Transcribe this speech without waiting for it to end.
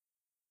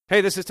Hey,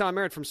 this is Tom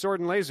Merritt from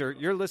Sword and Laser.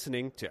 You're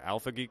listening to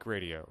Alpha Geek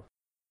Radio.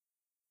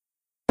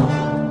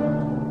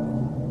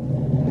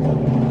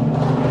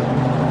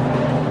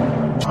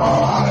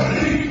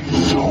 I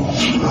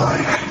don't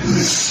like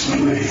this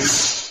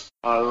place.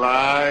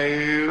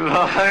 Alive!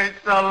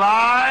 It's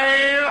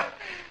alive!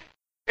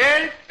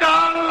 It's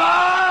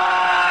alive!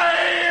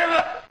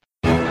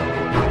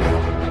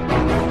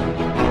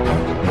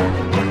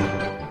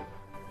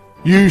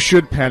 You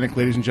should panic,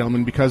 ladies and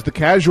gentlemen, because the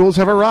casuals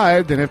have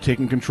arrived and have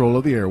taken control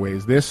of the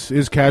airways. This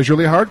is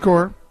Casually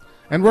Hardcore,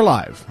 and we're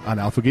live on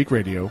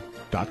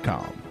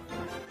AlphaGeekRadio.com.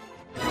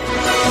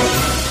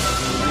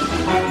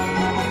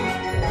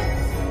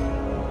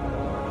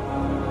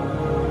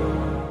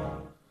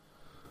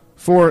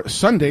 For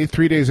Sunday,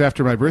 3 days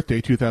after my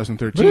birthday,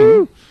 2013,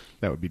 Woo!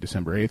 That would be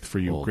December 8th for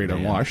you great man.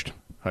 Unwashed.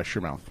 Hush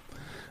your mouth.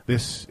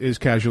 This is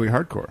Casually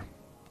Hardcore.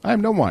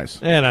 I'm Gnomewise.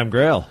 And I'm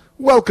Grail.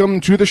 Welcome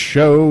to the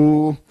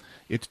show.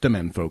 It's the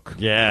menfolk.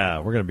 Yeah,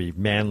 we're going to be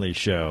manly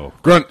show.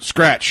 Grunt,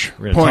 scratch,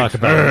 we're going to talk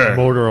about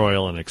motor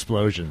oil and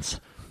explosions.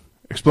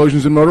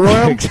 Explosions in motor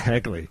oil?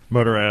 Exactly.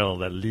 Motor oil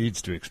that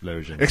leads to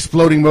explosions.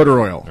 Exploding motor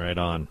oil. Right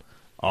on.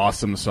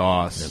 Awesome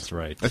sauce. That's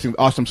right. I think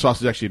awesome sauce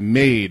is actually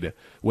made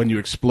when you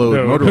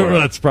explode motor oil.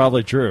 That's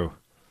probably true.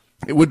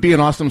 It would be an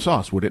awesome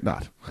sauce, would it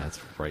not? That's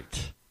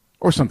right.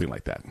 Or something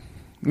like that.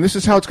 And this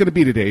is how it's going to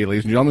be today,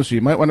 ladies and gentlemen, so you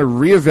might want to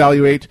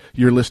reevaluate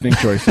your listening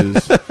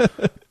choices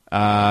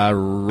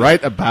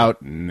right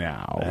about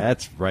now.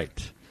 That's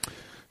right.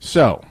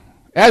 So,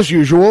 as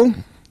usual,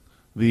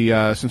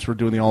 since we're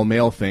doing the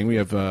all-male thing, we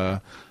have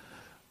a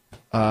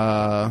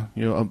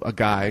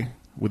guy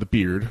with a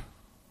beard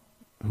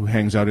who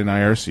hangs out in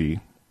IRC,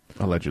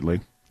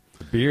 allegedly.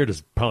 The beard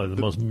is probably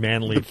the most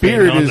manly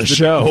thing on the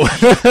show.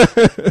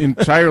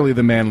 Entirely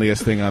the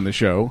manliest thing on the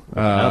show.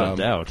 Without a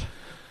doubt.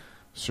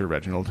 Sir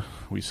Reginald,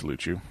 we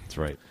salute you. That's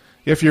right.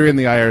 If you're in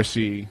the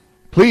IRC,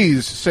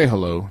 please say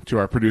hello to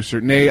our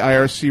producer, nay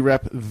IRC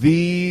rep,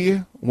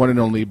 the one and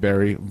only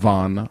Barry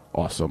Von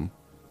Awesome.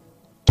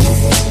 Barry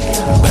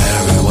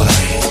White,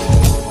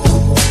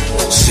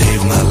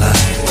 save my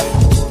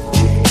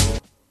life.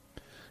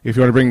 If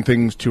you want to bring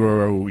things to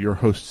your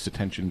host's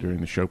attention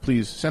during the show,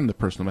 please send the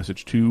personal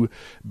message to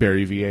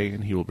Barry VA,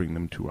 and he will bring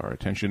them to our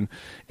attention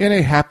in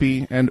a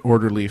happy and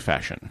orderly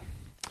fashion.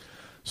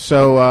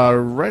 So,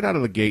 right out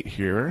of the gate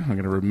here, I'm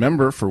going to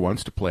remember for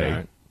once to play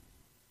right.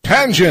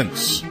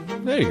 Tangents.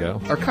 There you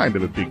go. Are kind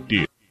of a big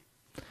deal.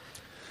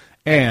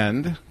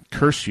 And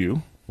curse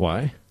you.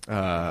 Why?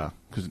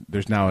 Because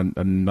there's now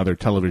another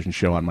television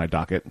show on my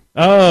docket.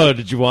 Oh,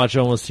 did you watch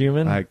Almost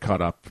Human? I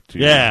caught up to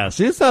Yeah,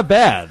 see, it's not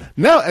bad.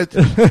 No,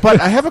 but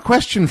I have a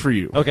question for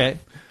you. Okay.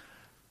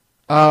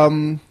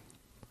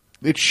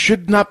 It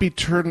should not be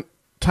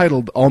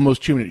titled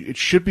Almost Human. It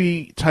should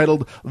be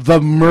titled The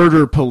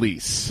Murder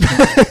Police.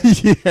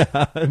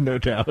 Yeah, no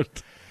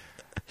doubt.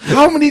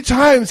 How many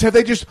times have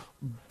they just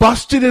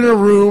busted in a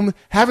room,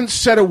 haven't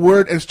said a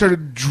word, and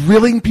started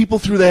drilling people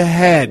through the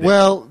head?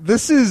 Well,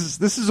 this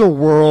is a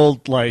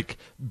world like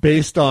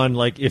based on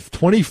like if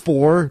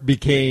 24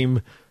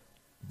 became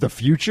the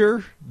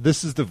future.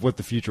 This is what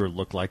the future would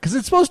look like because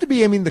it's supposed to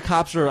be. I mean, the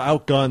cops are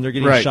outgunned; they're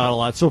getting shot a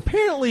lot. So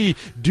apparently,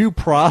 due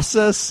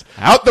process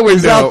out the window.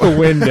 Is out the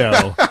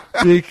window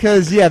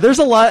because there's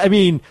a lot. I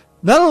mean.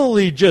 Not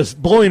only just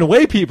blowing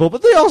away people,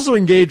 but they also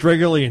engage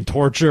regularly in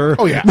torture.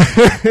 Oh, yeah.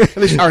 At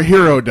least our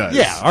hero does.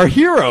 Yeah, our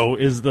hero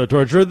is the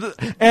torturer.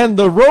 And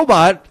the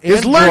robot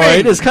is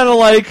kind of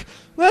like,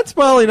 that's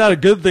probably not a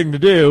good thing to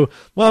do.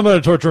 Well, I'm going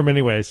to torture him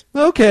anyways.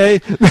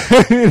 Okay.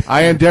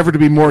 I endeavor to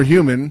be more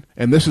human,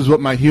 and this is what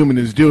my human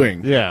is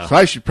doing. Yeah. So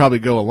I should probably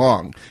go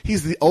along.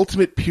 He's the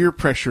ultimate peer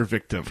pressure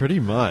victim. Pretty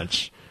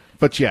much.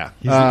 But yeah,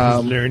 he's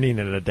learning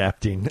and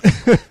adapting.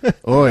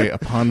 Oy,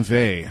 upon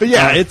they. But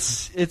yeah,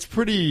 it's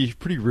pretty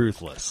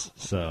ruthless.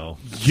 So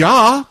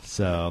yeah.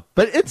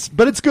 But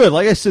it's good.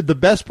 Like I said, the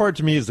best part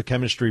to me is the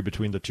chemistry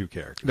between the two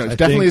characters. No, it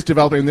definitely is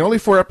developing. They're only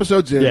 4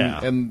 episodes in,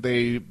 and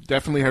they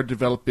definitely are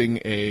developing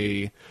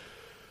a.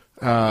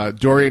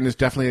 Dorian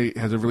definitely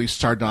has a really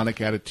sardonic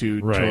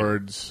attitude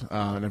towards,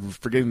 and I'm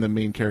forgetting the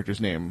main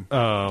character's name,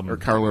 or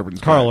Carl Urban.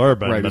 Carl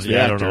Urban, right? But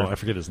I don't know. I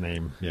forget his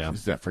name. Yeah,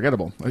 is that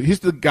forgettable? He's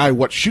the guy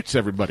what shoots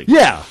everybody.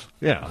 Yeah,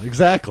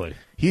 exactly.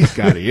 He's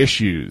got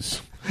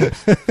issues.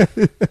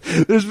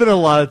 There's been a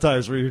lot of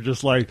times where you're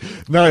just like,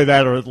 not only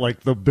that, or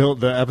like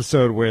the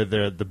episode where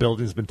the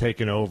building's been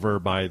taken over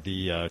by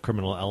the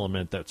criminal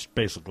element that's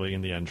basically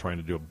in the end trying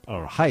to do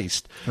a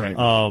heist.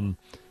 Right.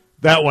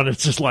 That one,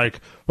 it's just like,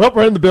 well,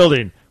 we're in the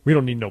building. We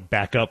don't need no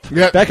backup.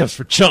 Yep. Backup's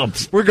for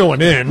chumps. We're going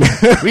in.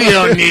 We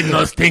don't need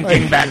no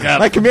stinking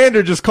backup. My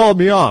commander just called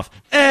me off.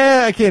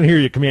 I can't hear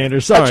you, Commander.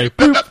 Sorry.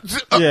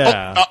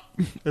 Yeah.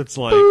 It's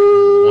like,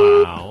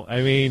 wow. I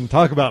mean,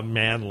 talk about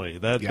manly.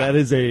 That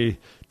is a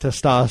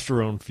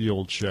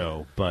testosterone-fueled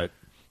show, but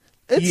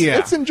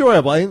it's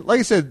enjoyable.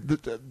 Like I said,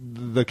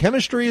 the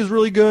chemistry is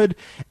really good,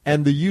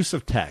 and the use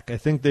of tech. I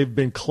think they've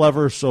been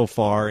clever so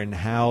far in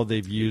how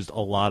they've used a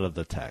lot of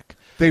the tech.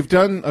 They've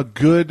done a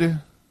good,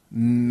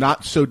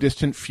 not so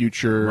distant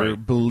future,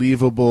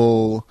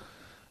 believable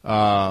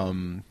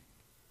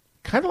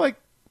kind of like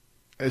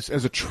as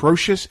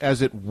atrocious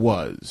as it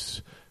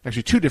was.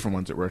 Actually, two different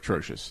ones that were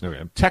atrocious.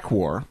 Okay. Tech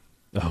War.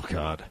 Oh,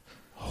 God.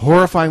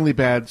 Horrifyingly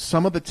bad.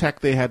 Some of the tech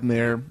they had in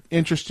there,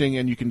 interesting,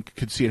 and you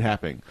could see it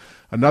happening.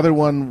 Another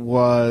one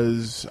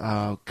was,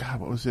 God,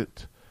 what was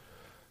it?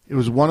 It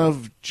was one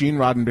of Gene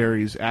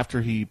Roddenberry's,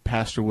 after he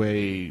passed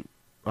away,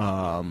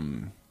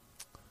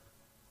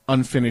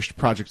 unfinished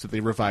projects that they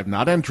revived.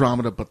 Not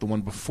Andromeda, but the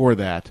one before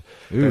that.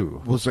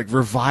 Ooh. That was like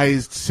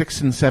revised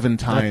 6 and 7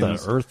 times. Not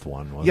the Earth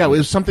one, was Yeah, it? it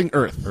was something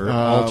Earth.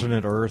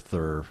 Alternate Earth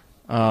or...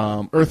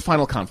 Earth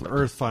Final Conflict.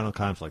 Earth Final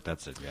Conflict,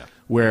 that's it, yeah.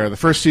 Where the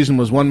first season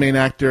was one main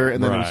actor,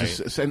 and then Right. it was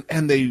just,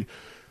 and they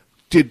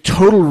did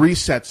total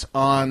resets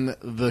on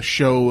the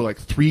show like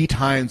 3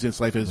 times in its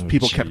life as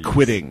people kept jeez.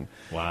 quitting.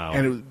 Wow.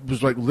 And it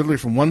was like literally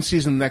from one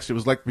season to the next. It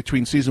was like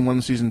between season 1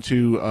 and season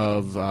 2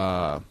 of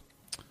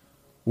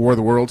War of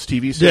the Worlds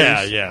TV series.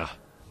 Yeah, yeah.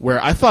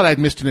 Where I thought I'd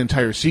missed an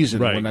entire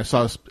season Right. when I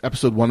saw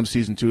episode 1 of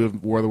season 2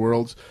 of War of the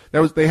Worlds.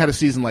 They had a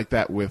season like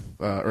that with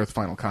Earth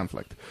Final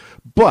Conflict.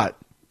 But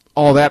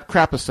all that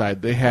crap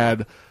aside, they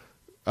had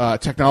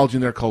technology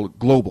in there called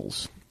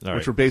globals, All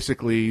which right. were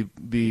basically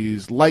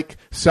these like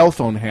cell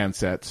phone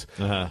handsets,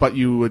 but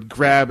you would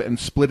grab and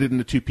split it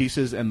into 2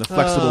 pieces, and the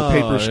flexible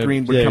paper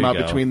screen would there come you out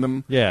go. between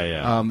them. Yeah,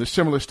 yeah. There's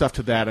similar stuff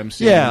to that I'm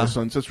seeing Yeah. in this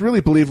one. So it's really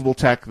believable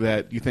tech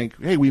that you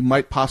think, hey, we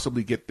might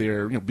possibly get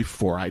there,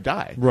 before I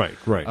die. Right,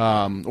 right.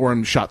 Or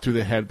I'm shot through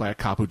the head by a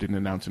cop who didn't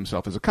announce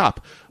himself as a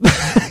cop.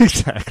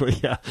 Exactly,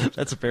 yeah.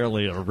 That's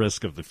apparently a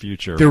risk of the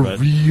future. They're but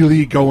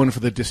really going for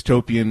the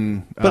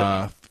dystopian,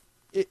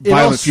 it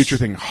violent also- future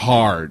thing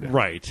hard.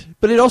 Right.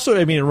 But it also,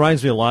 it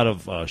reminds me a lot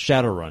of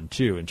Shadowrun,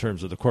 too, in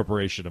terms of the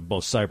corporation of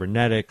both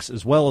cybernetics,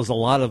 as well as a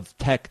lot of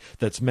tech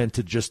that's meant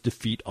to just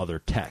defeat other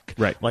tech.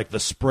 Right. Like the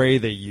spray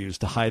they use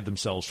to hide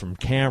themselves from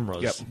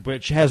cameras, Yep.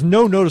 which has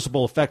no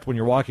noticeable effect when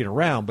you're walking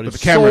around, but it's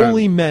the camera-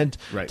 solely meant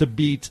Right. to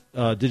beat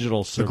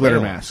digital surveillance.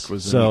 glitter mask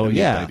was so, a neat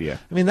yeah. idea.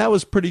 That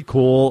was pretty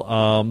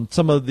cool.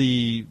 Some of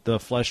the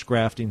flesh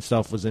grafting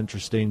stuff was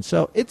interesting.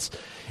 So it's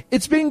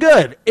been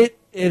good.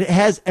 It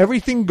has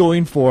everything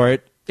going for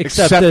it.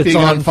 Except it's being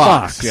on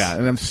Fox. Yeah,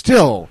 and I'm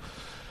still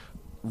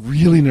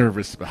really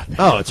nervous about that.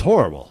 Oh, it's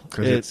horrible.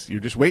 Because you're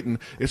just waiting.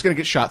 It's going to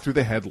get shot through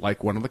the head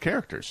like one of the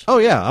characters. Oh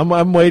yeah,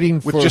 I'm waiting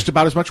With for just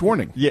about as much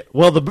warning. yeah.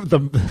 Well,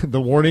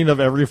 the warning of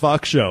every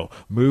Fox show: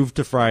 move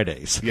to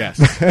Fridays.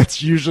 Yes.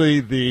 That's usually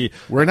the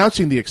We're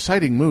announcing the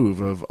exciting move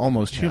of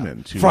Almost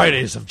Human. To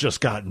Fridays have just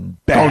gotten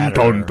better.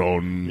 Dun, dun,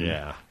 dun.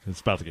 Yeah,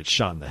 it's about to get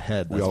shot in the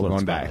head. That's We all what's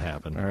gonna about die. to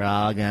happen. We're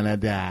all gonna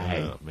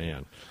die. Oh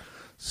man.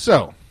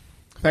 So,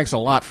 thanks a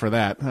lot for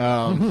that.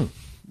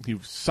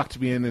 You've sucked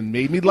me in and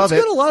made me love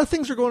It's it. good. A lot of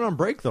things are going on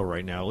break though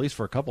right now, at least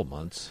for a couple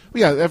months.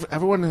 Yeah,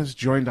 everyone has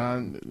joined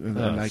on, and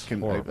it's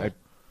horrible.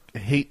 I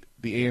hate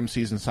the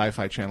AMC's and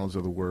Sci-Fi channels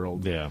of the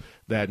world. Yeah.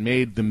 That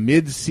made the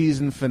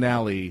mid-season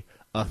finale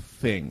a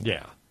thing.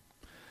 Yeah.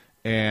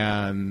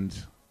 And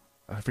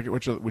I forget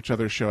which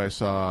other show I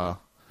saw.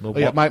 The Oh,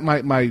 yeah, what?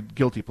 my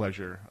guilty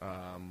pleasure.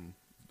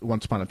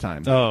 Once Upon a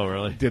Time. Oh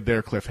really? Did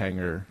their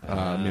cliffhanger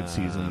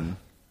mid-season.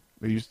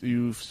 Are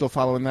you still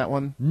following that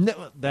one? No,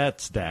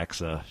 that's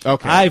Daxa.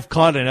 Okay. I've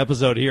caught an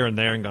episode here and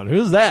there and gone,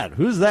 "Who's that?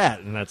 Who's that?"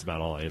 And that's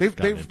about all I've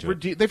gotten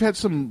into. They've had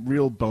some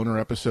real boner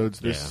episodes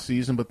this Yeah.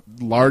 season, but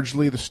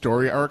largely the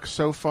story arc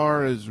so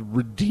far has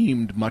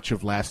redeemed much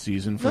of last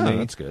season for me.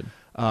 That's good.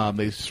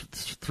 They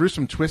threw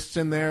some twists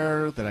in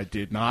there that I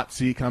did not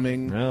see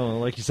coming. Well,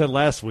 like you said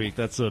last week,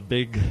 that's a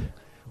big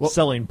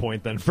selling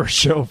point then for a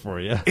show for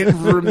you. It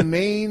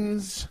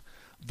remains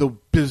the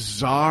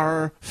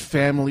bizarre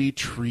family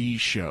tree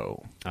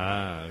show.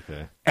 Ah,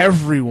 okay.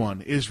 Everyone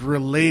is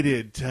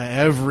related to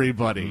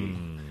everybody.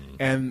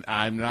 And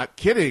I'm not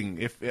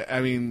kidding.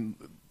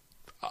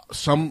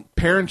 Some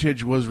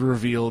parentage was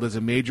revealed as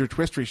a major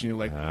twist recently.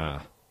 You're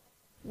like,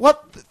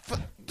 what?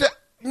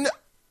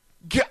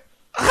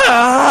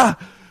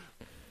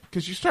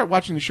 Because you start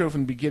watching the show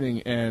from the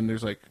beginning, and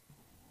there's like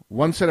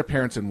one set of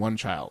parents and one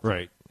child.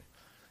 Right.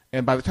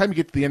 And by the time you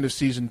get to the end of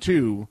season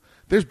 2,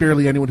 there's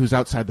barely anyone who's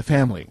outside the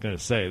family. Gonna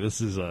say this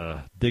is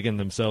digging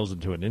themselves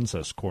into an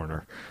incest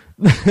corner.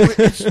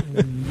 It's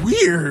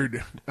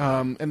weird.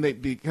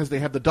 Because they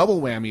have the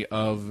double whammy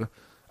of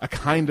a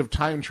kind of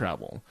time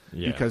travel.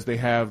 Yeah. Because they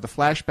have the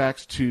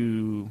flashbacks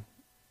to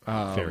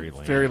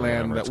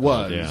Fairyland it's that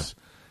called, was. yeah.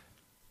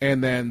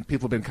 And then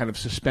people have been kind of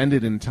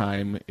suspended in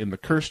time in the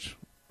cursed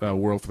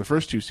world for the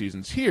first 2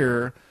 seasons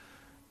here.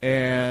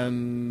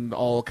 And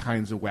all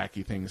kinds of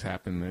wacky things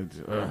happen.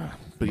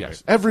 But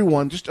yes,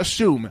 everyone, just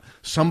assume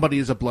somebody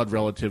is a blood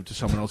relative to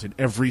someone else in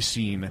every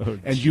scene,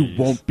 and you geez.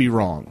 won't be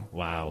wrong.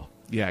 Wow.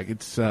 Yeah,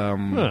 it's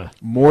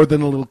more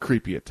than a little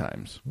creepy at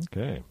times.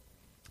 Okay.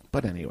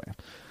 But anyway.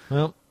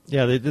 Well,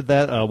 yeah, they did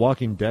that.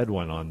 Walking Dead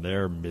went on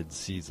their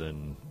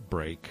mid-season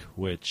break,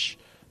 which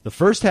the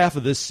first half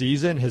of this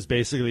season has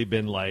basically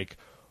been like,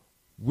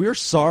 we're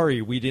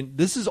sorry we didn't.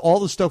 This is all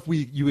the stuff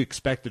you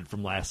expected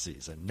from last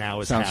season.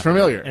 Now it's Sounds happening,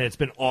 familiar. and it's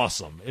been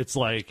awesome. It's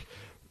like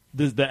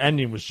the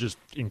ending was just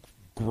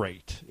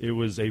great. It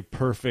was a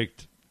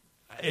perfect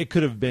it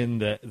could have been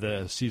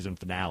the season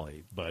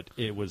finale, but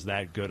it was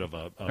that good of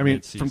a I mean,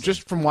 mid-season.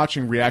 from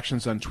watching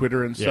reactions on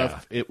Twitter and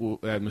stuff, Yeah.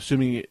 I'm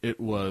assuming it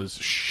was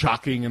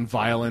shocking and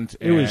violent.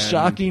 It was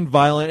shocking,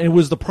 violent. It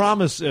was the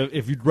promise,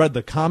 if you'd read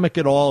the comic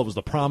at all, it was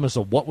the promise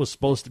of what was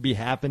supposed to be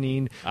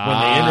happening when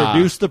they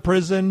introduced the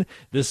prison.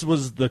 This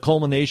was the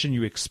culmination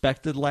you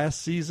expected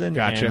last season,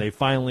 Gotcha. and they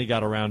finally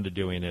got around to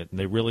doing it, and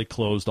they really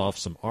closed off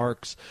some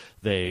arcs.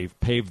 They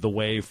paved the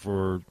way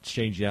for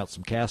changing out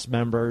some cast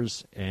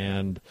members,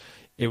 and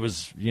it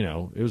was,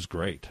 it was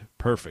great.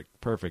 Perfect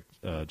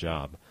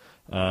job.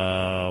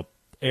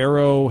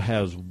 Arrow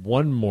has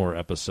one more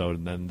episode,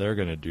 and then they're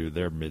going to do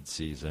their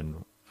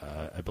mid-season,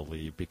 I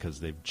believe, because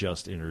they've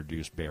just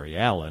introduced Barry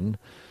Allen,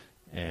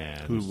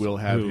 and who will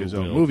have his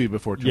own movie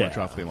before too much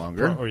awfully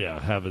longer. Or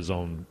have his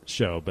own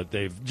show. But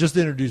they've just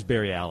introduced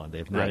Barry Allen.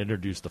 They've not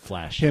introduced the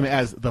Flash. Him yet.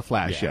 as the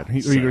Flash Yeah, yet?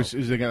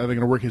 Are they going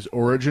to work his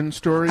origin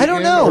story? I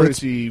don't know. Or is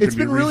he going to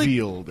be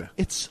revealed?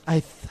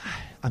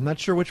 I'm not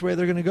sure which way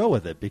they're going to go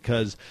with it,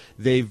 because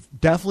they've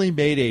definitely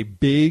made a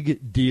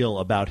big deal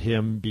about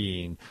him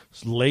being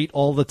late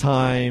all the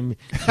time.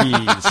 He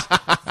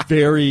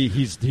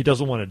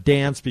doesn't want to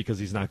dance because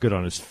he's not good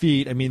on his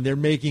feet. I mean, they're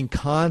making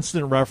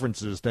constant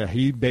references to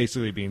he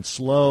basically being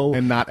slow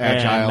and not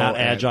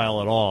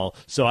agile at all.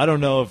 So I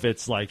don't know if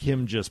it's like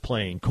him just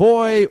playing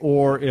coy,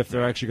 or if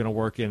they're actually going to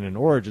work in an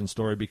origin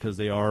story, because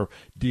they are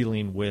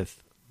dealing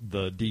with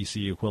the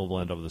DC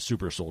equivalent of the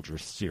super soldier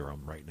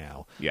serum right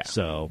now. Yeah.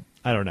 So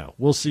I don't know.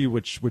 We'll see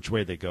which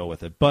way they go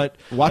with it. But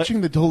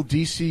watching the whole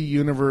DC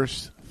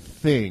universe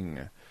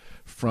thing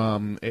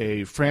from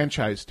a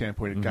franchise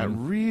standpoint, it got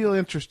real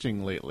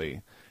interesting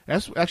lately.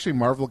 Actually,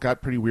 Marvel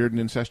got pretty weird and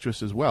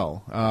incestuous as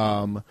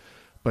well.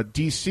 But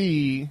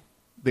DC,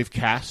 they've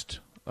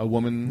cast a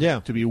woman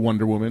to be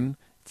Wonder Woman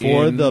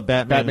for the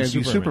Batman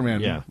v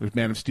Superman with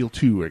Man of Steel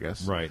 2, I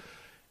guess. Right.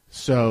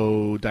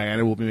 So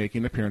Diana will be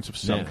making an appearance of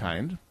some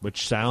kind.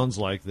 Which sounds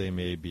like they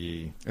may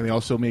be... And they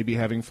also may be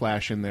having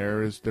Flash in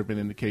there, as there have been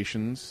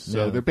indications.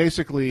 So they're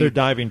basically... They're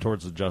diving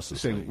towards the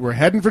Justice League. We're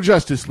heading for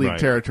Justice League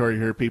territory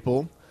here,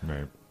 people.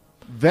 Right.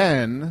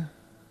 Then,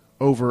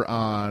 over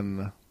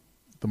on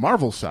the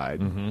Marvel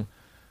side,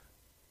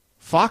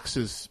 Fox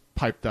has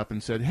piped up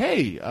and said,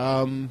 hey,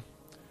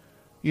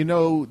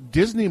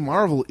 Disney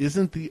Marvel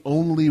isn't the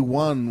only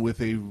one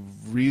with a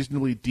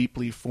reasonably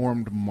deeply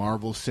formed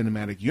Marvel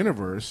Cinematic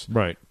Universe.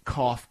 Right.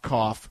 Cough,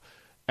 cough.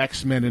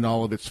 X-Men in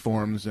all of its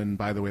forms, and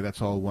by the way,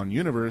 that's all one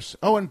universe.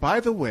 Oh, and by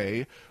the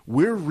way,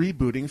 we're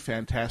rebooting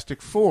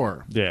Fantastic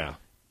Four. Yeah.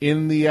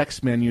 In the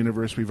X-Men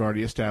universe we've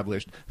already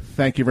established.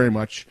 Thank you very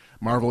much.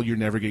 Marvel, you're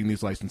never getting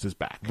these licenses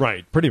back.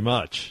 Right, pretty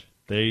much.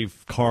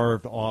 They've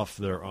carved off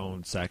their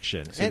own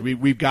section. So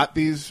we've got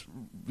these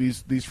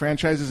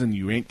franchises, and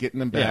you ain't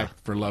getting them back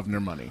for love nor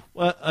money.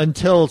 Well,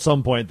 until at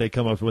some point they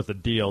come up with a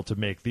deal to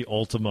make the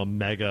Ultima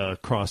mega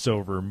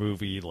crossover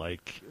movie,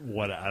 like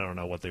I don't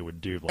know what they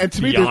would do, like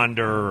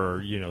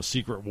Beyonder or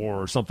Secret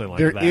War or something like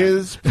that. There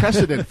is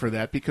precedent for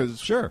that, because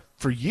sure,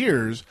 for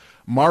years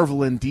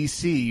Marvel and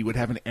DC would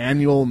have an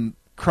annual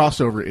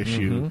crossover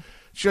issue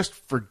just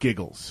for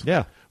giggles.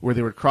 Yeah. Where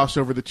they would cross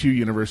over the two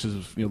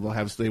universes. They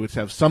would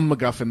have some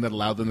MacGuffin that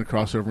allowed them to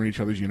cross over in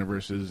each other's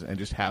universes and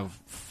just have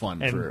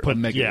fun and for a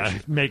mega issue.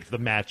 Make the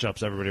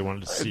matchups everybody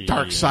wanted to see.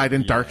 Darkseid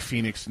and Dark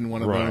Phoenix in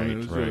one of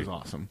them. It was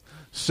awesome.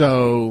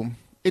 So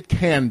it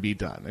can be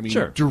done. I mean,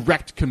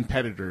 direct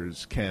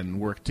competitors can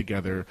work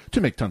together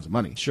to make tons of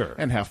money. Sure.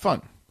 And have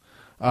fun.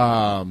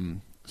 But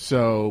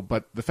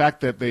the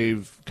fact that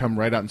they've come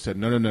right out and said,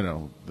 no,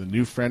 the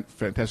new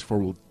Fantastic Four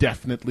will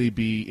definitely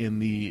be in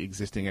the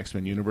existing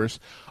X-Men universe.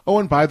 Oh,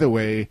 and by the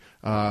way,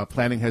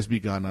 planning has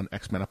begun on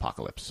X-Men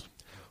Apocalypse.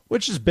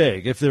 Which is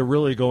big, if they're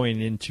really going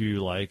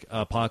into, like,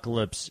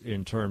 Apocalypse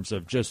in terms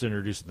of just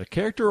introducing the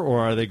character, or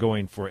are they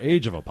going for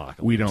Age of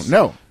Apocalypse? We don't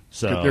know.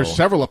 So there's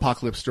several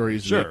Apocalypse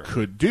stories they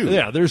could do.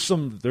 Yeah, there's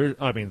some.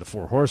 The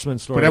Four Horsemen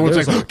story. But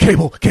everyone's like,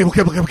 cable.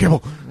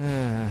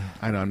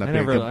 I know, not I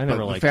never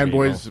liked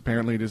fanboys cable.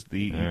 Apparently just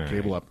eat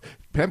cable up.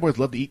 Fanboys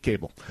love to eat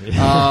cable.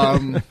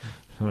 Man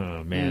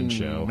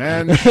show.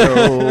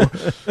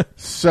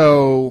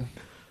 So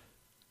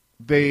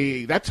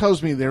that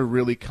tells me they're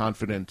really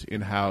confident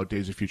in how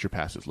Days of Future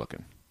Past is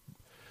looking.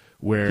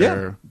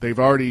 Where they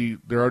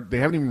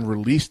haven't even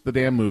released the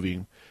damn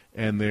movie.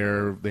 And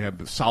they have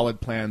the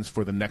solid plans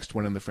for the next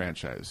one in the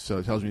franchise. So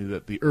it tells me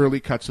that the early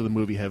cuts of the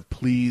movie have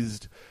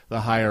pleased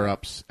the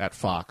higher-ups at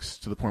Fox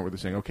to the point where they're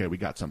saying, okay, we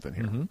got something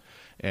here.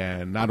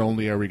 And not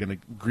only are we going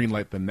to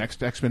greenlight the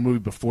next X-Men movie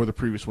before the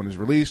previous one is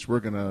released, we're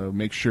going to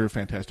make sure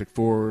Fantastic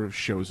Four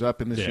shows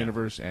up in this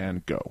universe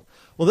and go.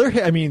 Well,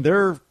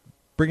 they're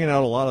bringing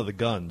out a lot of the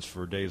guns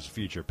for Days of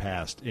Future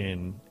Past,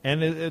 and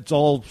it's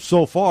all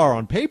so far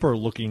on paper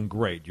looking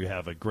great. You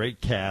have a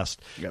great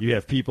cast. Yep. You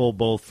have people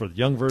both for the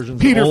young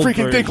versions, Peter and old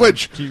freaking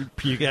versions.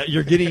 Dinklage.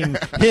 You're getting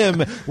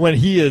him when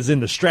he is in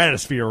the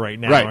stratosphere right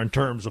now in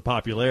terms of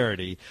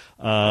popularity.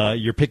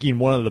 You're picking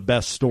one of the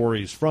best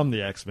stories from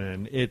the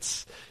X-Men.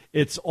 It's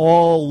it's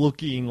all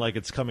looking like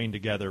it's coming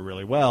together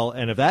really well.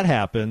 And if that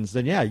happens,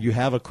 then yeah, you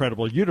have a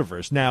credible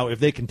universe. Now, if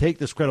they can take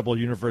this credible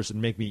universe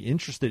and make me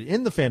interested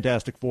in the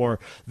Fantastic Four,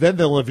 then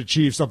they'll have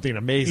achieved something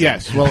amazing.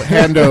 Yes. Well,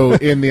 Hando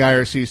in the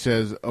IRC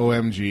says,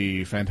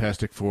 OMG,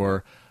 Fantastic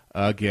Four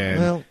again.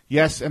 Well,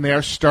 yes, and they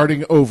are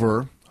starting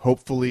over,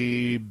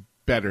 hopefully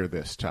better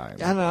this time.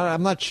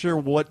 I'm not sure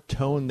what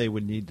tone they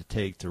would need to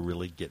take to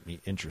really get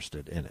me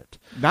interested in it.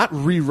 Not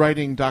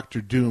rewriting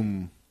Doctor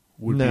Doom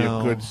would be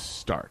a good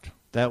start.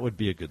 That would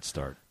be a good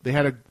start. They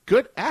had a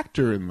good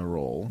actor in the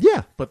role.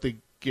 Yeah. But they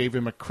gave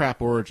him a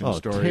crap origin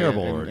story.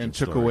 Terrible and, origin and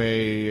took story.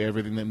 away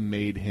everything that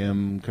made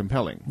him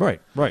compelling. Right.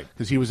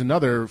 Because he was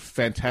another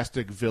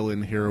fantastic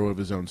villain hero of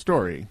his own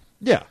story.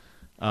 Yeah.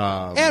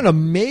 And a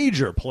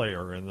major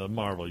player in the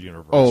Marvel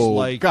universe.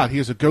 Oh, God, he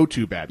is a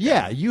go-to bad guy.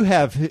 Yeah, you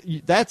have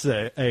that's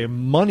a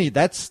money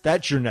that's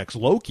your next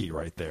Loki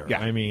right there. Yeah.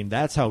 I mean,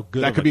 that's how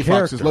good That of could a be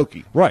character. Fox's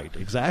Loki. Right,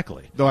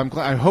 exactly. Though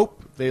I hope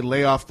they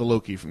lay off the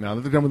Loki from now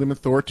that they're done with him in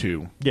Thor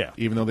 2. Yeah.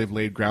 Even though they've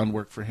laid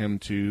groundwork for him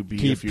to be a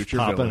Keep future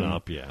popping villain.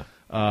 up, yeah.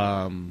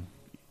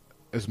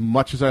 As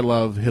much as I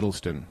love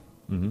Hiddleston,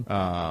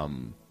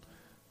 Mm-hmm.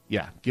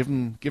 yeah, give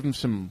him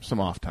some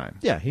off time.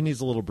 Yeah, he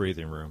needs a little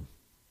breathing room.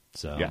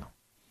 So Yeah.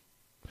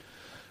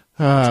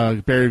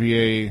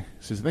 Barry VA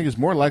says, I think it's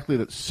more likely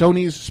that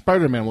Sony's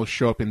Spider-Man will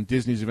show up in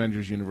Disney's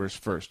Avengers universe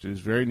first. It has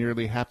very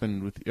nearly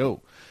happened with...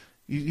 Oh,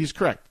 he's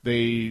correct.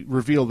 They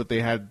revealed that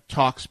they had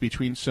talks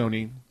between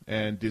Sony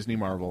and Disney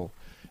Marvel,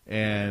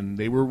 and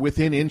they were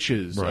within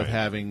inches Right. of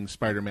having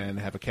Spider-Man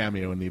have a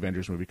cameo in the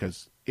Avengers movie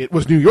because it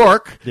was New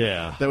York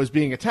Yeah. that was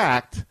being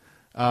attacked.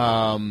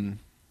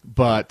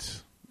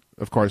 But...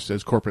 Of course,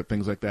 as corporate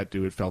things like that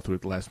do, it fell through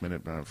at the last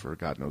minute for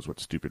God knows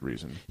what stupid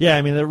reason. Yeah,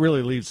 I mean, that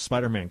really leaves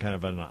Spider-Man kind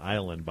of on an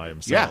island by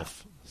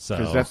himself. So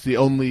Because that's the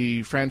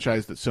only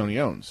franchise that Sony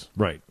owns.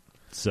 right.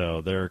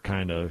 So they're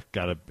kind of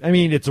got to. I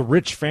mean, it's a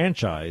rich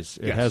franchise.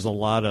 It Yes. has a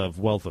lot of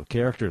wealth of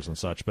characters and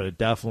such, but it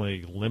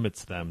definitely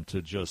limits them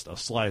to just a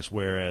slice.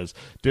 Whereas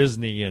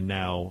Disney and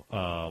now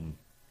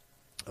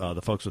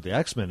the folks with the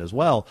X-Men as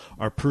well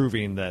are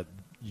proving that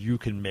you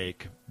can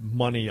make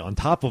money on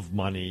top of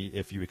money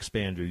if you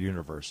expand your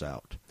universe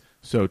out.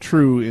 So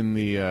True in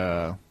the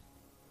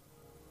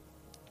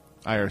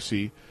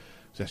IRC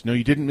says, no,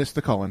 you didn't miss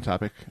the call-in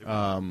topic.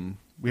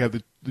 We have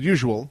the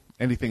usual,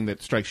 anything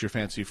that strikes your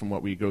fancy from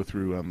what we go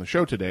through on the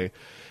show today.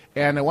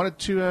 And I wanted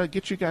to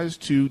get you guys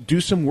to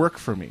do some work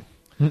for me.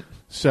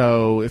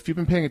 So if you've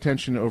been paying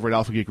attention over at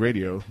Alpha Geek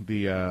Radio,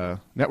 the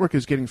network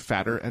is getting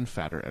fatter and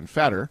fatter and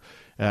fatter.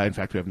 In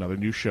fact, we have another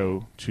new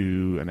show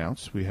to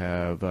announce. We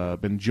have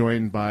been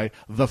joined by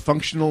the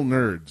Functional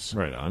Nerds.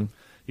 Right on.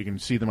 You can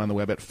see them on the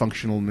web at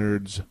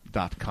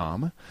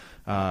functionalnerds.com.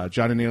 John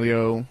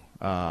Anealio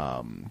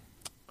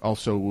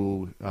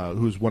also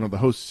who's one of the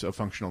hosts of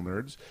Functional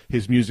Nerds.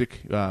 His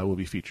music will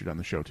be featured on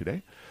the show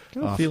today. I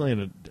have a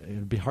feeling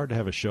it'd be hard to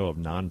have a show of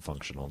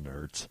non-functional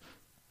nerds.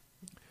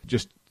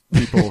 Just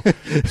people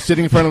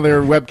sitting in front of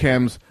their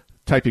webcams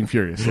typing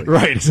furiously.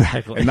 Right,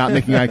 exactly. And not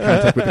making eye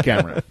contact with the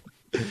camera.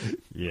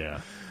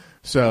 Yeah.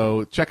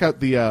 So check out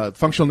the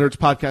Functional Nerds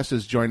podcast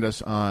has joined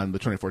us on the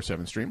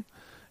 24/7 stream.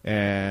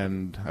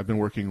 And I've been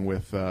working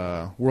with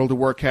World of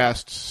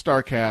Warcast,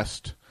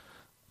 StarCast,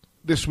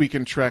 This Week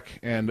in Trek,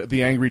 and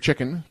The Angry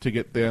Chicken to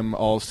get them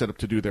all set up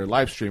to do their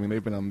live streaming.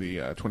 They've been on the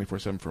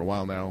 24/7 for a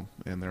while now,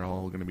 and they're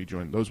all going to be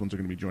joining. Those ones are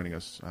going to be joining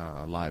us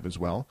live as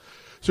well.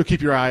 So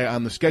keep your eye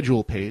on the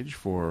schedule page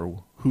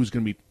for who's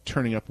going to be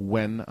turning up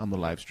when on the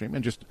live stream,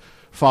 and just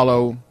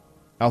follow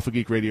Alpha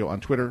Geek Radio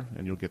on Twitter,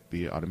 and you'll get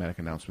the automatic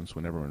announcements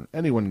whenever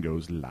anyone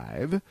goes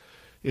live.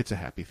 It's a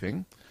happy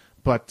thing.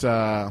 But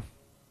going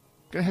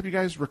to have you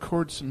guys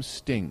record some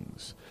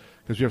stings,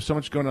 because we have so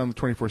much going on the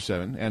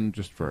 24/7, and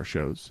just for our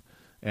shows.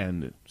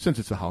 And since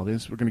it's the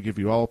holidays, we're going to give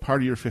you all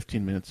part of your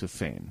 15 minutes of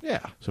fame.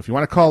 Yeah. So if you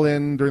want to call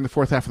in during the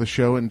fourth half of the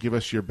show and give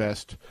us your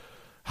best,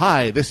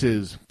 hi, this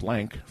is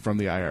blank from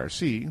the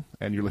IRC,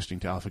 and you're listening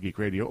to Alpha Geek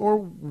Radio, or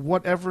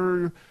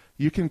whatever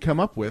you can come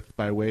up with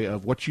by way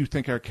of what you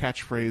think our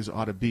catchphrase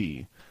ought to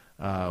be.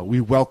 We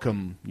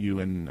welcome you,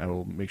 and I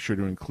will make sure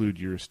to include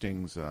your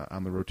stings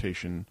on the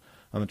rotation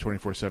on the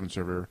 24/7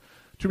 server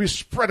to be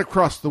spread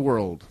across the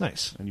world.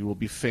 Nice. And you will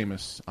be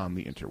famous on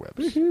the interwebs.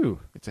 Woohoo.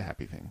 It's a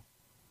happy thing.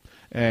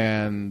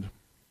 And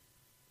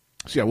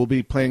so, yeah, we'll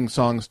be playing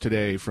songs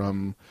today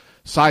from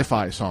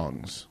Sci-Fi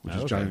Songs, which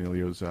is Johnny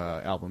Nealio's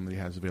album that he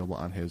has available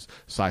on his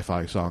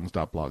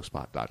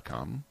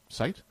sci-fi-songs.blogspot.com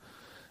site.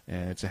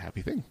 And it's a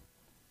happy thing.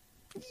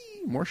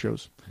 More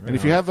shows. Right and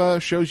if you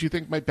have shows you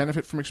think might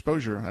benefit from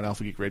exposure on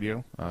Alpha Geek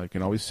Radio, you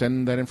can always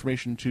send that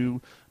information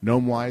to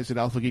gnomewise at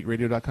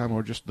alphageekradio.com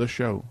or just the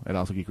show at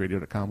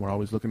alphageekradio.com. We're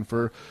always looking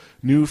for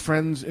new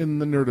friends in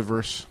the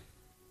Nerdiverse.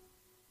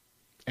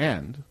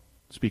 And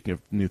speaking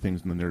of new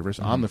things in the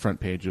Nerdiverse, on the front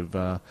page of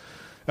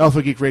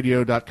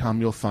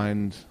alphageekradio.com, you'll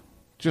find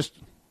just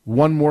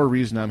one more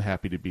reason I'm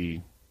happy to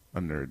be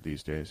a nerd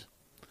these days.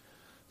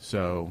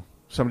 So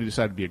somebody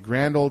decided to be a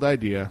grand old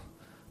idea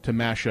to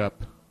mash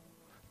up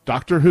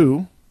Doctor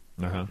Who,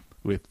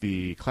 with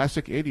the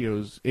classic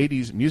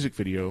 80s music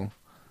video,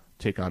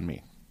 Take On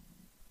Me.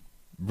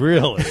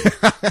 Really? All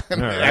It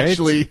right.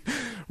 actually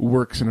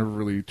works in a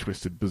really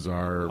twisted,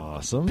 bizarre,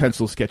 Awesome.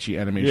 pencil sketchy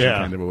animation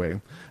kind of a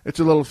way. It's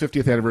a little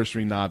 50th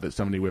anniversary nod that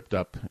somebody whipped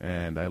up,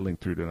 and I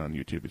linked through it on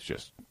YouTube. It's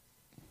just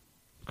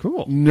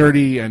Cool.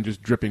 nerdy and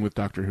just dripping with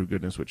Doctor Who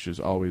goodness, which is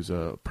always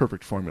a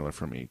perfect formula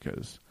for me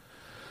because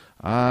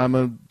I'm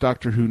a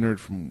Doctor Who nerd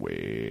from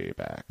way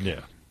back.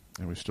 Yeah.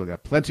 And we've still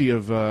got plenty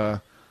of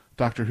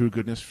Doctor Who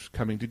goodness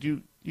coming.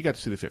 You got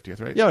to see the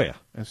 50th, right? Oh, yeah.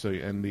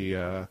 And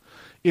the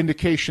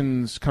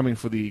indications coming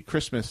for the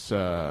Christmas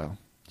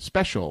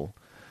special,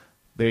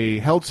 they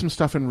held some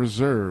stuff in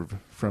reserve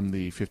from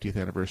the 50th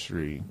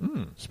anniversary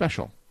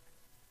special.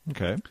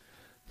 Okay.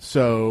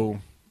 So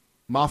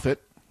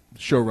Moffat,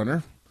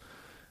 showrunner,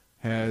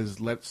 has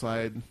let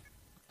slide.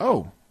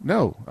 Oh,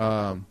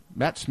 no.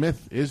 Matt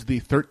Smith is the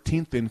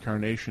 13th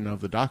incarnation of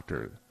the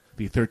Doctor,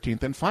 the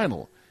 13th and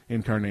final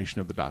incarnation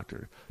of the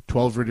Doctor.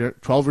 12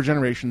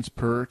 regenerations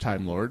per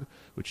Time Lord,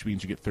 which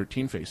means you get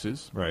 13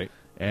 faces. Right.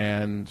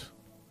 And,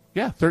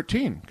 yeah,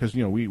 13, because,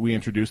 we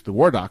introduced the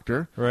War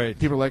Doctor. Right.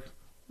 People are like,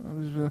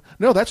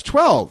 no, that's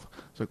 12.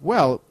 It's like,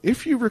 well,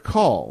 if you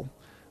recall,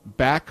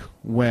 back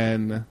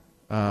when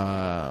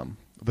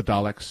the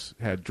Daleks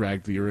had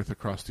dragged the Earth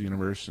across the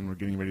universe and were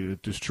getting ready to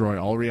destroy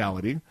all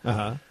reality,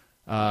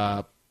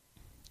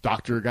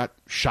 Doctor got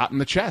shot in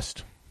the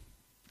chest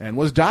and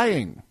was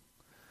dying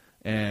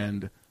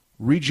and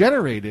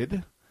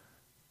regenerated,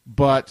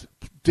 but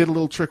did a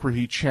little trick where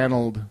he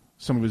channeled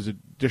some of his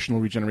additional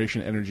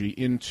regeneration energy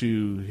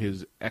into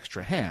his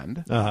extra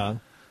hand,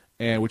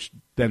 and which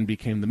then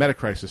became the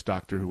Metacrisis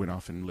Doctor, who went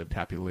off and lived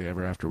happily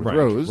ever after with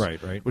Rose.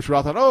 Right. Which we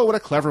all thought, oh, what a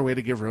clever way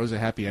to give Rose a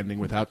happy ending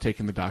without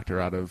taking the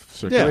Doctor out of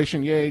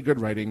circulation. Yeah. Yay, good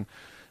writing.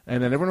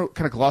 And then everyone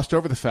kind of glossed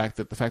over the fact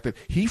that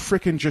he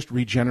frickin' just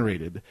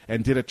regenerated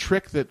and did a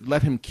trick that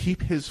let him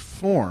keep his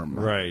form,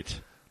 Right.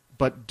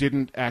 but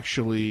didn't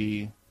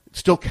actually.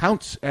 Still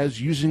counts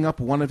as using up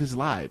one of his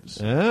lives.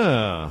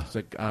 Ah. It's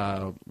like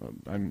I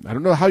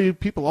don't know how you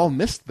people all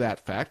missed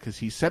that fact because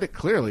he said it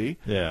clearly.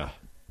 Yeah.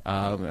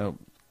 I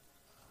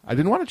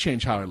didn't want to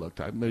change how I looked.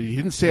 He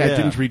didn't say I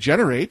didn't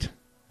regenerate.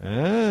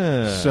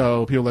 Ah.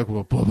 So people are like,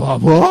 well, blah, blah,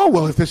 blah.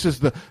 Well, if this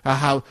is the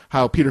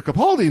how Peter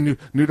Capaldi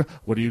knew,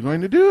 what are you going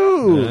to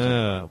do?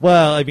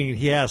 Well, I mean,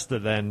 he has to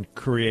then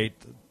create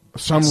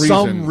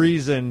Some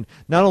reason,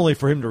 not only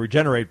for him to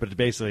regenerate, but to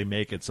basically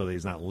make it so that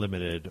he's not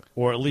limited,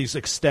 or at least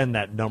extend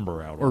that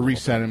number out. Or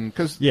reset him,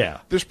 because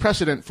there's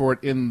precedent for it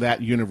in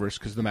that universe,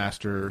 because the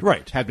Master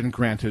had been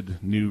granted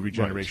new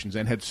regenerations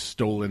and had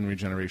stolen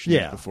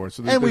regenerations before.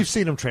 So and we've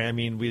seen him train. I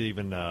mean, we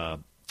even,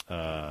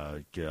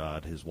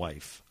 his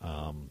wife,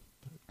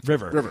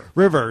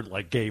 River,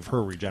 like gave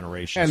her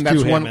regeneration, and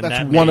that's to one. him, That's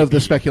and one that of the may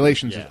be-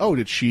 speculations. Yeah. Is,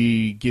 did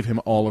she give him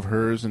all of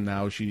hers, and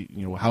now she,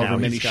 however Now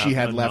many he's got she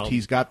had them left, now.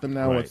 he's got them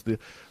now. Right. What's the?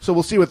 So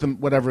we'll see what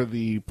whatever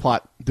the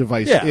plot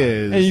device Yeah,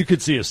 is. and you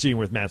could see a scene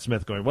with Matt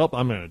Smith going, "Well,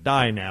 I'm going to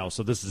die now,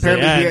 so this is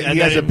Apparently the end." he And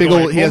has then a him big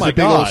going, old- he "Oh has my a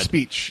big old God."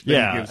 speech that he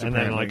Yeah, gives, and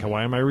then apparently. like,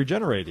 "Why am I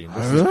regenerating?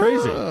 This is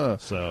crazy."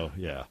 So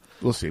yeah.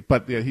 We'll see,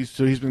 but yeah, he's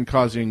been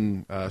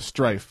causing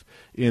strife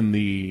in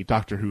the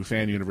Doctor Who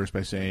fan universe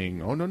by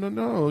saying, "Oh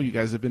no, you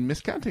guys have been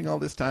miscounting all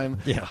this time."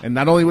 Yeah. And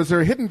not only was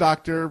there a hidden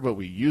Doctor, but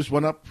we used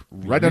one up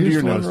right under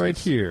your nose, right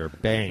here,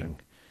 bang.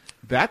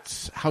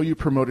 That's how you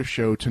promote a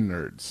show to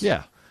nerds.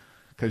 Yeah,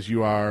 because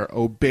you are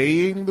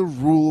obeying the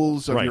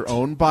rules of your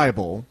own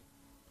Bible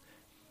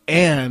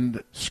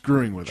and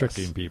screwing with us.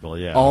 tricking people.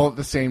 Yeah, All at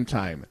the same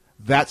time.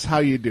 That's how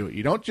you do it.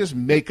 You don't just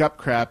make up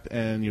crap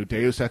and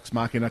Deus Ex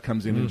Machina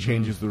comes in and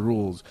changes the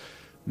rules.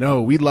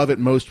 No, we love it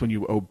most when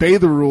you obey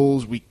the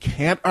rules. We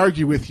can't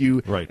argue with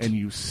you, and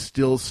you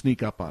still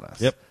sneak up on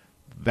us. Yep.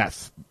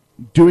 That's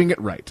doing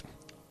it right.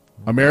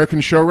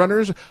 American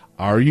showrunners,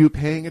 are you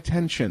paying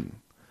attention?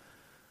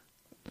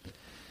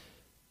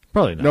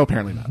 Probably not. No,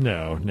 apparently not.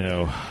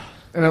 No.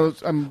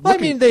 And I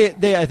mean,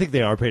 they. I think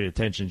they are paying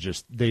attention.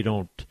 Just they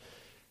don't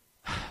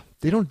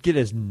get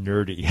as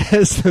nerdy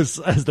as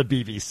the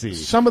BBC.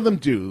 Some of them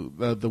do.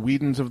 The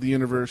Whedons of the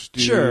universe do.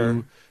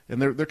 Sure.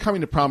 And they're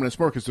coming to prominence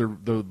more because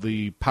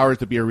the powers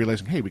that be are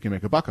realizing, hey, we can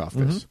make a buck off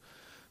this.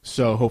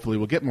 So hopefully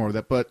we'll get more of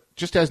that. But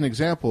just as an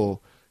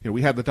example,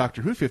 we had the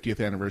Doctor Who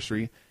 50th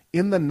anniversary.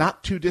 In the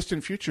not too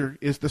distant future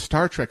is the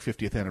Star Trek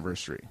 50th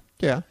anniversary.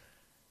 Yeah.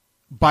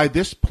 By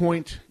this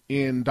point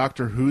in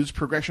Doctor Who's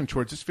progression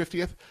towards its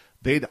 50th,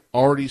 they'd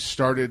already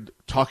started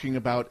talking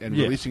about and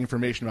releasing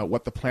information about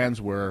what the plans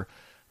were.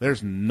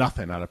 There's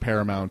nothing out of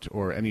Paramount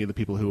or any of the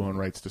people who own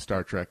rights to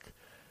Star Trek.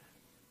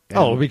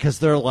 And because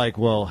they're like,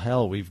 well,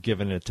 hell, we've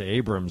given it to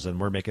Abrams and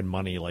we're making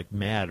money like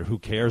mad. Who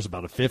cares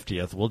about a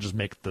 50th? We'll just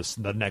make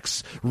the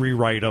next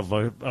rewrite of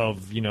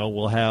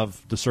we'll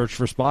have the search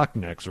for Spock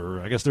next,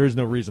 or I guess there is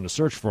no reason to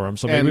search for him.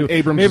 So maybe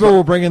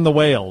we'll bring in the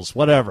whales,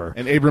 whatever.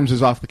 And Abrams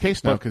is off the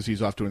case now because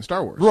he's off doing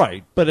Star Wars.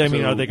 Right. But I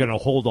mean, are they going to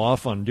hold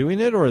off on doing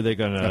it, or are they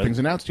going to? Nothing's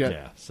announced yet.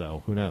 Yeah.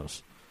 So who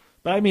knows?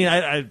 But I mean,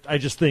 I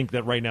just think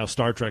that right now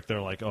Star Trek,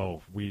 they're like,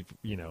 oh,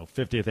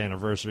 50th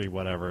anniversary,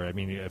 whatever. I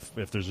mean,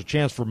 if there's a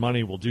chance for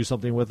money, we'll do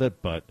something with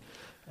it. But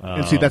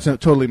and see, that's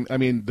not totally. I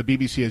mean, the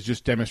BBC has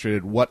just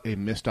demonstrated what a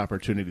missed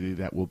opportunity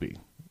that will be.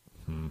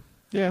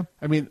 Yeah,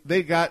 I mean,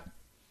 they got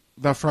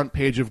the front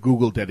page of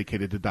Google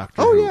dedicated to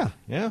Doctor Oh Who.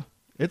 yeah,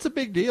 it's a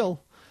big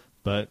deal.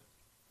 But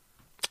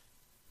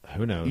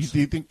who knows? Do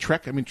you think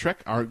Trek? I mean,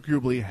 Trek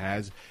arguably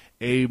has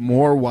a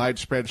more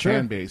widespread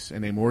fan base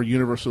and a more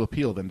universal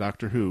appeal than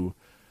Doctor Who.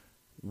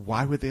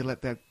 Why would they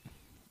let that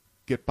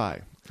get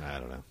by? I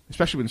don't know.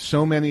 Especially when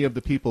so many of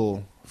the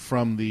people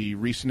from the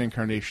recent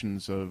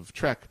incarnations of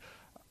Trek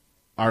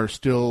are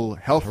still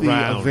healthy,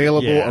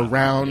 available,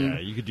 around. Yeah,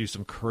 you could do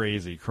some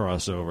crazy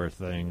crossover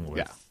thing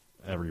with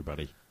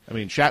everybody. I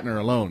mean, Shatner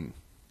alone.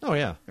 Oh,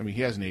 yeah. I mean,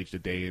 he hasn't aged a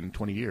day in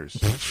 20 years.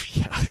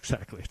 Yeah,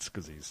 exactly. It's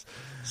because he's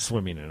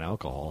swimming in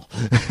alcohol.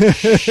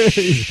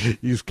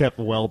 he's kept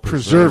well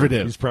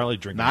preservative. He's probably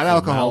drinking not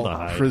alcohol,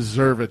 formaldehyde.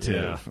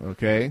 Preservative. Yeah.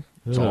 Okay?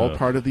 It's all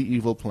part of the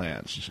evil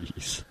plan.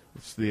 Jeez.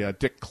 It's the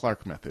Dick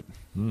Clark method.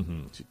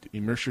 Mm-hmm. To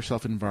immerse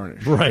yourself in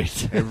varnish.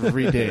 Right.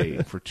 Every day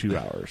for 2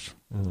 hours.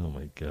 Oh,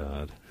 my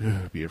God.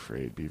 Be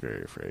afraid. Be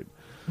very afraid.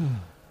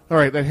 All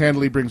right, that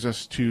handily brings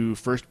us to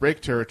first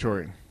break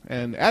territory.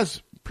 And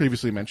as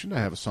previously mentioned, I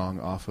have a song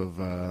off of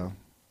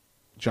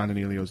John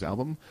Anealio's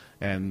album.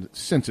 And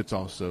since it's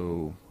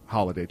also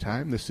holiday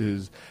time, this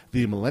is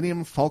the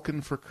Millennium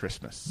Falcon for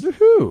Christmas.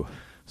 Woohoo!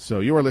 So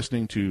you are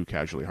listening to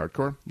Casually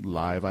Hardcore,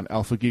 live on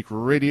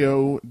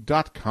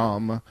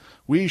alphageekradio.com.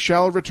 We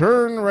shall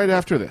return right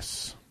after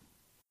this.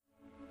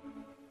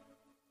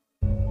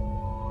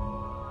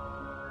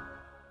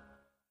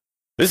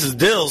 This is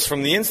Dills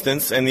from The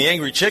Instance and The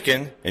Angry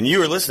Chicken, and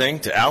you are listening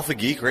to Alpha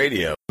Geek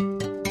Radio.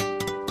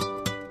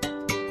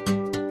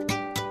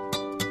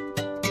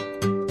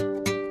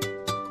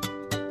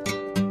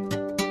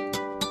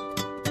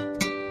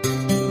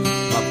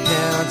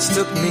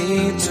 Took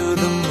me to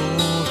the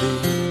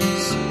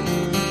movies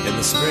in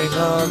the spring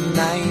of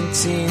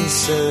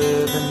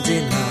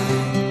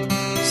 1979.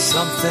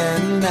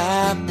 Something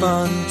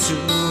happened to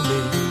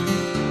me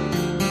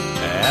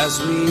as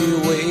we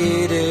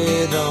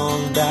waited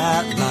on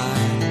that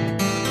line.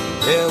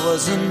 There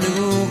was a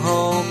new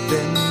hope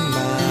in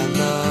my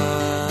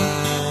life.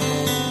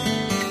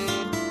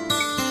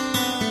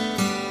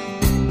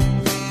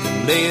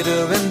 And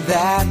later in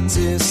that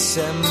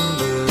December,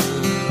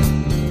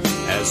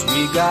 as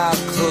we got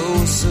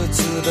closer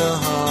to the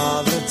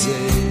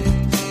holiday,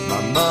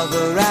 my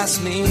mother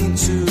asked me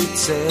to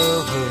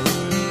tell her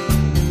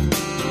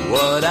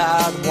what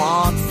I'd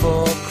want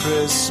for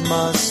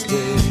Christmas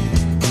Day.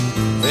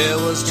 There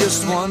was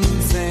just one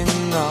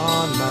thing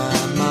on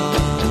my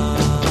mind.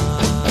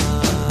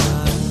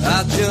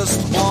 I just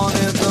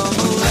wanted the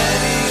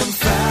Millennium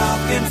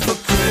Falcon for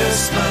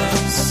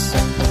Christmas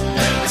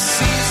and a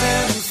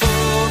season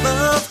full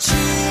of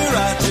cheer.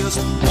 I just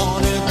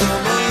wanted the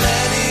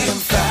Millennium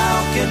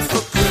Falcon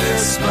for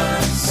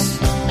Christmas,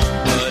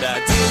 but I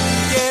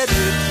didn't get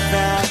it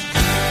that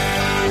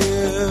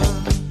year.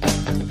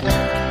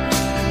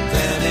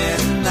 Then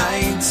in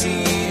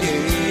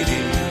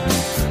 1980,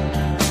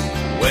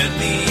 when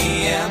the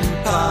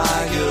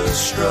Empire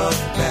struck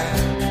back,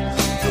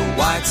 the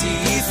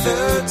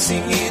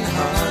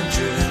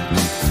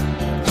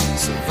YT-1300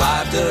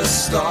 survived a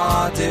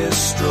Star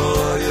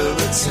Destroyer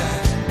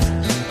attack.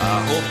 I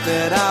hope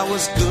that I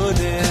was good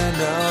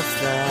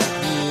enough that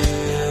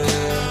year.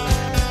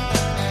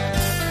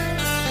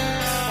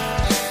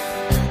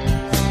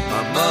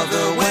 My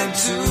mother went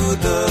to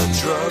the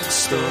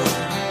drugstore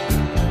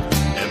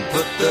and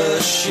put the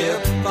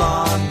ship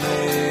on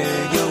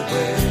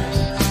layaway.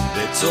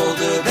 They told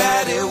her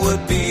that it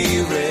would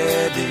be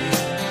ready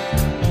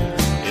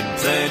in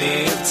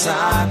plenty of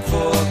time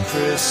for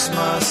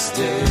Christmas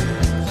Day.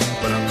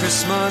 But on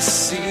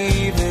Christmas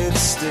Eve it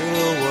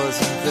still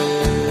wasn't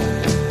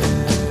there.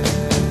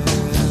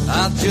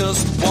 I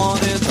just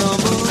wanted the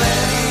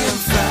Millennium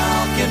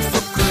Falcon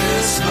for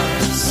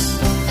Christmas.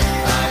 I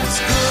was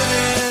good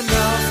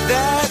enough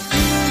that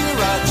year.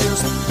 I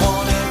just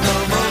wanted the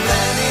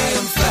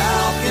Millennium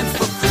Falcon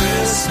for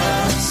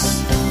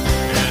Christmas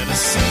and a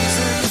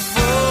season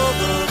full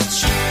of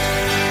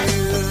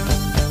cheer.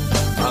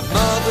 My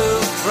mother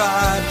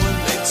cried when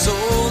they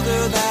told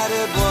her that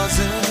it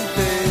wasn't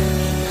there.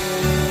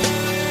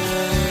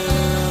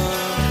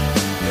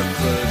 The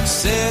clerk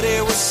said he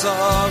was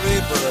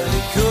sorry, but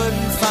he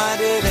couldn't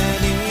find it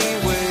anywhere.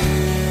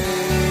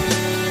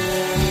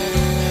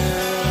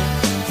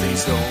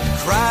 Please don't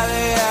cry,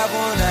 they have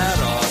one at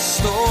our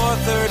store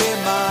 30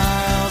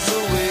 miles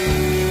away.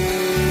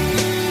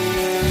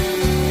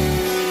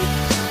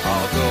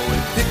 I'll go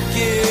and pick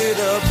it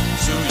up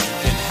so you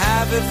can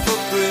have it for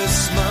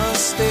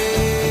Christmas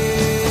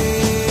Day.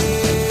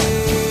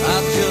 I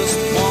just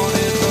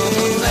wanted the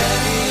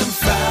Millennium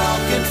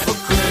Falcon for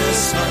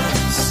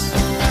Christmas. I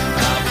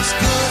was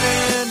good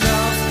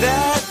enough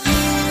that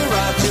year. I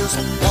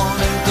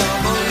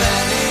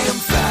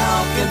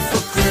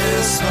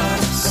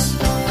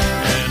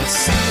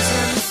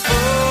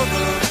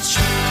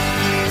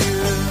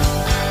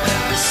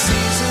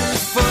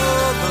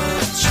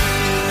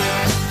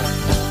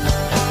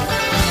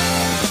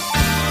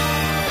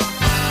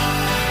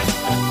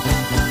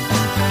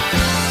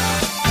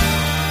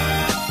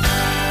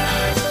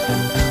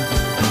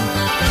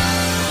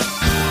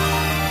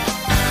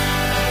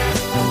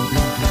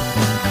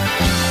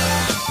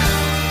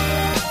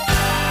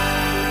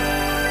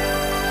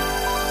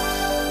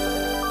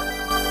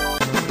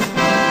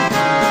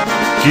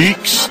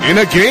Geeks in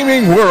a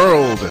Gaming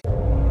World.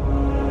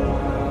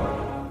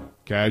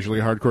 Casually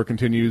Hardcore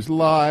continues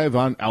live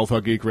on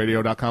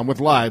AlphaGeekRadio.com with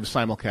live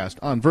simulcast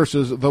on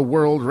Versus the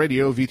World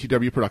Radio,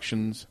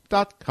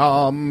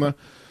 VTWProductions.com.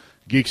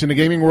 Geeks in a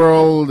Gaming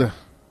World.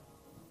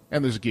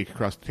 And there's a geek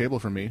across the table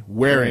from me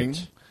wearing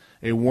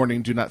a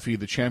Warning Do Not Feed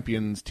the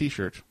Champions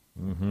t-shirt.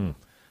 Mm-hmm.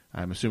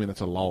 I'm assuming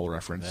that's a LOL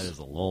reference. That is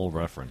a LOL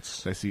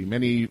reference. I see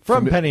many...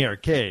 From Penny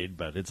Arcade,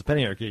 but it's a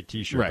Penny Arcade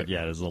t-shirt. Right. But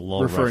yeah, it is a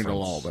LOL referring reference. to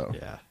LOL, though.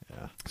 Yeah,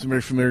 yeah. Some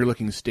very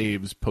familiar-looking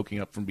staves poking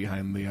up from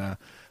behind the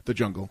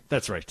jungle.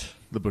 That's right.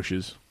 The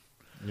bushes.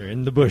 You're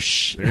in the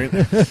bush.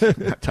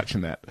 Not touching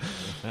that.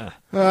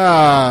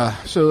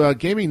 So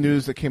gaming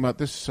news that came out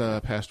this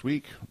past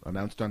week,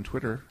 announced on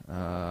Twitter.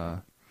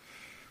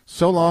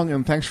 So long,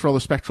 and thanks for all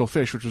the spectral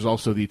fish, which was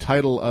also the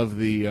title of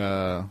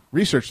the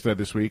research thread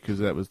this week, because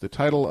that was the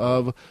title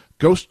of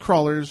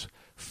Ghostcrawler's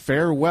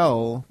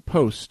farewell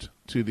post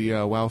to the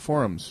WoW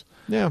forums.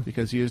 Yeah.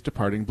 Because he is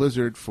departing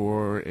Blizzard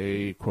for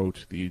a,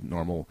 quote, the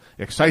normal,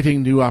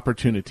 exciting new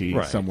opportunity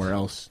somewhere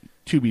else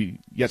to be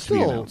yet to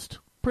be announced.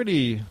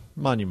 Pretty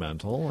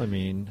monumental. I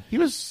mean, he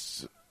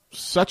was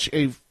such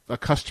a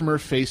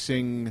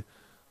customer-facing,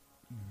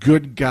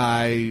 good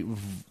guy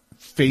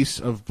face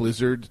of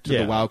Blizzard to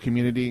the WoW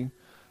community.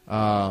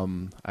 I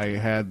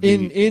had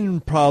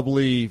in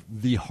probably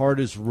the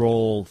hardest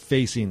role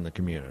facing the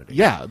community.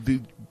 Yeah,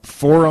 the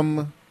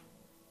forum.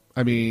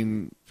 I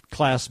mean,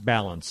 class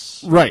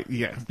balance. Right.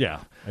 Yeah. Yeah.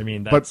 I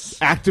mean, that's...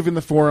 but active in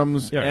the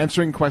forums,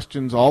 answering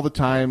questions all the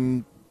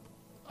time.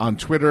 On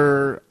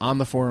Twitter, on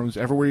the forums,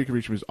 everywhere you can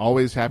reach him, he's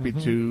always happy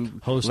to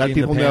hosting let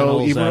people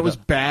know, even when it was a...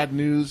 bad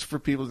news for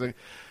people.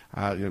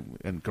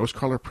 And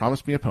Ghostcrawler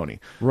promised me a pony.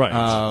 Right,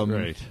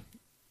 right.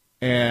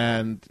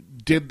 And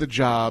did the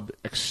job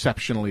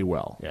exceptionally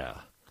well. Yeah.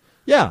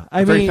 Yeah, I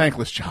mean... very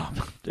thankless job.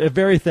 A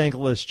very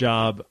thankless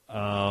job,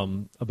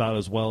 about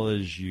as well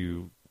as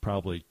you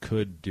probably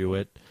could do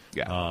it.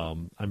 Yeah.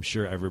 I'm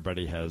sure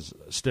everybody has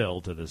still,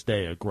 to this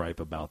day, a gripe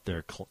about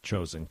their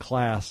chosen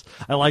class.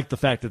 I like the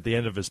fact at the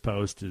end of his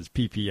post, his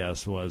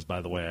PPS was,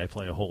 by the way, I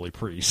play a holy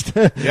priest.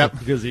 Yep.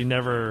 Because he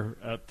never,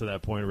 up to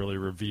that point, really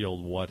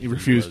revealed what he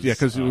refused. Was,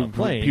 because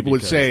people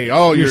would say,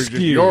 "Oh, you're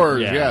skewed.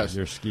 Yours." Yeah, yes,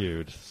 you're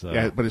skewed. So.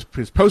 Yeah, but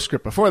his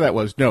postscript before that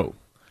was, "No,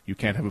 you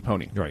can't have a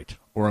pony, right?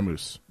 Or a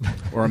moose,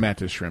 or a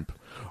mantis shrimp,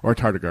 or a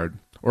tardigrade,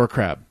 or a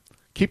crab.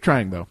 Keep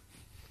trying, though."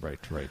 Right.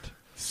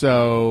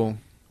 So.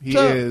 He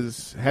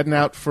is heading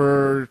out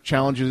for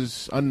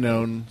challenges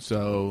unknown.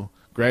 So,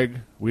 Greg,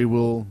 we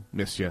will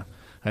miss you.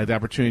 I had the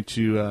opportunity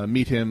to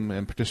meet him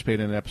and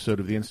participate in an episode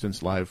of The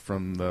Instance live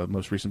from the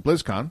most recent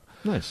BlizzCon.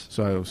 Nice.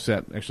 So,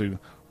 actually,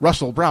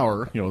 Russell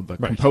Brower, the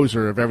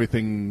composer of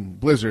everything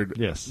Blizzard,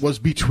 was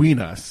between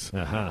us.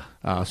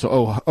 Uh-huh.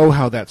 So,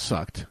 how that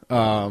sucked.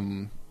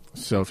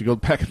 So, if you go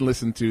back and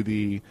listen to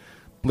the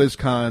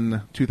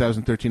BlizzCon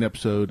 2013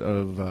 episode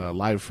of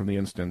Live from The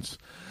Instance,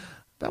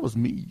 that was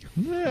me.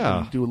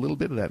 Yeah. Do a little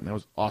bit of that, and that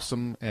was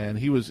awesome. And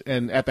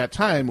and at that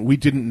time, we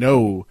didn't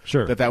know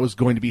that was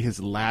going to be his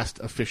last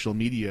official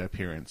media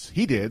appearance.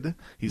 He did.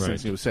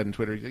 Since it was said on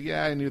Twitter, he said,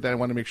 "Yeah, I knew that. I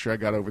wanted to make sure I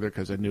got over there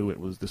because I knew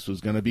this was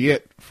going to be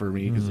it for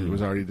me because it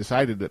was already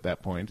decided at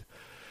that point."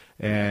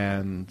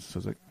 And so I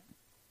was like,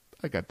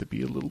 I got to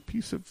be a little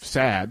piece of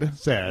sad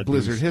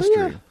Blizzard history.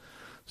 Yeah.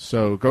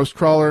 So,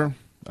 Ghostcrawler,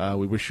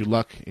 we wish you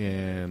luck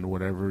in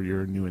whatever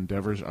your new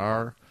endeavors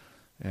are,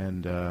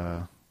 and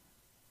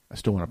I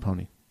still want a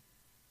pony.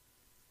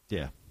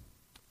 Yeah.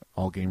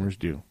 All gamers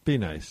do. Be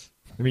nice.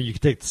 I mean, you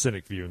can take the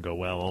cynic view and go,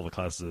 well, all the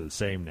classes are the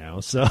same now,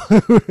 so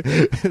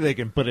they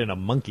can put in a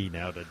monkey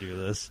now to do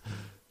this.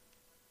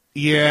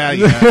 Yeah,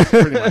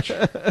 pretty much.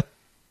 I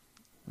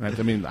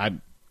mean, I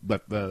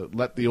let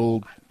the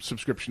old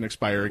subscription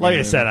expire again. Like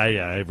I said,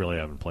 I really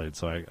haven't played,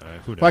 so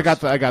who knows? Well,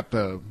 I got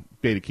the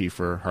beta key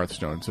for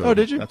Hearthstone. So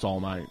did you? That's all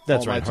my.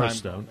 That's all right, my time.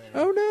 Hearthstone.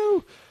 Oh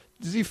no.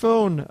 Z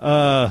phone.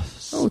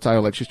 It's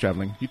Iolet. She's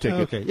traveling. You take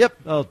it. Okay. Yep.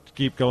 I'll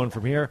keep going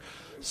from here.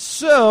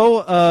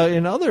 So,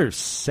 in other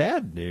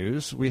sad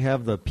news, we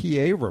have the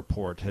PA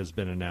report has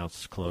been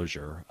announced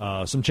closure.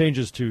 Some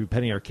changes to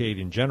Penny Arcade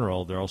in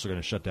general. They're also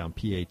going to shut down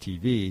PA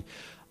TV.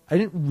 I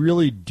didn't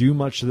really do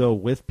much, though,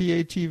 with PA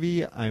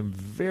TV. I'm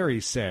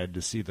very sad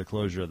to see the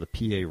closure of the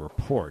PA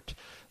report.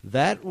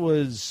 That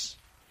was...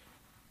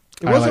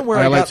 It wasn't where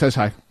Iolet says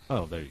hi.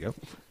 Oh, there you go.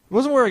 It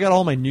wasn't where I got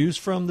all my news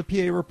from, the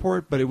PA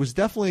report, but it was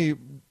definitely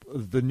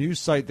the news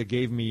site that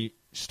gave me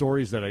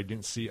stories that I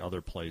didn't see other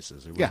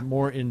places. It was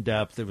more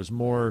in-depth. It was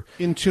more...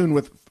 in tune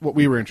with what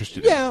we were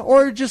interested in. Yeah,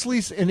 or just at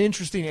least an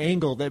interesting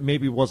angle that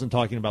maybe wasn't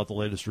talking about the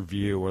latest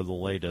review or the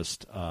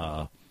latest,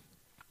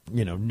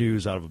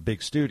 news out of a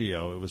big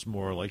studio. It was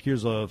more like,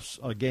 here's a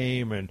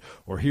game,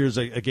 or here's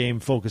a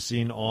game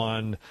focusing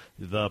on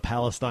the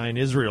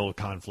Palestine-Israel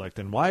conflict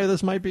and why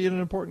this might be an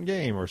important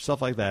game, or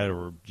stuff like that,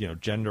 or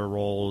gender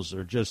roles,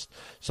 or just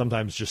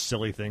sometimes just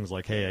silly things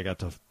like, hey, I got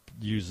to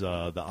use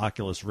the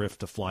Oculus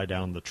Rift to fly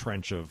down the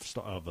trench of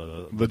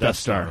the Death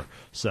Star.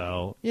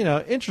 So,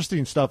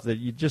 interesting stuff that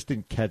you just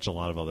didn't catch a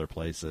lot of other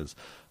places.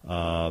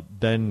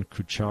 Ben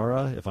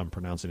Kuchara, if I'm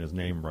pronouncing his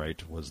name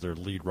right, was their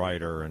lead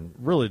writer and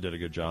really did a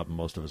good job in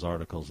most of his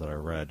articles that I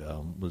read.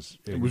 Was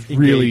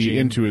really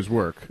into his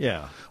work.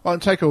 Yeah. Well,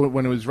 and Tycho,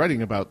 when he was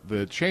writing about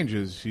the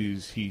changes,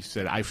 he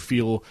said, I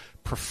feel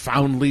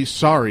profoundly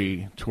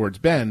sorry towards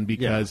Ben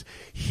because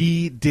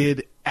he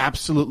did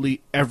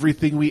absolutely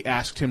everything we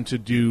asked him to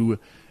do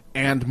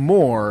and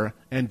more,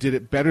 and did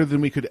it better than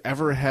we could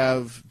ever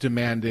have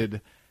demanded,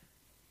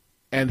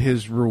 and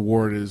his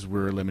reward is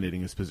we're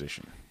eliminating his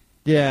position.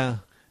 Yeah.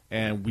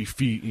 And we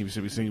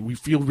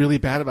feel really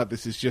bad about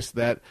this. It's just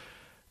that,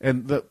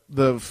 and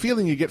the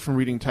feeling you get from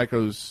reading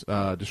Tycho's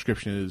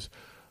description is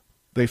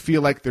they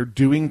feel like they're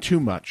doing too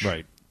much,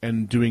 right,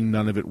 and doing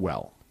none of it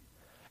well,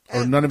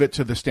 or none of it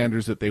to the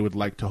standards that they would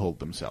like to hold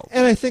themselves.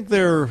 And I think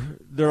they're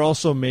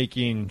also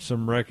making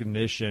some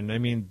recognition. I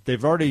mean,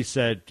 they've already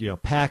said,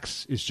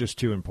 PAX is just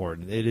too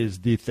important. It is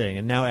the thing.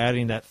 And now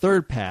adding that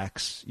third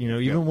PAX,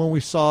 even when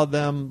we saw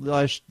them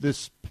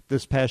this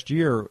past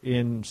year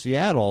in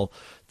Seattle,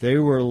 they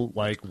were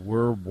like,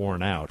 we're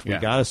worn out. We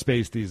got to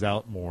space these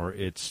out more.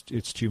 It's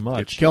too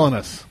much. It's killing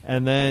us.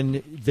 And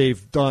then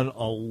they've done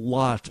a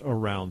lot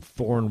around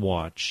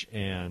Thornwatch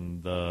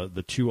and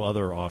the two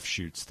other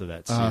offshoots to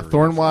that series.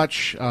 Thornwatch,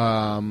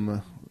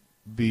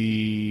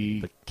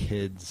 the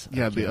kids. I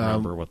can't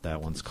remember what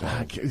that one's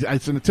called.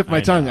 It's on the tip of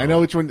my tongue. I know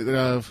which one.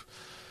 Yeah,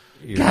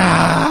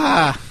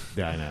 I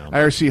know.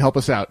 IRC, help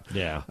us out.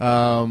 Yeah.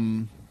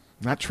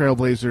 Not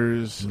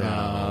Trailblazers.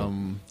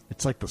 No.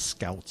 It's like the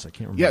Scouts. I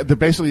can't remember. Yeah, they're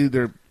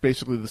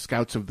basically the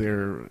Scouts of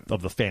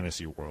the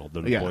fantasy world.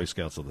 They're the Boy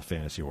Scouts of the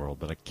fantasy world,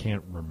 but I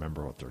can't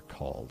remember what they're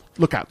called.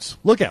 Lookouts.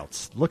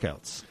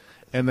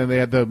 And then they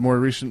had the more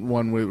recent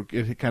one where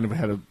it kind of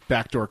had a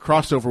backdoor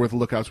crossover with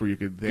Lookouts where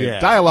they had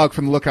dialogue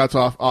from the Lookouts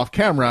off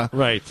camera.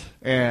 Right.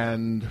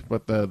 And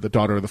the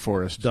Daughter of the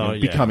Forest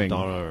becoming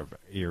Daughter of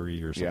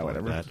Eerie or something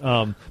whatever. like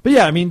that. But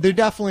yeah, I mean,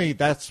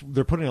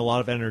 they're putting a lot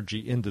of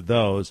energy into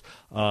those.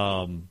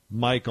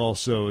 Mike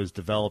also is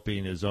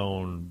developing his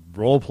own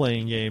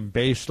role-playing game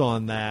based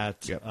on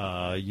that.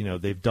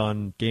 Yep. They've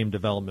done game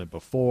development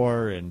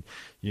before, and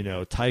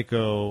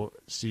Tycho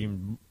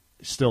seemed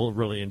still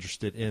really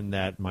interested in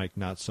that. Mike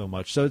not so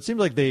much. So it seems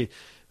like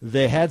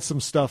they had some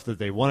stuff that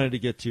they wanted to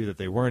get to that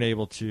they weren't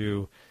able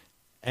to.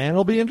 And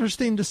it'll be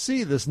interesting to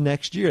see this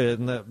next year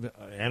and the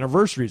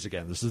anniversaries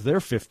again. This is their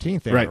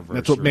 15th anniversary. Right.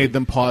 That's what made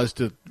them pause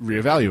to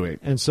reevaluate.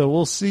 And so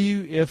we'll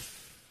see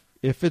if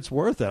it's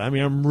worth it. I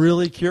mean, I'm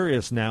really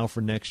curious now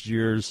for next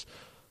year's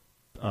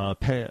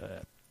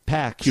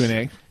PAX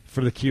Q&A.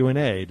 For the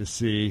Q&A to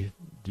see,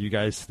 do you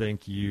guys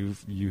think you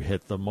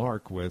hit the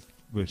mark with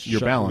your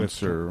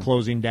balance or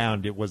closing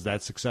down? Was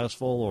that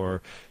successful,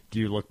 or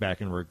do you look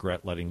back and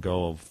regret letting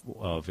go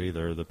of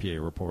either the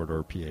PA Report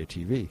or PA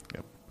TV?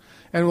 Yep.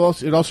 And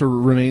it also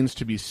remains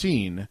to be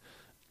seen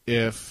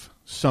if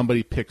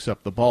somebody picks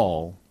up the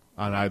ball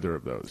on either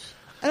of those.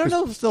 I don't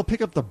know if they'll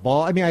pick up the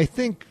ball. I mean, I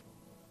think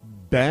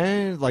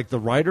the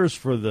writers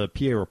for the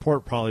PA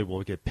Report probably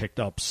will get picked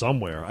up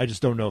somewhere. I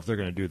just don't know if they're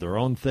going to do their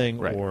own thing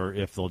or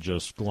if they'll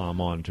just glom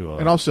on to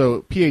And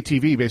also,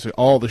 PATV, basically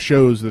all the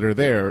shows that are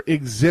there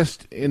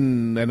exist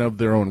in and of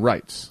their own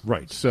rights.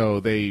 Right. So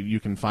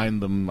you can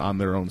find them on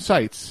their own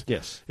sites.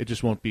 Yes. It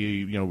just won't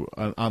be,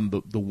 on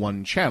the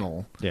one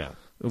channel. Yeah.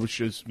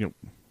 Which is,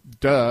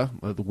 duh.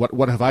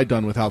 What have I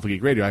done with Alpha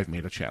Geek Radio? I've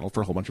made a channel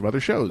for a whole bunch of other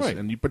shows,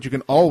 right. But you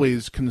can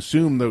always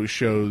consume those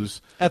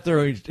shows at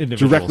their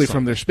individual directly site.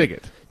 From their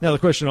spigot. Now the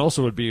question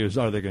also would be: are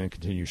they going to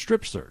continue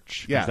Strip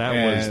Search? Yeah,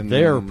 that was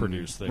their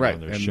produced thing right, on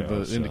their and show.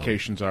 The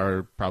indications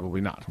are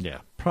probably not. Yeah,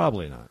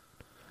 probably not,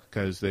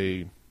 because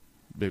they're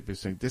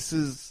saying this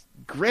is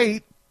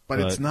great,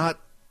 but it's not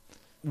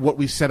what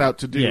we set out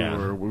to do,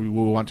 or we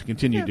will want to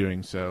continue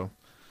doing. So,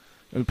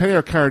 Penny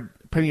Arcade.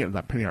 I'm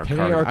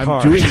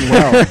doing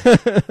well.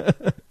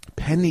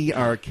 Penny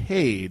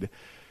Arcade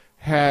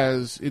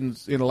has, in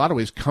a lot of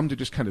ways, come to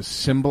just kind of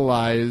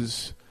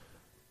symbolize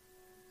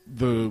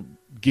the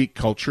geek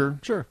culture.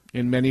 Sure.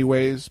 In many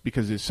ways,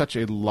 because it's such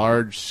a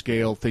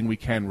large-scale thing we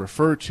can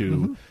refer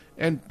to,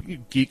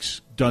 and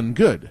geeks done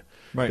good.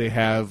 Right. They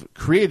have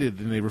created,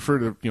 and they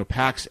refer to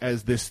PAX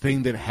as this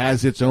thing that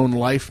has its own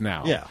life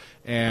now. Yeah.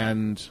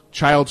 And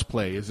Child's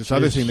Play is this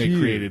other thing they huge.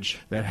 created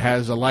that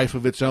has a life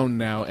of its own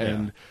now,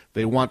 and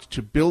they want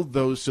to build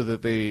those so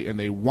that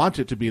they want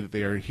it to be that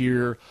they are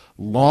here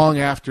long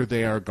after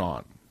they are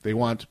gone. They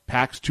want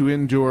PAX to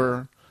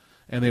endure,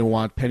 and they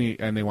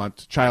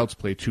want Child's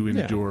Play to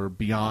endure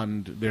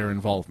beyond their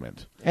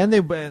involvement.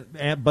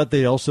 But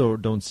they also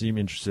don't seem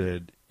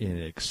interested in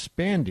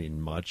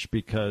expanding much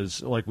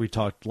because, like we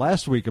talked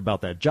last week about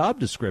that job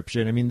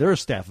description, I mean, they're a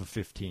staff of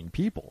 15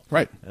 people.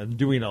 Right. And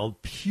doing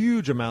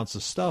huge amounts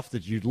of stuff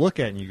that you look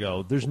at and you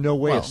go, there's no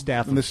way a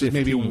staff of 15. And this is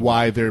maybe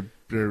why they're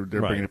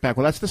bringing it back.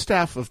 Well, that's the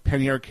staff of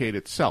Penny Arcade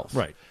itself.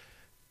 Right.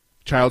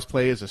 Child's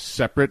Play is a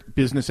separate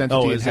business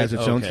entity. It has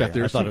its own staff.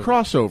 There's some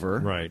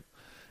crossover. Right.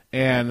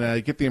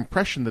 and get the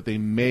impression that they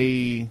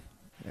may.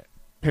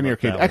 Penny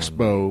Like Arcade that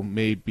Expo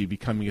may be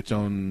becoming its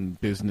own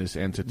business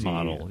entity.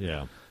 Model,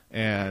 yeah.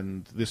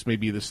 And this may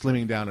be the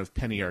slimming down of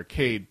Penny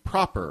Arcade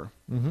proper,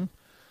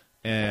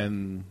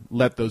 and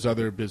let those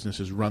other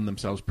businesses run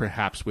themselves,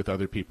 perhaps with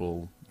other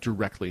people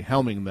directly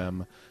helming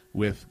them,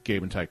 with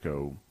Gabe and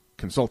Tycho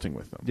consulting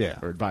with them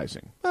or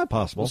advising.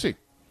 Possible. We'll see.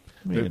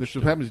 This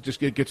what happens. It just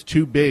gets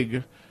too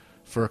big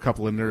for a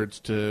couple of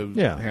nerds to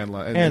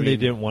handle. And they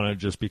didn't want to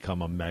just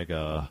become a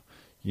mega,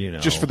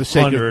 just for the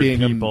sake of being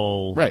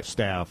people,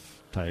 staff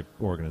type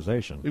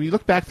organization. If you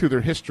look back through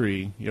their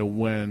history,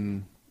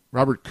 when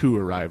Robert Koo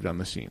arrived on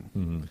the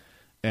scene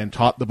and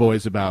taught the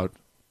boys about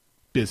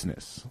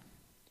business,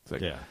 it's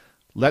like,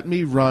 let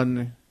me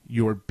run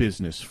your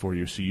business for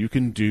you so you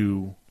can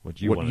do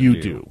what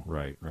you do.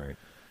 Right.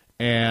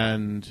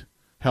 And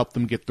help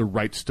them get the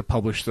rights to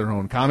publish their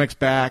own comics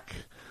back,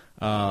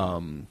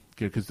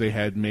 because they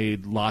had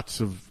made lots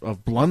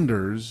of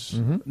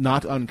blunders,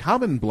 not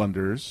uncommon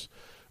blunders,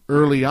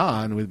 early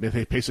on.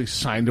 They basically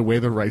signed away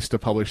the rights to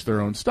publish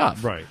their own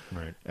stuff. Right.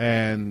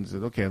 And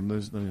said, okay,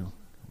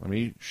 let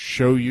me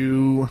show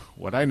you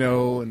what I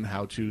know and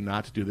how to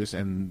not do this.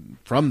 And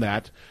from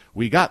that,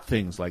 we got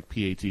things like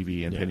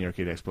PATV and Penny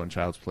Arcade Expo and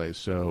Child's Play.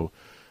 So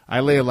I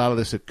lay a lot of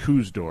this at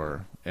Koo's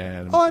door.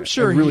 And I'm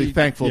sure I'm really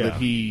thankful that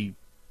he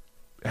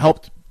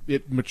helped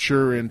it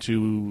mature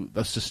into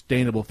the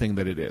sustainable thing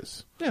that it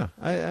is. Yeah,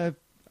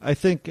 I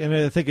think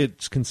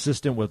it's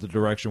consistent with the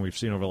direction we've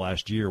seen over the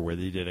last year, where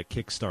they did a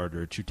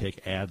Kickstarter to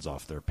take ads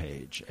off their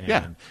page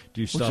and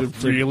do stuff. Which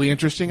is a really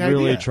interesting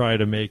really idea. Try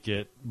to make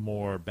it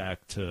more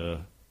back to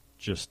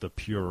just the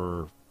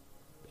pure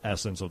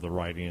essence of the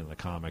writing in the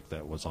comic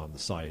that was on the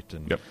site.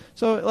 And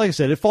so, like I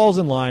said, it falls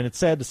in line. It's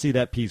sad to see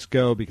that piece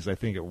go because I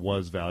think it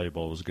was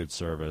valuable. It was a good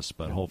service,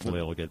 but hopefully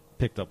it'll get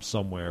picked up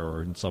somewhere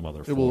or in some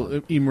other form. It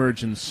will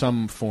emerge in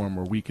some form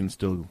where we can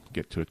still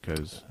get to it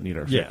because we need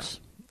our fix.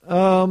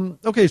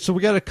 Okay, so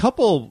we got a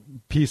couple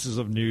pieces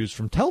of news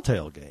from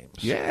Telltale Games.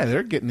 Yeah,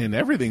 they're getting in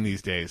everything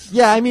these days.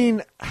 Yeah, I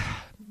mean,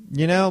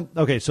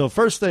 okay, so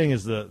first thing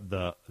is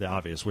the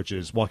obvious, which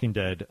is Walking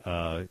Dead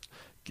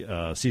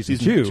season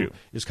 2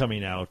 is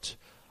coming out,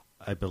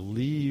 I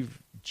believe,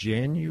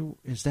 January.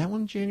 Is that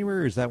one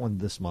January or is that one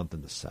this month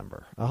in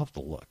December? I'll have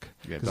to look.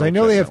 Because I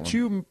know they have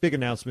two big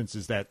announcements,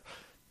 is that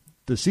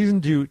the season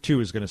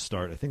 2 is going to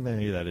start. I think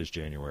maybe that is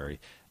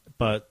January.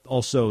 But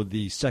also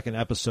the second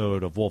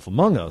episode of Wolf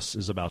Among Us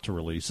is about to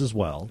release as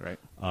well. Right.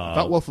 I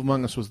thought Wolf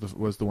Among Us was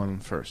the one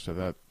first. So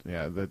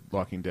that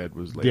Walking Dead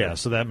was later. Yeah,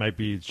 so that might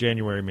be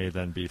January, may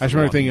then be. I just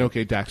remember thinking,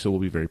 okay, Daxa will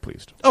be very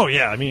pleased. Oh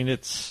yeah, I mean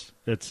it's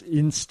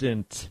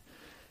instant.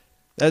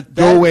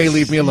 Go away,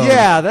 leave me alone.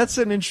 Yeah, that's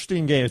an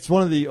interesting game. It's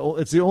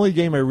the only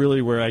game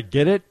where I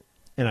get it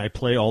and I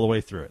play all the way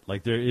through it.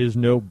 Like there is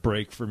no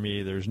break for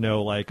me. There's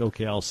no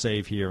okay, I'll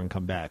save here and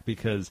come back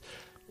because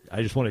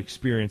I just want to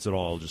experience it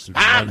all just in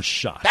one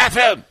shot.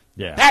 Bathroom!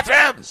 Yeah.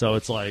 Bathroom! So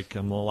it's like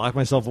I'm going to lock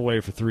myself away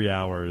for 3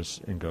 hours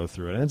and go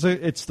through it. And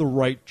it's the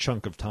right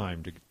chunk of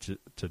time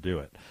to do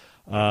it.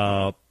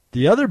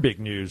 The other big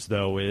news,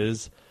 though,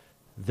 is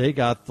they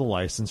got the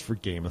license for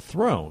Game of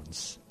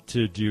Thrones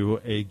to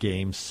do a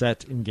game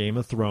set in Game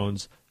of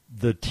Thrones,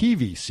 the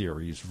TV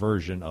series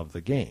version of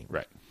the game.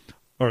 Right.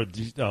 Or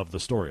of the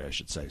story, I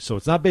should say. So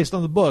it's not based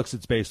on the books,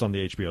 it's based on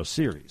the HBO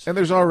series. And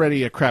there's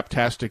already a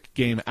craptastic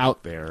game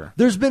out there.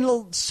 There's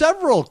been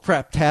several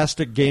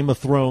craptastic Game of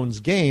Thrones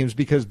games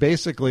because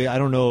basically, I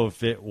don't know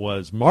if it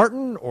was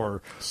Martin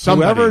or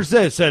whoever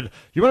said,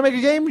 you want to make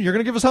a game? You're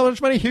going to give us how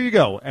much money? Here you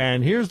go.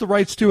 And here's the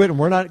rights to it, and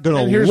we're not going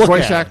to look at it. And here's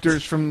voice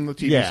actors from the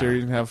TV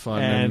series and have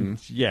fun. And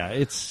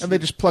they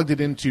just plugged it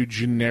into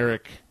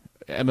generic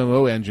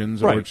MMO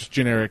engines or just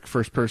generic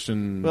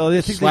first-person Well, I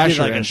think they did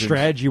like engines. a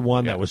strategy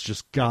one that was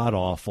just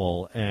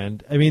god-awful.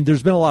 And, I mean,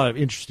 there's been a lot of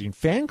interesting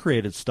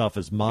fan-created stuff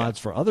as mods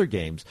for other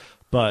games.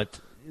 But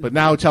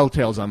now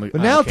Telltale's on the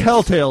case.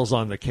 Telltale's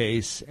on the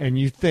case, and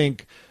you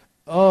think,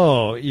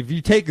 if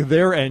you take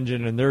their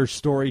engine and their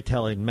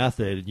storytelling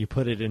method and you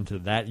put it into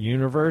that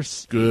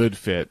universe. Good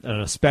fit.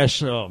 And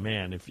especially,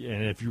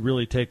 if you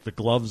really take the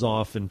gloves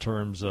off in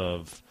terms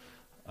of,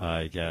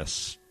 I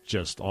guess,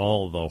 just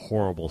all the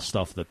horrible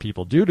stuff that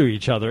people do to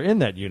each other in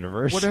that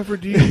universe. Whatever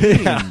do you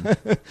mean?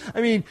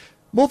 I mean,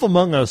 Wolf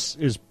Among Us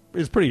is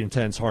pretty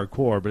intense,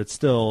 hardcore, but it's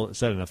still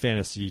set in a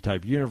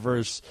fantasy-type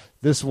universe.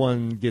 This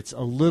one gets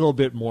a little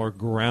bit more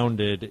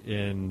grounded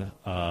in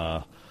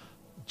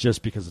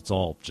just because it's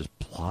all just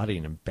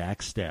plotting and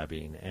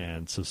backstabbing.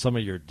 And so some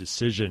of your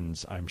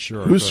decisions, I'm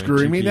sure, Who's are going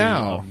screwing to me be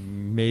now?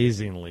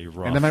 Amazingly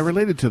rough. And am I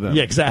related to them?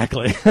 Yeah,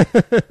 exactly.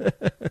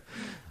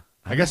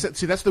 I guess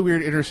that's the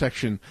weird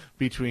intersection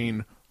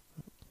between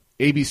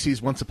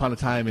ABC's Once Upon a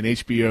Time and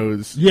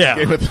HBO's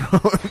Game of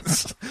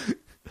Thrones.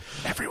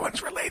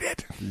 Everyone's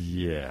related.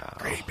 Yeah.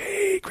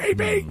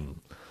 Creepy.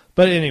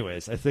 But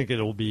anyways, I think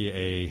it'll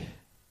be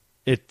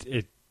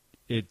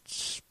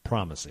it's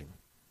promising.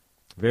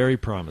 Very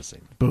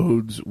promising.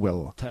 Bodes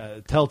well.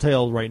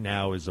 Telltale right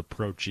now is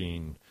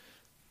approaching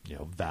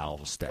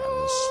Valve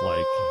status.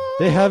 Like,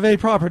 they have a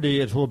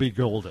property, it will be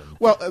golden.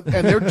 Well,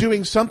 and they're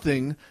doing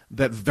something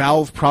that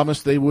Valve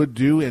promised they would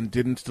do and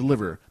didn't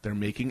deliver. They're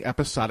making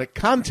episodic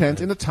content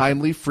in a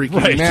timely,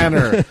 freaking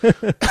manner.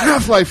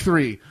 Half-Life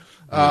 3.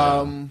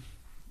 Or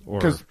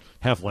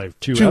Half-Life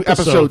 2 2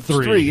 episode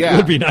 3. Yeah.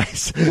 Would be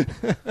nice.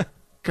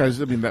 Because,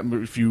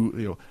 if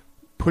you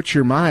put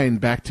your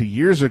mind back to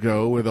years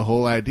ago where the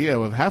whole idea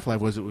of Half-Life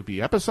was it would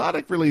be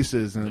episodic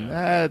releases, and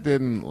that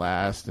didn't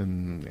last,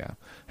 and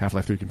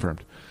Half-Life 3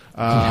 confirmed.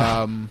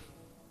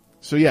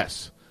 So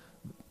yes,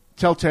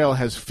 Telltale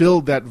has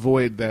filled that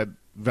void that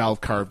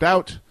Valve carved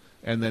out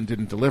and then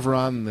didn't deliver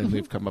on, and then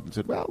they've come up and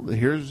said, well,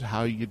 here's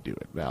how you do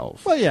it,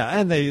 Valve. Well, yeah,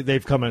 and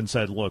they've come in and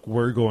said, look,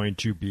 we're going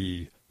to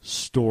be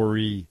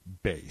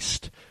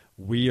story-based.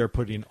 We are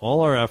putting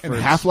all our efforts...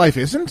 And Half-Life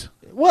isn't?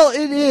 Well,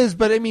 it is,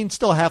 but I mean,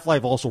 still,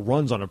 Half-Life also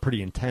runs on a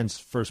pretty intense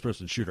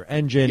first-person shooter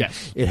engine.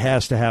 Yes. It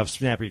has to have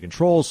snappy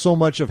controls. So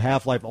much of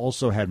Half-Life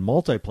also had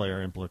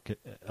multiplayer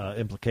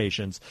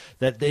implications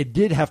that they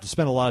did have to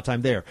spend a lot of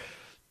time there.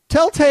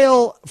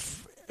 Telltale,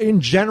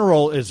 in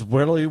general, is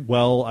really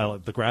well... I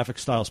like the graphic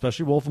style,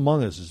 especially Wolf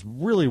Among Us, is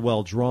really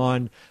well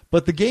drawn,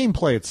 but the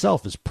gameplay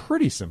itself is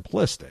pretty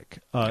simplistic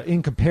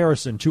in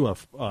comparison to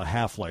a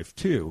Half-Life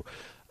 2.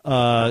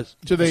 So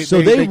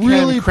they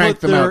really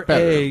put their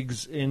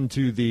eggs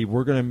into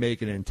we're going to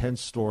make an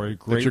intense story,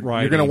 great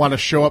writing. You're going to want to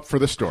show up for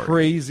the story.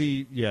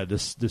 Crazy,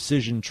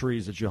 decision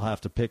trees that you'll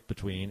have to pick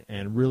between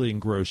and really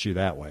engross you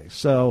that way.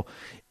 So,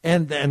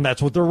 and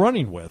that's what they're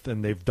running with,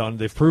 and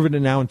they've proven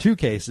it now in 2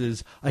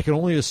 cases. I can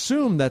only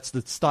assume that's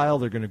the style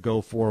they're going to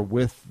go for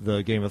with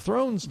the Game of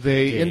Thrones.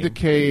 They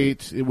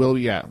indicate it will,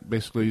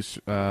 basically.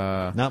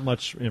 Not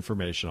much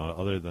information on it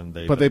other than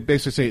But they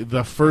basically say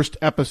the first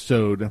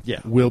episode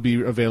will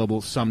be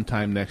available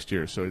sometime next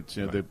year. So it's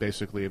they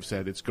basically have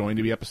said it's going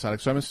to be episodic.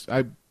 So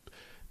I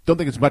don't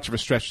think it's much of a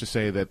stretch to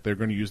say that they're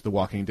going to use the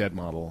Walking Dead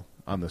model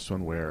on this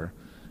one, where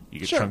you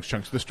get chunks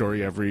of the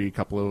story every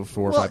couple of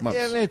 4 or 5 months.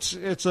 And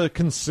it's a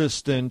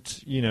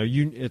consistent,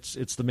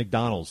 it's the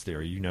McDonald's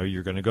theory.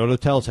 You're going to go to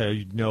Telltale,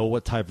 you know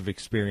what type of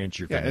experience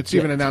you're going to get. It's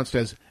even announced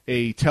as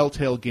a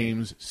Telltale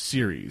Games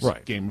series,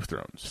 Game of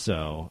Thrones.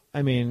 So,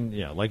 I mean,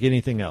 like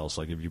anything else,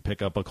 like if you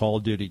pick up a Call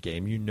of Duty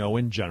game, you know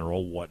in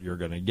general what you're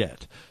going to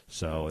get.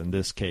 So, in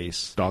this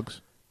case...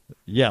 Dogs?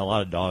 Yeah, a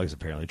lot of dogs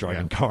apparently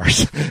driving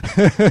cars.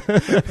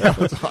 That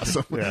was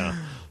awesome. Yeah.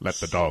 Let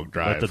the dog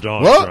drive. Let the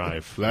dog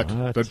drive. Let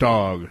the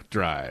dog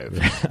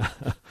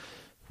drive.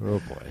 Oh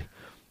boy.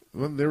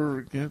 Well,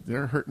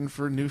 they're hurting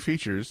for new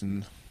features,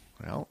 and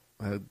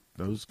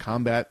those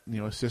combat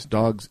assist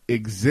dogs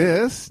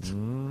exist.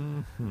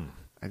 Mm-hmm.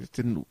 I just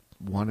didn't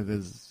want it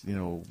as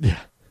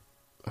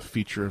a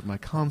feature of my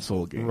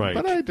console game. Right.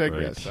 But I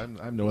digress. Right.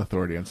 I'm no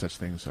authority on such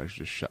things, so I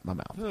should just shut my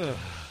mouth.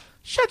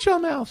 Shut your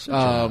mouth.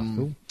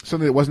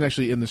 Something that wasn't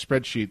actually in the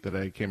spreadsheet that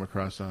I came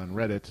across on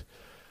Reddit.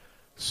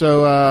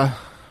 So,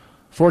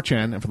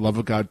 4chan, and for the love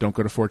of God, don't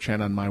go to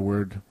 4chan on my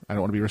word. I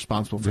don't want to be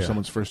responsible for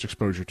someone's first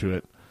exposure to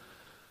it.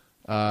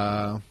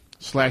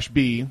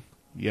 /B,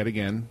 yet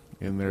again,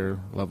 in their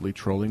lovely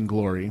trolling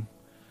glory,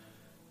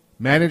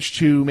 managed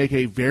to make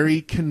a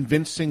very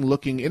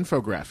convincing-looking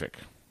infographic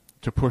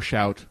to push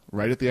out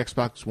right at the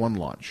Xbox One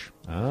launch.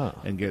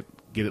 And get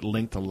it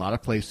linked a lot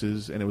of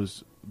places, and it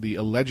was the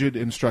alleged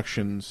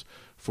instructions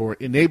for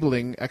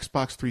enabling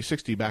Xbox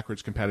 360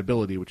 backwards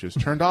compatibility, which is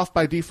turned off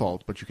by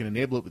default, but you can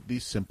enable it with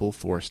these simple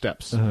 4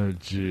 steps. Oh,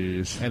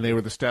 jeez. And they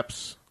were the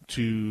steps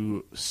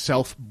to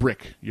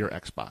self-brick your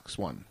Xbox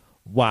One.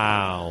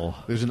 Wow.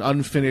 There's an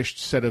unfinished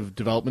set of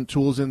development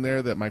tools in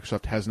there that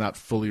Microsoft has not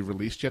fully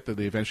released yet, that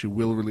they eventually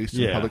will release to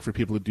the public for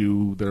people to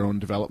do their own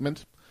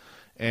development.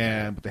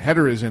 But the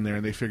header is in there,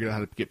 and they figured out how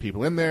to get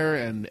people in there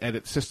and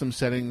edit system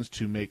settings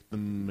to make the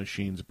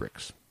machines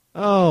bricks.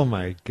 Oh,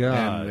 my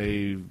God. And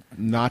a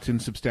not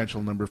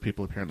insubstantial number of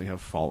people apparently have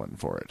fallen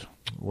for it.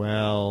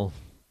 Well,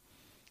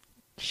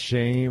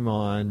 shame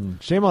on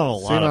a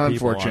lot of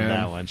people 4chan. on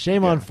that one.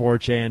 Shame on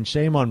 4chan.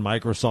 Shame on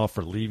Microsoft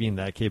for leaving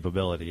that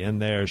capability in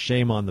there.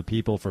 Shame on the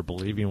people for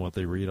believing what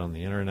they read on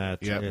the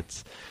internet. Yep.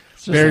 It's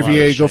just Barry a lot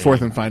VA, of go shame.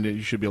 forth and find it.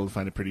 You should be able to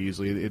find it pretty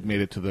easily. It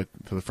made it to the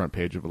front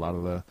page of a lot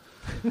of the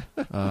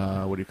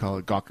what do you call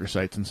it, Gawker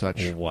sites and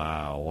such.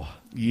 Wow.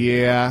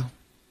 Yeah.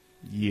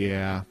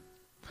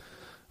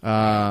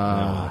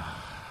 And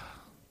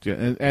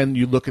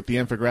you look at the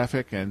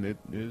infographic, and it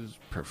is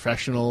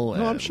professional.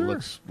 And I'm sure. It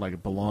looks like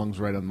it belongs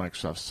right on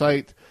Microsoft's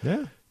site.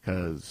 Yeah.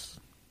 Because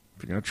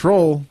if you're going to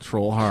troll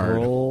hard.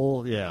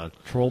 Troll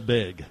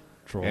big.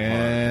 Troll hard.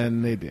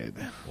 And they did.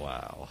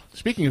 Wow.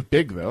 Speaking of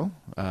big, though,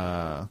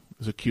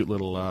 there's a cute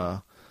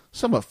little,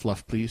 somewhat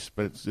fluff piece,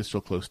 but it's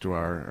still close to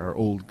our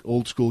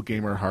old school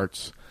gamer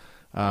hearts,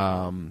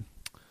 from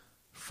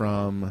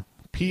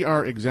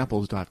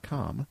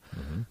PRExamples.com.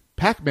 Mm-hmm.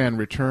 Pac-Man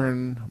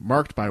return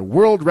marked by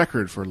world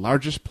record for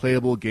largest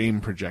playable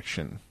game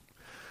projection.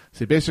 So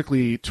they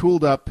basically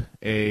tooled up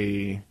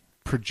a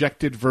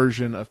projected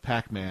version of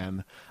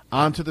Pac-Man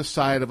onto the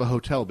side of a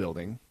hotel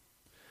building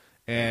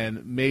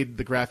and made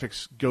the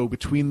graphics go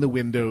between the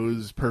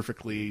windows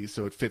perfectly,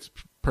 so it fits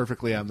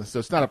perfectly on the. So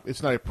it's not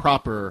a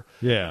proper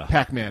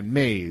Pac-Man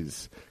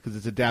maze because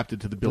it's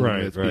adapted to the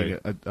building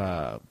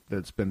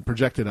that's been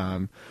projected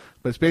on.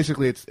 But it's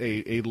basically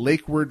a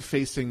lakeward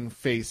facing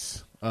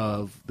face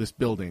of this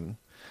building.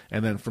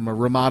 And then from a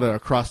Ramada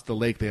across the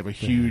lake, they have a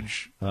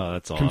huge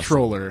that's awesome.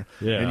 controller,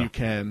 Yeah. and you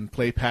can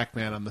play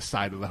Pac-Man on the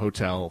side of the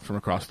hotel from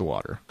across the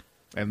water.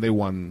 And they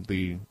won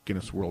the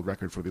Guinness World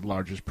Record for the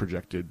largest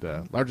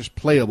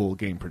playable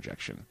game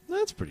projection.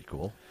 That's pretty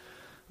cool.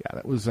 Yeah,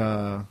 that was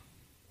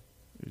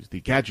the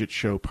Gadget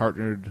Show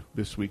partnered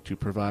this week to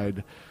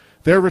provide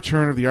their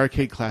return of the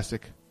arcade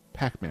classic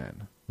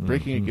Pac-Man,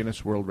 breaking a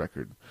Guinness World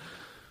Record.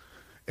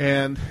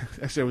 And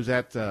actually, I was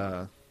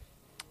at.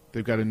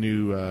 They've got a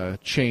new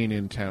chain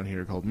in town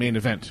here called Main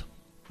Event,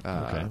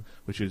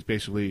 which is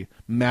basically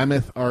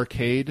Mammoth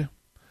Arcade.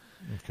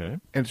 Okay.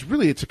 And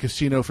it's a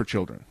casino for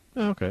children.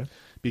 Oh, okay.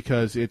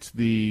 Because it's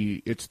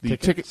the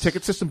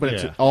ticket system, but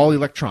it's Yeah. all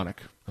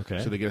electronic.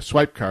 Okay. So they get a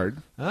swipe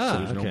card. So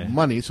there's no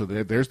money. So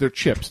there's their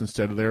chips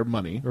instead of their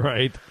money.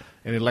 Right.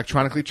 And it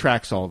electronically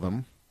tracks all of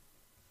them.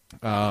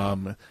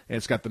 And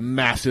it's got the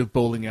massive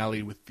bowling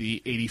alley with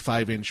the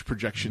 85-inch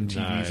projection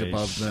TVs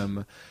above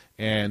them,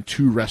 and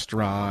 2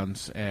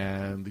 restaurants,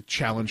 and the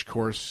challenge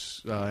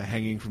course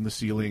hanging from the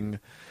ceiling,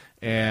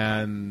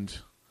 and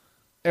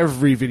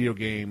every video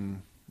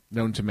game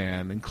known to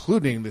man,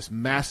 including this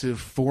massive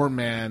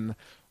 4-man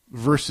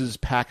versus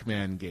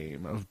Pac-Man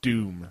game of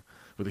Doom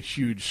with a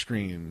huge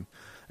screen.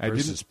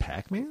 Versus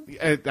Pac-Man?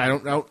 I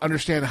don't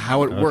understand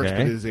how it works, but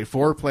it is a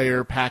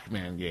 4-player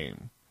Pac-Man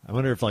game. I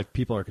wonder if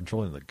people are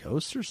controlling the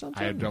ghosts or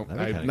something.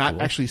 I've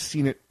not actually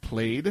seen it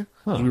played.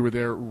 We were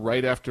there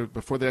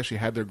before they actually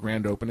had their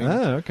grand opening.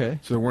 Oh, okay.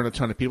 So there weren't a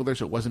ton of people there,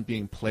 so it wasn't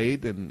being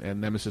played,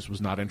 and Nemesis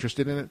was not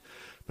interested in it.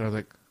 But I was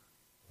like,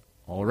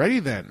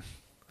 alrighty then.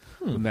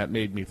 And that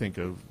made me think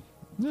of.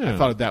 I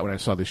thought of that when I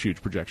saw this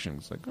huge projection.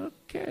 It's like,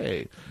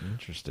 okay,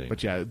 interesting.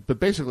 But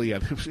basically,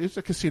 it's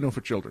a casino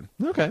for children.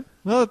 Okay,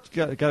 well,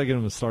 got to get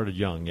them started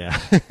young, yeah.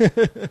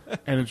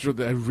 And it's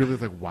really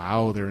like,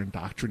 wow, they're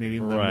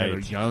indoctrinating them at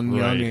a young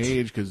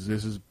age because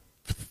this is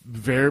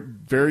very,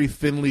 very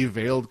thinly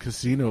veiled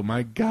casino.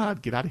 My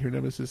God, get out of here,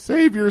 Nemesis!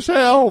 Save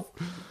yourself!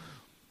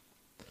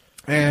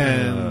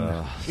 And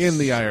in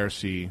the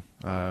IRC,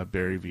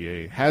 Barry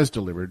VA has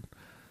delivered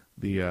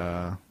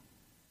the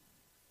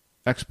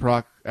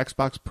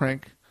Xbox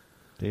prank.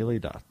 Daily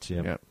Dots,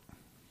 yep.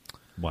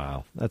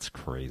 Wow, that's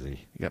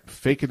crazy. Yep,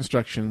 fake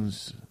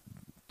instructions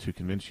to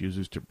convince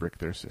users to brick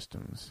their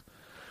systems.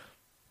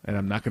 And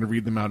I'm not going to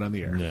read them out on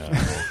the air. No.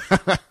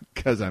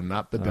 Because I'm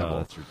not the devil.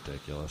 That's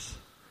ridiculous.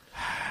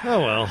 Oh,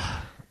 well.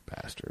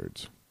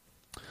 Bastards.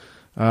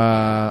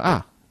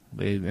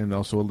 And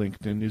also a link,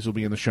 and these will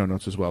be in the show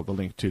notes as well, the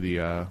link to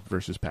the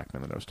Versus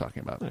Pac-Man that I was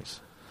talking about.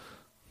 Nice.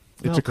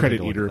 It's a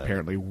credit eater,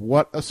 apparently.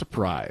 What a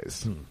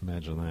surprise.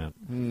 Imagine that.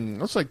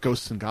 That's like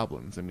Ghosts and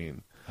Goblins. I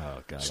mean,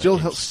 God,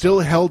 still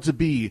held to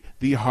be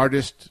the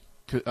hardest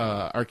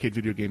arcade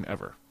video game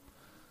ever.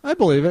 I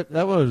believe it.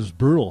 That was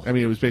brutal. I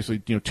mean, it was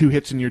basically 2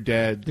 hits and you're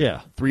dead.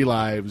 Yeah. 3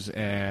 lives,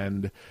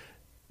 and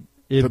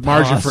Impossible. The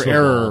margin for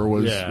error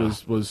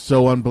was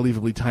so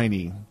unbelievably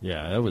tiny.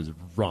 Yeah, that was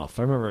rough.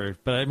 I remember,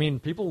 but I mean,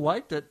 people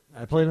liked it.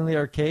 I played it in the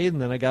arcade,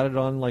 and then I got it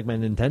on my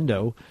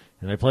Nintendo,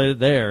 and I played it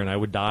there, and I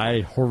would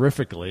die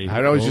horrifically.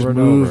 I'd always just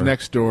move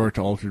next door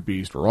to Altered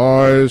Beast.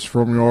 Rise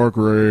from your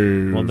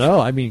grave. Well, no,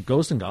 I mean,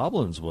 Ghosts and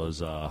Goblins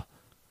was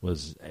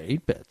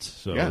 8-bit,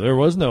 so there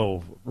was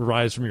no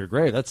Rise from Your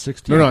Grave. That's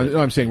 16. No,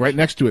 I'm saying right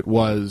next to it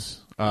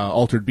was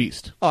Altered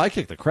Beast. Oh, I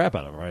kicked the crap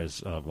out of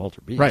Rise of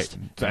Altered Beast. Right,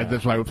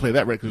 that's why I would play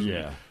that. Right, because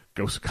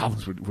Ghosts and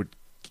Goblins would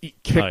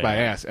kick my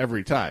ass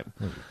every time.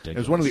 It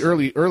was one of the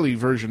early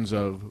versions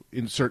of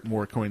insert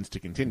more coins to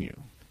continue.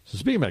 So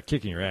speaking about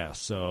kicking your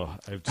ass, so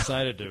I've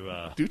decided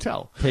to do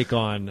tell take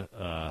on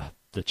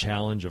the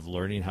challenge of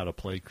learning how to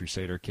play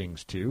Crusader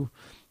Kings 2,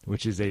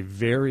 which is a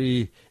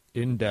very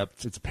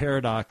in-depth. It's a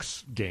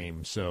Paradox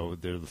game, so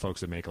they're the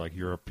folks that make like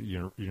Europe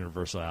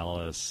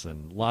Universalis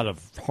and a lot of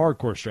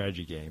hardcore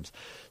strategy games.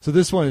 So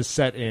this one is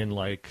set in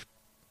like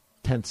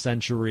 10th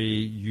century.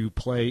 You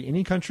play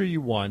any country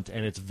you want,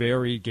 and it's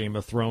very Game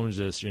of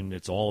Thrones-ish, and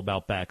it's all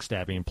about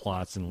backstabbing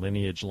plots and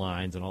lineage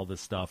lines and all this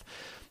stuff.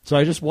 So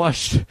I just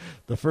watched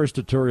the first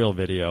tutorial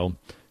video,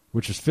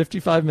 which is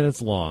 55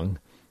 minutes long,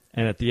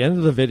 and at the end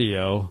of the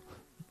video,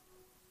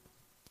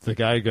 the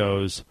guy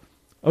goes,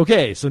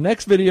 "Okay, so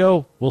next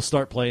video, we'll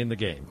start playing the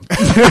game."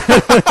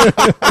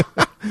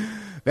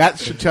 That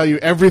should tell you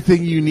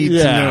everything you need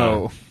to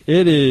know.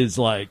 It is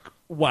like,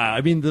 wow.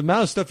 I mean, the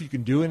amount of stuff you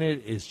can do in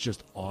it is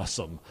just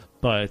awesome,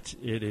 but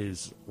it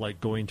is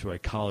like going to a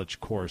college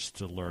course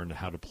to learn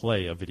how to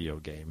play a video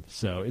game.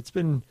 So it's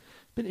been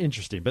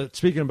interesting. But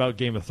speaking about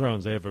Game of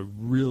Thrones, they have a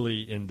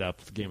really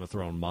in-depth Game of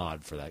Thrones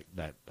mod for that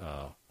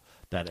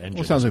engine.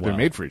 Well, it sounds like they're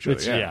made for each other.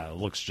 It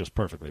looks just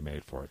perfectly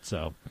made for it.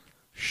 So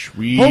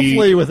sweet.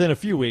 Hopefully within a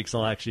few weeks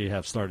I'll actually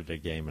have started a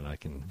game and I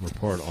can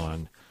report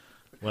on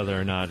whether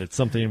or not it's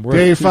something worth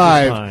Day people's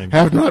 5, time.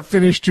 have not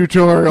finished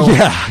tutorial.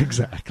 Yeah,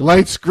 exactly.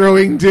 Lights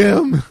growing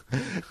dim.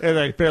 And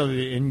apparently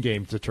the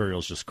in-game tutorial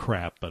is just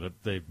crap, but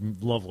they've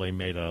lovely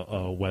made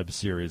a web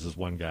series as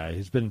one guy.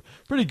 He's been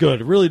pretty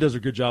good. It really does a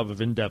good job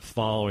of in-depth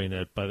following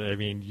it, but I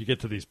mean, you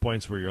get to these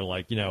points where you're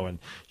like, and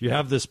you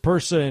have this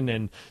person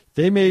and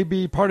they may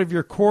be part of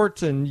your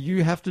court and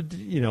you have to,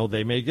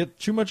 they may get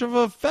too much of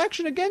a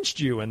faction against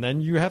you and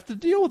then you have to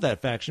deal with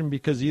that faction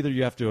because either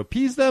you have to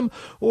appease them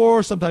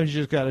or sometimes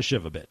you just got to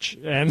shiv a bitch.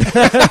 And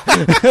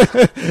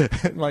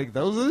like,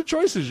 those are the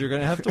choices you're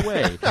going to have to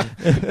weigh.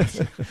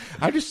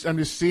 I'm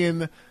just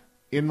seeing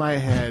in my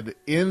head,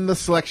 in the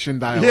selection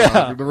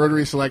dialogue, the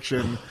rotary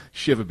selection,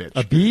 shiv a bitch.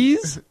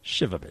 Appease,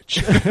 shiv a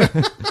bitch.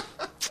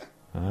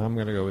 I'm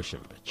going to go with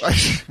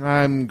Shivovich.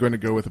 I'm going to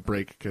go with a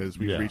break because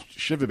we've reached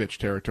Shivovich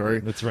territory.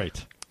 That's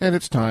right. And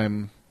it's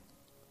time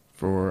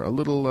for a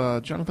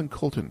little Jonathan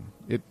Coulton,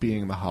 it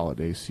being the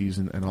holiday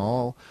season and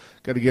all.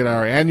 Got to get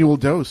our annual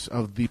dose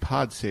of the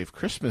PodSafe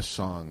Christmas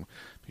song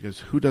because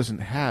who doesn't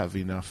have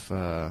enough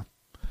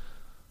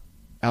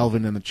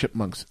Alvin and the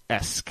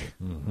Chipmunks-esque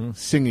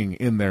singing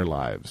in their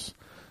lives?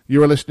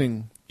 You are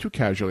listening to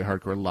Casually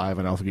Hardcore live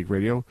on Alpha Geek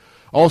Radio.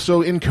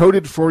 Also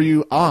encoded for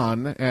you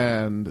on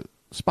and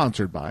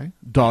sponsored by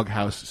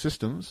Doghouse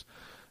Systems.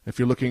 If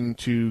you're looking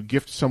to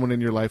gift someone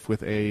in your life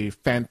with a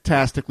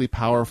fantastically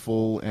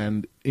powerful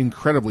and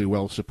incredibly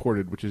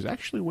well-supported, which is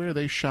actually where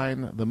they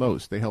shine the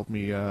most. They helped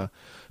me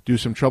do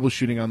some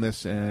troubleshooting on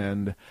this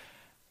and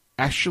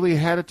actually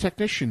had a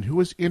technician who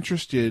was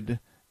interested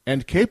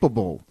and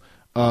capable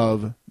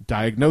of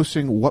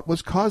diagnosing what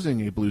was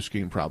causing a blue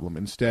screen problem.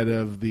 Instead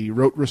of the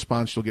rote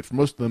response you'll get from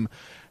most of them,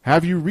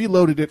 have you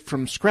reloaded it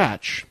from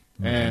scratch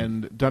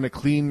and done a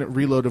clean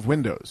reload of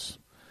Windows?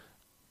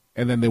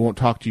 And then they won't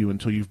talk to you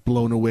until you've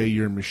blown away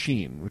your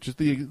machine, which is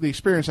the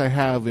experience I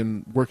have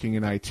in working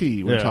in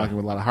IT when talking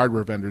with a lot of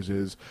hardware vendors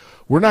is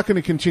we're not going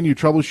to continue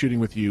troubleshooting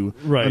with you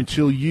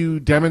until you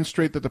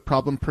demonstrate that the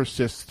problem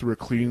persists through a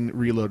clean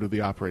reload of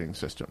the operating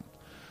system.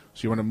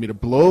 So you want me to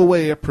blow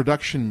away a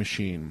production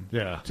machine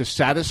to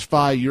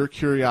satisfy your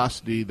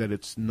curiosity that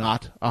it's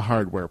not a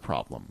hardware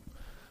problem,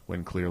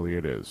 when clearly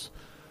it is.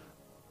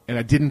 And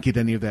I didn't get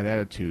any of that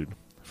attitude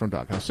from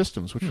Doghouse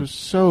Systems, which was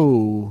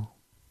so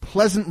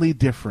pleasantly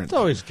different. It's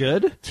always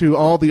good. To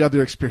all the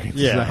other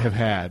experiences I have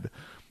had.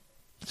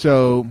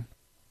 So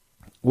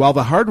while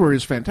the hardware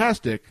is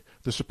fantastic,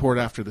 the support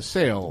after the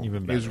sale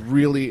is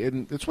really,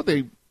 and it's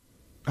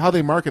how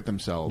they market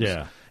themselves.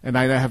 Yeah. And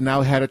I have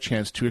now had a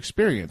chance to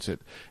experience it.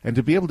 And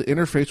to be able to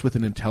interface with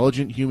an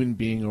intelligent human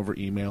being over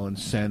email and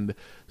send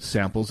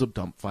samples of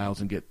dump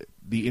files and get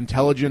the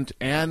intelligent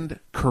and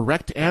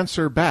correct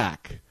answer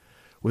back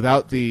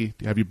without the,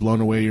 have you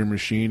blown away your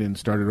machine and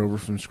started over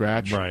from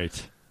scratch?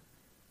 Right.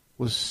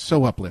 Was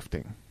so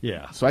uplifting.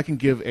 Yeah. So I can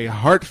give a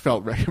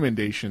heartfelt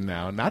recommendation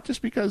now, not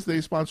just because they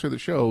sponsor the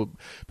show,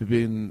 but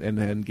and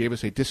then gave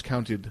us a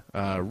discounted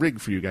rig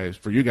for you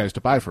guys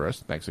to buy for us.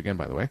 Thanks again,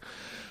 by the way.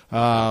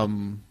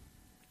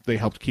 They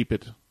helped keep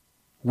it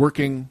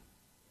working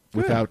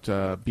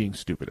without being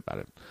stupid about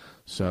it.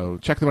 So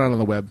check them out on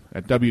the web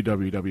at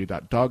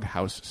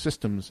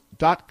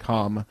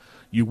www.doghousesystems.com.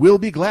 You will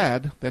be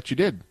glad that you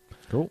did.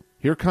 Cool.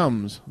 Here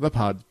comes the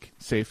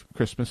PodSafe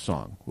Christmas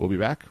song. We'll be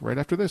back right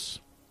after this.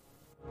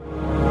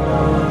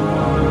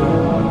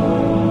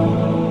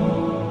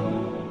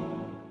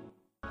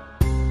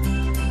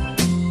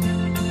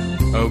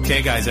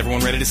 Okay, guys,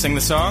 everyone ready to sing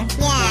the song?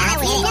 Yeah,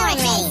 we're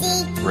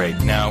ready.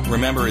 Great. Now,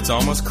 remember, it's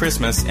almost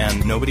Christmas,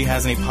 and nobody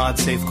has any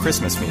PodSafe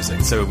Christmas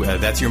music, so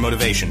that's your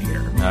motivation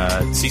here.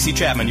 CC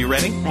Chapman, you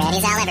ready? Ready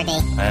as I'll ever be.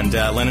 And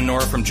Len and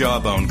Nora from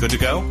Jawbone, good to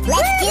go?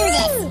 Let's do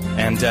this!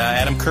 And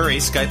Adam Curry,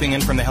 Skyping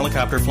in from the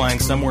helicopter flying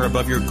somewhere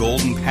above your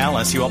golden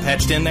palace. You all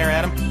patched in there,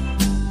 Adam?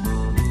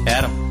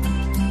 Adam?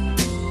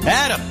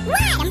 Right,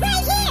 I'm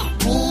right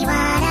here! We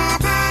want a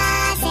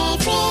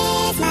PodSafe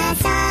Christmas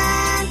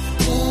song.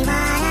 We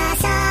want a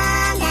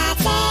song that's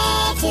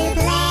safe to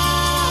play.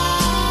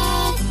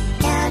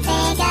 Don't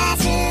take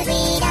us rude,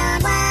 we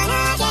don't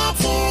wanna get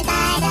sued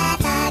by the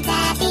thugs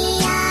at the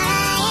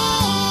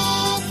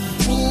RIA.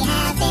 We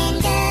have been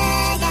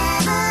good the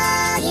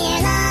whole year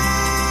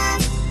long.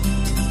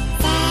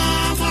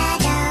 Santa,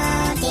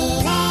 don't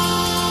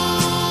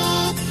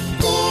delay.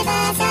 Give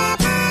us a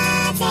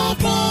PodSafe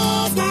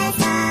Christmas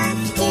song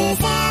to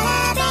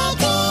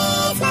celebrate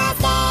Christmas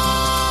Day.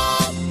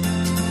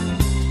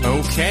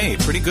 Okay,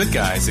 pretty good,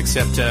 guys,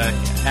 except,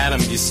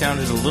 Adam, you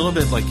sounded a little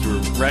bit like you were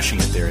rushing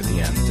it there at the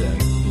end. You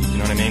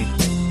know what I mean?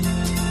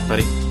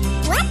 Buddy?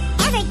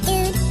 Whatever, dude.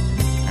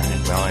 All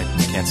right, well, I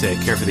can't say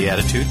I care for the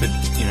attitude, but,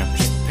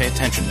 just pay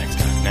attention next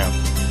time. Now,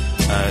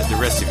 the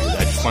rest of you,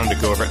 I just wanted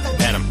to go over...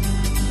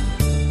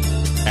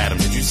 Adam,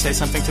 did you say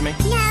something to me?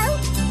 No.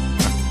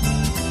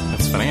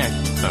 That's funny, I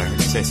thought I heard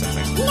you say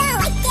something. No,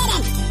 I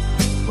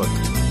didn't. Look,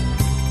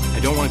 I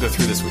don't want to go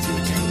through this with you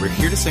again. We're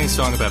here to sing a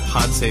song about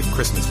PodSafe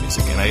Christmas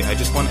music, and I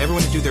just want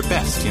everyone to do their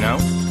best, I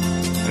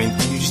mean,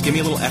 can you just give me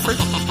a little effort?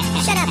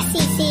 Shut up,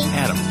 CC.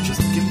 Adam,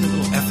 just give me a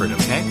little effort,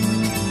 okay?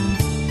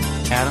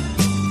 Adam?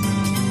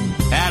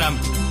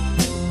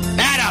 Adam!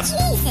 Adam!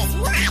 Jesus,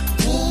 what?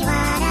 We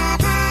want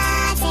a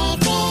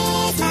positive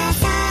Christmas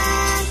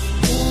song.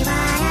 We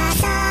want a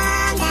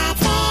song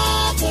that's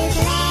made to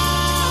play.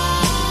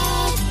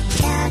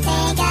 Don't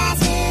take us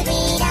rude,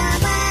 we don't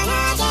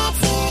wanna get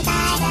sued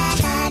by the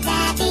thugs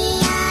at the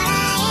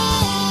RIAA.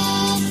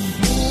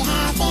 We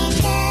have been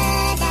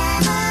good the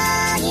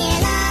whole year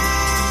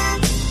long.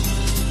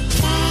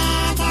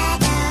 Santa,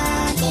 don't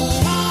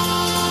delay.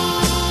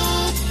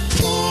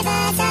 Give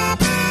us a positive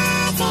Christmas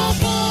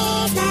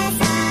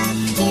song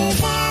to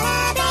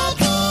celebrate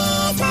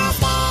Christmas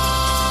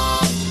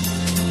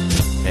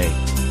Day. Hey,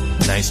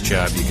 nice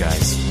job, you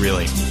guys.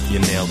 Really, you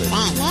nailed it.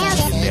 Bang, nailed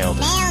it. You nailed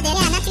it. Nailed it.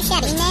 Yeah, not too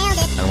shabby. Nailed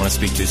it. I don't want to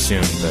speak too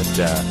soon, but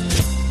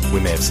we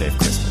may have saved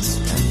Christmas.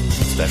 And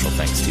special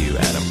thanks to you,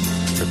 Adam,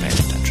 for paying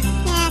attention.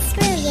 Yeah,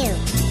 screw you.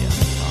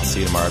 Yeah, I'll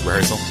see you tomorrow at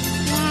rehearsal.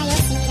 Yeah, you'll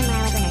see me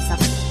tomorrow at rehearsal.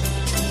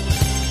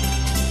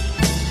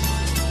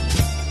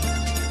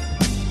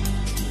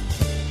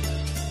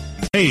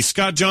 Hey,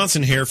 Scott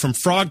Johnson here from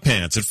Frog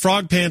Pants at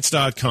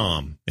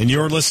frogpants.com, and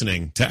you're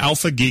listening to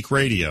Alpha Geek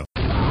Radio.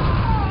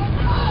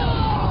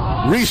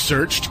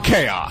 Researched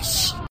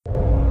Chaos.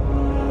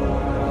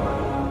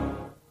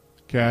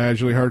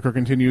 Casually Hardcore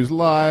continues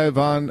live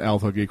on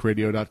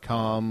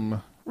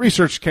alphageekradio.com.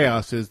 Research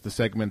Chaos is the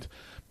segment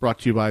brought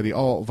to you by the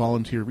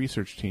all-volunteer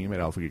research team at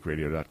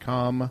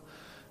alphageekradio.com.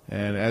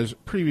 And as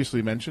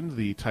previously mentioned,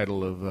 the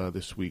title of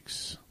this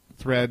week's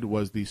thread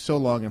was the So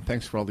Long and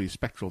Thanks for All the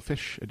Spectral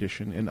Fish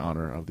edition in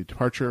honor of the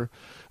departure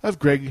of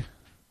Greg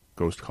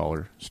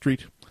Ghostcaller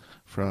Street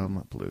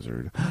from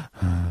Blizzard.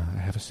 I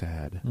have a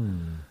sad.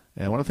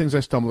 And one of the things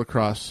I stumbled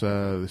across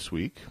this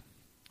week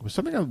was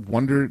something I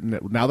wondered,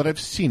 now that I've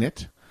seen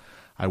it,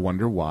 I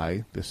wonder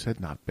why this had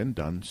not been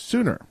done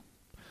sooner.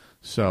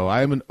 So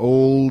I am an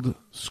old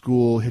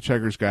school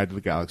Hitchhiker's Guide to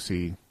the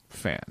Galaxy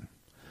fan.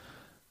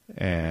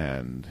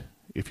 And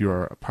if you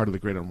are a part of the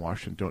Great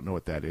Unwashed and don't know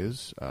what that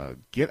is,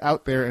 get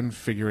out there and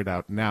figure it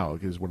out now.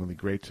 It is one of the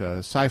great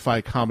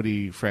sci-fi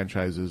comedy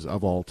franchises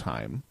of all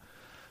time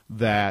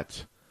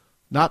that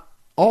not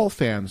all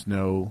fans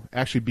know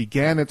actually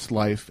began its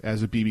life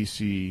as a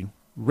BBC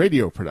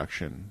radio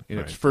production in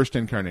its first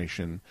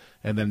incarnation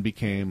and then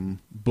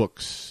became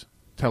books,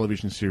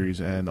 television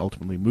series, and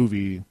ultimately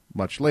movie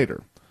much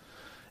later.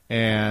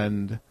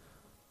 And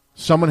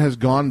someone has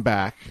gone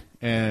back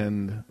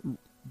and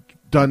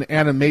done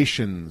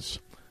animations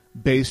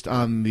based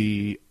on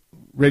the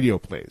radio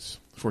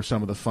plays for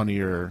some of the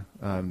funnier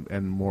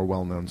and more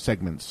well-known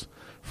segments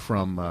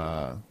from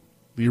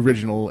the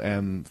original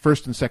and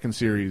first and second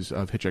series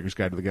of Hitchhiker's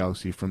Guide to the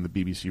Galaxy from the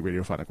BBC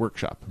Radiophonic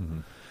Workshop. Mm-hmm.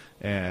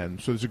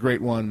 And so there's a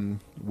great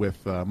one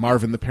with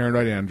Marvin the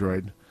Paranoid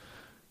Android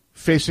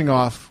facing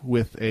off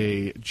with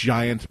a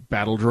giant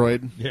battle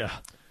droid. Yeah.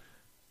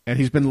 And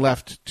he's been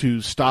left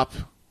to stop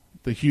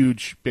the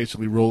huge,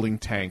 basically rolling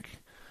tank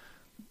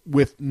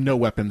with no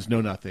weapons,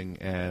 no nothing,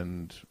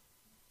 and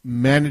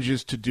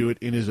manages to do it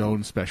in his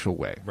own special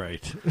way.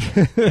 Right.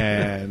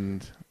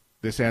 And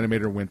this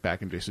animator went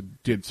back and just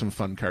did some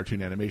fun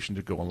cartoon animation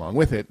to go along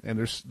with it. And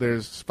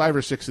there's 5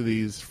 or 6 of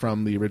these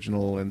from the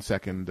original and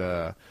second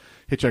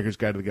Hitchhiker's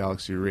Guide to the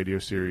Galaxy radio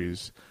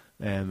series,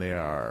 and they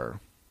are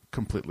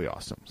completely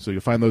awesome. So you'll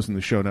find those in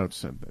the show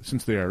notes. And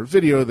since they are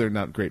video, they're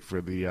not great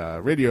for the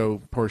radio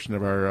portion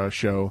of our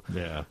show.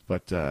 Yeah.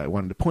 But I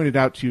wanted to point it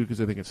out to you because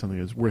I think it's something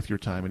that's worth your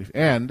time.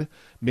 And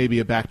maybe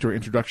a backdoor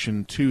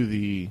introduction to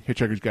the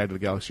Hitchhiker's Guide to the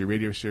Galaxy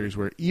radio series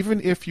where even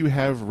if you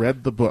have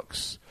read the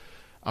books,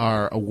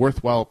 are a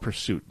worthwhile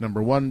pursuit.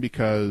 Number one,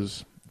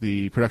 because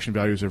the production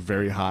values are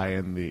very high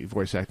and the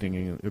voice acting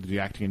and the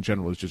acting in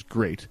general is just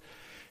great.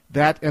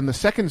 That and the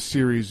second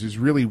series is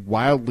really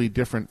wildly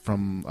different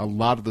from a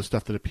lot of the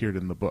stuff that appeared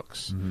in the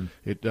books. Mm-hmm.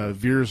 It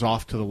veers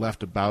off to the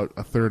left about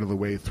a third of the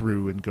way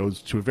through and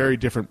goes to a very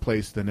different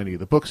place than any of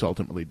the books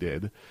ultimately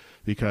did,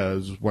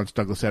 because once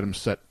Douglas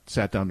Adams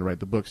sat down to write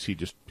the books, he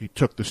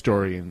took the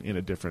story in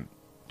a different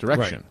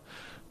direction.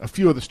 Right. A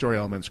few of the story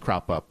elements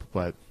crop up,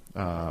 but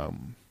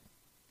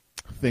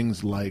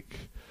things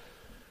like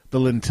the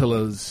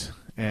Lentillas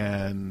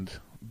and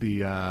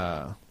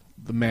the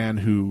man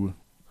who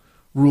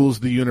rules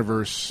the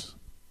universe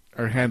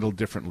are handled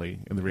differently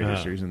in the radio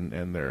series,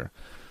 and they're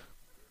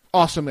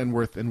awesome and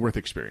worth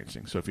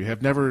experiencing. So if you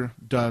have never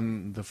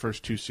done the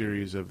first 2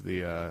 series of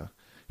the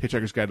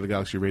Hitchhiker's Guide to the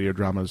Galaxy radio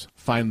dramas,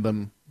 find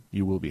them.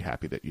 You will be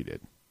happy that you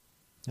did.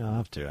 I'll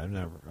have to.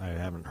 I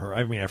haven't heard.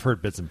 I mean, I've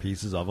heard bits and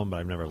pieces of them, but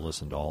I've never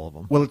listened to all of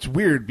them. Well, it's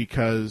weird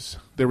because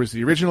there was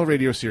the original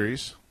radio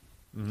series,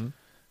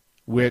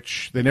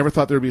 which they never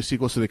thought there would be a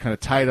sequel, so they kind of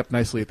tie it up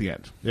nicely at the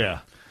end. Yeah.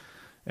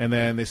 And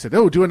then they said,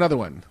 oh, do another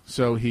one.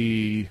 So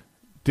he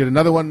did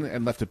another one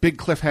and left a big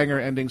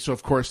cliffhanger ending, so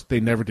of course they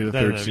never did a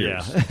third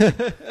series.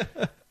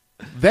 Yeah.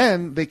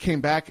 Then they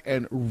came back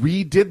and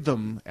redid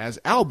them as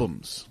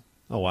albums.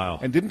 Oh, wow.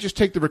 And didn't just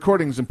take the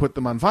recordings and put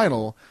them on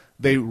vinyl.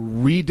 They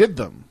redid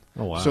them.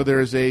 Oh, wow. So there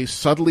is a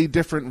subtly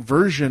different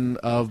version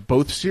of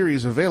both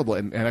series available,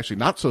 and actually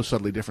not so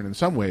subtly different in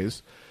some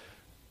ways,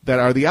 that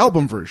are the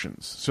album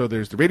versions. So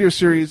there's the radio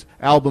series,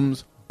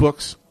 albums,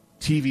 books,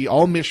 TV,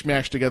 all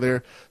mishmashed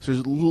together. So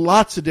there's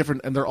lots of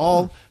different, and they're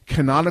all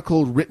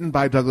canonical, written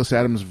by Douglas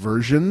Adams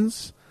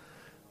versions.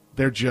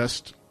 They're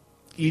just,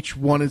 each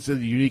one is a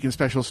unique and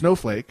special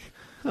snowflake.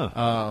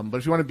 Huh. But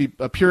if you want to be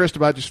a purist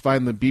about it, just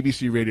find the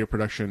BBC radio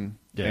production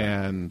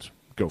and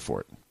go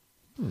for it.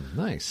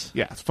 Nice.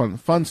 Yeah, it's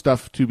fun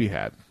stuff to be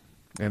had,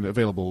 and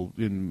available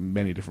in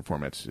many different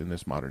formats in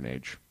this modern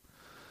age.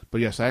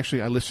 But yes, I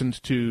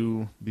listened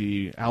to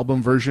the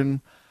album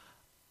version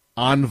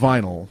on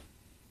vinyl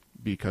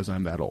because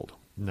I'm that old.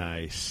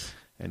 Nice.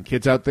 And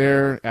kids out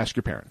there, ask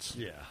your parents.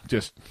 Yeah.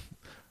 Just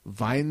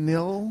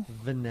vinyl?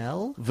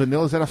 Vanilla?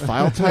 Vanilla, is that a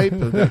file type?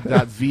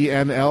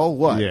 .vnl?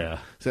 What? Yeah.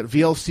 Is that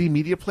VLC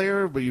media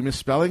player, but you're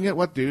misspelling it?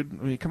 What, dude?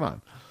 I mean, come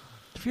on.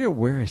 I forget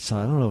where I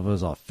saw it. I don't know if it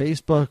was off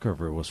Facebook or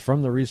if it was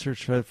from the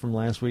research thread from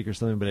last week or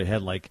something, but it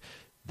had like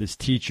this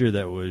teacher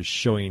that was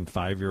showing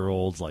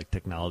 5-year-olds like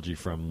technology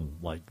from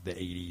like the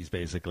 80s,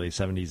 basically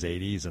 70s,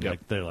 80s, and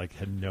like they're like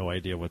had no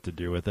idea what to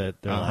do with it.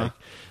 They're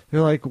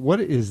like, what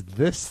is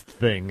this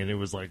thing? And it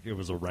was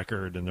a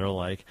record, and they're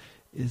like,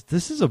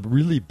 this is a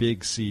really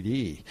big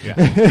CD. Yeah.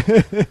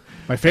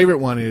 My favorite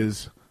one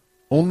is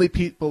only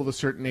people of a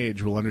certain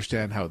age will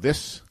understand how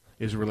this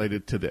is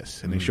related to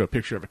this, and they show a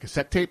picture of a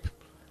cassette tape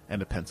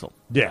and a pencil.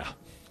 Yeah.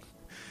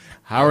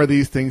 How are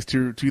these things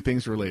two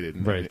things related?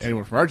 And right.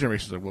 Anyone from our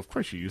generation is like, well, of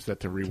course you use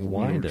that to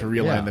rewind to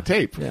realign yeah. the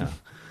tape. Yeah.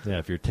 Yeah,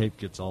 if your tape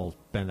gets all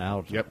bent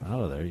out Yep.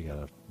 out of there, you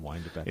got to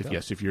wind it back up.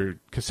 Yes, if your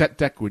cassette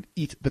deck would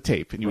eat the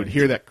tape, and you would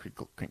hear that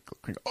crinkle, crinkle,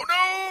 crinkle. Oh,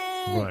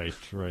 no!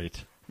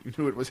 Right. You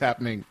knew it was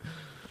happening.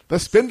 The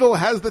spindle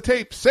has the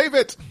tape. Save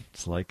it!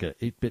 It's like a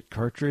 8-bit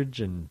cartridge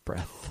and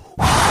breath.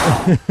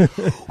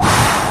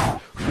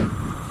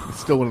 It's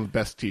still one of the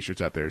best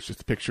T-shirts out there. It's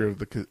just a picture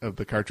of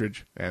the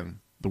cartridge and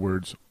the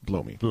words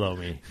 "blow me." Blow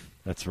me.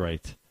 That's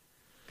right.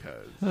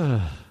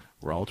 Because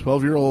we're all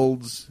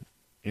 12-year-olds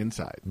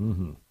inside.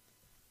 Mm-hmm.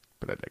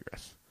 But I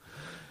digress.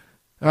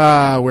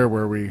 Where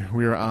were we?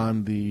 We were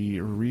on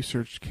the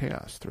Research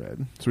Chaos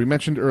thread. So we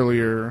mentioned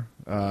earlier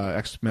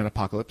X-Men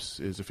Apocalypse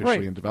is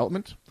officially in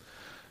development.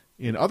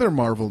 In other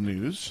Marvel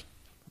news,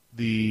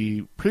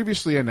 the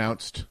previously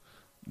announced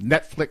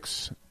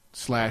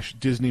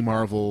Netflix/Disney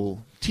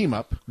Marvel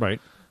team-up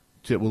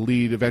that will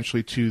lead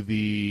eventually to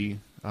the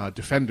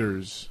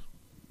Defenders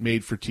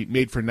made for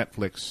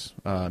Netflix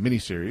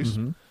miniseries.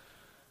 Mm-hmm.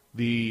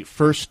 The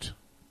first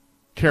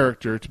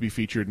character to be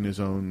featured in his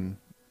own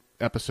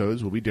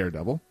episodes will be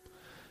Daredevil,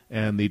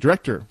 and the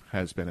director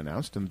has been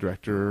announced, and the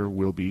director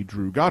will be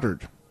Drew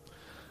Goddard.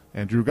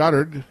 And Drew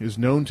Goddard is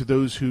known to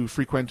those who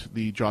frequent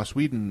the Joss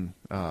Whedon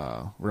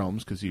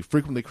realms because he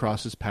frequently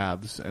crosses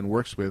paths and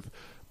works with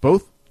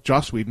both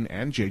Joss Whedon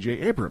and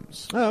J.J.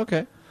 Abrams. Oh,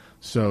 okay.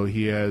 So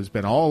he has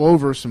been all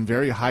over some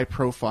very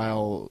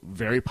high-profile,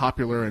 very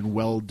popular, and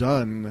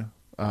well-done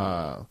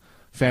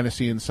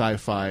fantasy and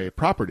sci-fi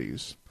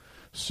properties.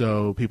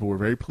 So people were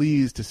very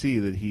pleased to see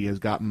that he has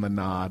gotten the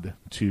nod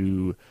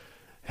to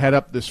head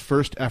up this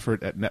first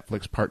effort at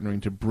Netflix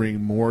partnering to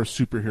bring more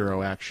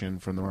superhero action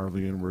from the Marvel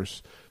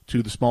Universe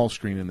to the small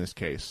screen in this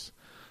case.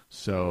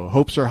 So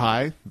hopes are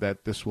high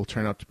that this will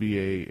turn out to be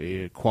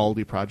a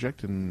quality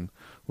project, and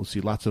we'll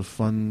see lots of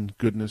fun,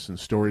 goodness, and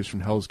stories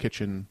from Hell's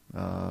Kitchen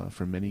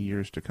for many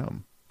years to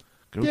come.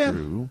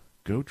 Drew.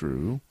 Go,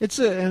 Drew. There's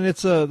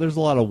a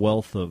lot of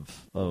wealth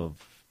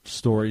of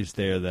stories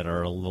there that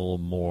are a little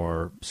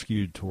more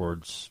skewed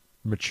towards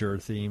mature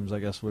themes, I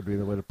guess would be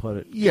the way to put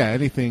it. Yeah,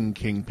 anything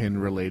Kingpin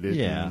related.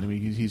 Yeah. And, I mean,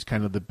 he's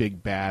kind of the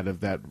big bad of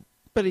that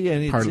part of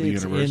the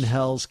universe. In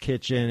Hell's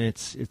Kitchen.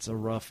 It's a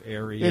rough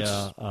area. It's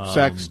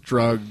sex,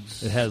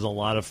 drugs. It has a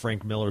lot of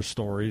Frank Miller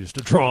stories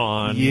to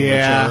draw on.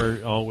 Yeah.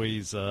 Which are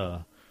always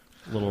a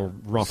little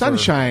rougher.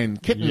 Sunshine,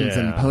 kittens,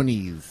 and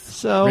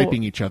ponies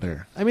raping each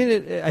other. I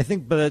mean, I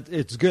think, but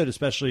it's good,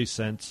 especially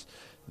since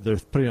they're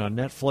putting it on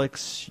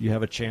Netflix. You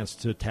have a chance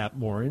to tap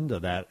more into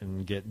that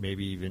and get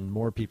maybe even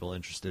more people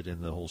interested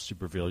in the whole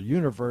supervillain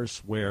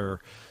universe where,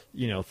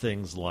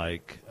 things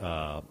like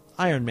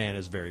Iron Man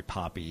is very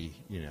poppy,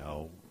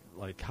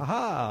 like,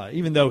 haha,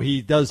 even though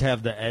he does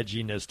have the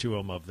edginess to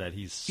him of that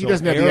he's so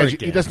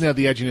arrogant. He doesn't have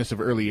the edginess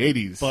of early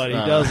 80s. But he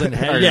doesn't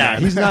have,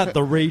 he's not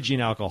the raging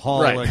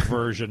alcoholic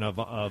version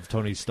of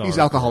Tony Stark. He's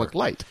alcoholic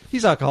light.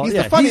 He's alcoholic.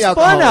 He's the funny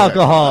alcoholic. Fun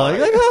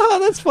alcoholic. Like,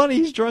 that's funny.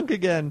 He's drunk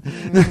again.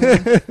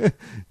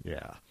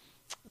 Yeah.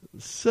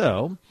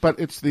 So. But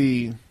it's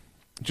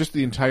just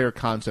the entire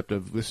concept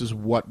of this is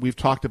what we've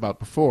talked about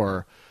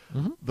before.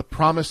 Mm-hmm. The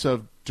promise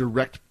of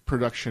direct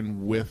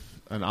production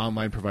with an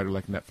online provider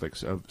like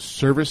Netflix, of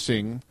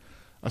servicing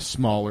a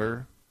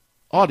smaller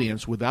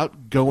audience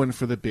without going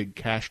for the big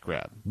cash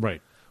grab. Right.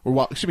 Or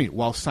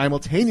while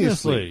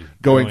simultaneously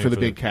going for the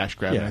big cash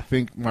grab. Yeah. And I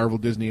think Marvel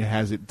Disney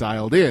has it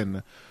dialed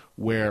in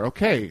where,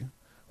 okay,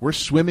 we're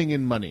swimming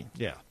in money.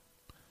 Yeah.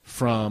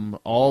 From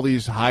all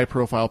these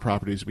high-profile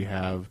properties we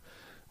have,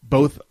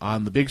 both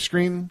on the big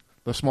screen,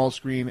 the small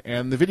screen,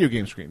 and the video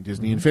game screen.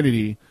 Disney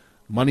Infinity,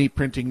 money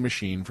printing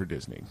machine for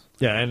Disney.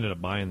 Yeah, I ended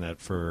up buying that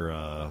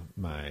for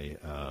my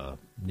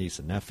niece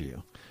and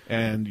nephew.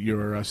 And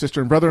your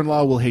sister and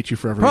brother-in-law will hate you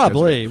forever.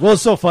 Probably. Well,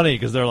 it's so funny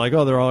because they're like,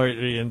 oh, they're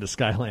already into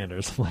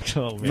Skylanders. I'm like,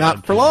 oh, man.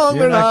 Not for long,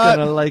 You're they're not.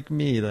 going to like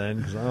me then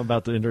because I'm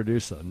about to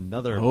introduce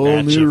another Whole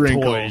batch new of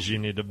wrinkle. toys you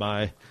need to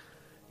buy.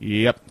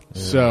 Yep.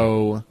 Yeah.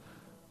 So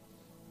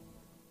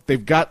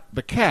they've got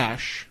the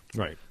cash,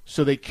 Right.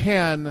 so they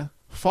can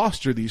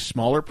foster these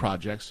smaller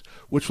projects,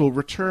 which will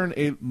return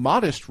a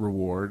modest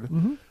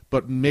reward,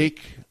 but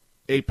make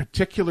a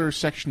particular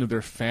section of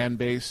their fan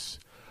base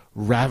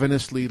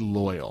ravenously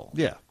loyal.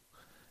 Yeah.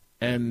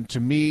 And to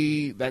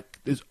me, that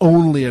is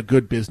only a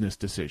good business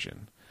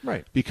decision.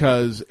 Right.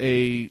 Because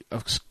a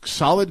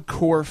solid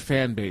core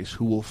fan base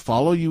who will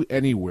follow you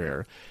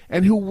anywhere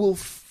and who will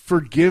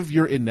forgive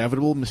your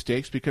inevitable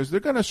mistakes because they're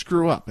going to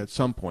screw up at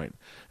some point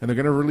and they're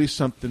going to release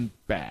something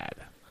bad.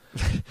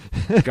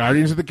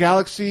 Guardians of the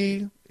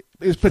Galaxy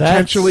is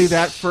potentially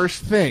that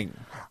first thing.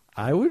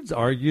 I would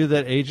argue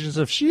that Agents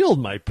of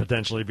S.H.I.E.L.D. might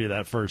potentially be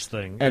that first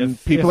thing. And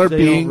if people are they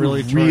don't being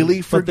really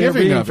really but they're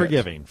forgiving being of it.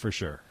 forgiving, for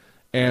sure.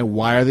 And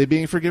why are they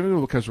being forgiving?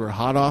 Because we're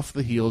hot off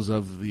the heels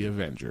of the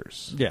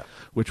Avengers. Yeah.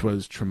 Which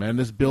was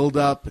tremendous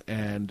build-up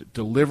and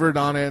delivered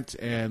on it,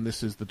 and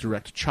this is the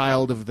direct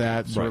child of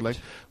that. So we're Right. like,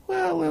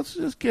 well, let's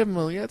just give them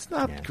a... Yeah, it's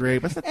not Yeah.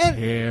 great, but it's not And-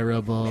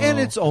 terrible. And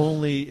it's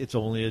only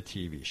a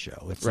TV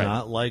show. It's Right.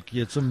 not like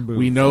it's a movie.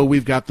 We know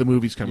we've got the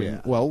movies coming.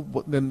 Yeah. Well,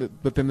 but then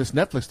this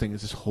Netflix thing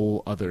is this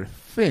whole other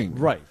thing.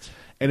 Right.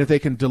 And if they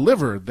can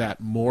deliver that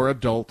more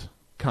adult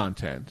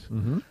content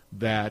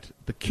that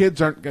the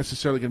kids aren't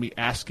necessarily going to be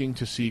asking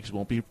to see because it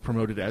won't be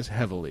promoted as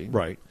heavily.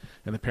 Right.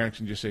 And the parents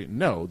can just say,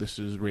 no, this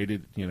is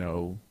rated,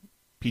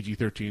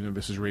 PG-13 and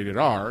this is rated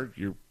R.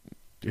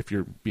 If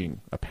you're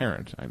being a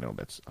parent, I know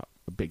that's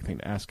a big thing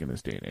to ask in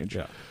this day and age.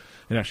 Yeah.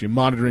 And actually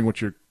monitoring what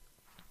your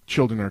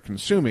children are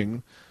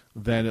consuming,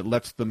 then it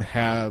lets them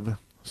have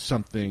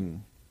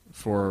something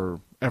for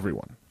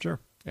everyone.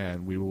 Sure.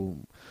 And we will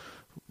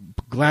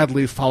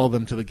gladly follow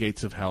them to the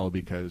gates of hell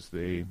because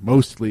they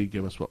mostly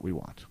give us what we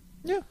want.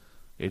 Yeah.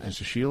 Agents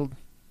of S.H.I.E.L.D.,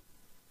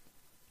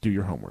 do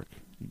your homework.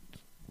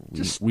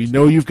 We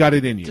know you've got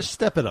it in you. Just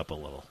step it up a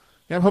little.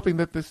 Yeah, I'm hoping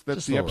that that's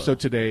Just the a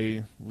episode little.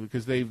 today,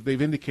 because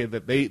they've indicated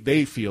that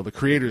they feel, the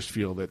creators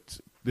feel, that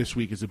this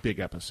week is a big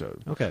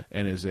episode. Okay.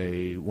 And is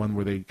a one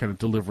where they kind of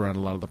deliver on a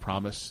lot of the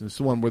promise. It's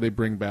the one where they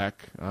bring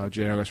back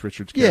J.R.S.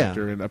 Richards'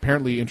 character and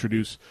apparently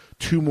introduce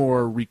 2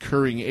 more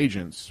recurring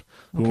agents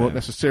who won't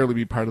necessarily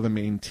be part of the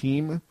main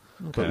team,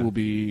 but will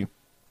be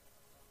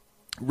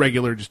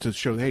regular just to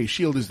show, hey,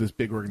 S.H.I.E.L.D. is this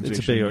big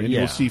organization. And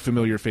you'll see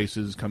familiar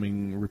faces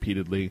coming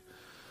repeatedly.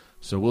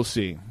 So we'll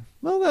see.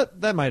 Well,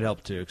 that might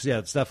help too, because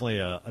it's definitely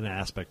an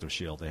aspect of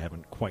S.H.I.E.L.D. They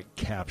haven't quite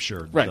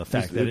captured Right. the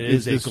fact This- that it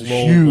is a this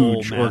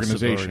global, huge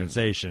massive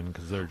organization.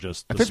 because they're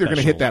just. I think they're going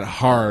to hit that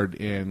hard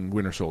in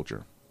Winter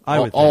Soldier. I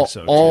would think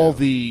so, All too.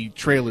 the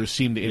trailers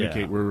seem to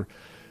indicate Yeah. where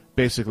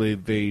basically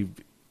they've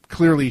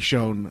clearly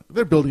shown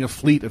they're building a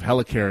fleet of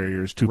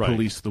helicarriers to Right.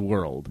 police the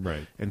world.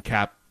 Right. And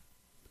Cap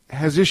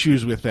has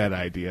issues with that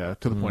idea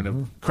to the point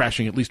of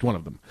crashing at least one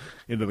of them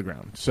into the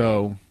ground.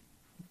 So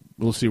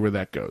we'll see where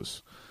that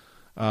goes.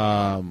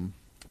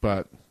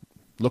 But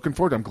looking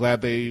forward. I'm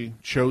glad they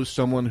chose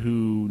someone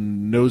who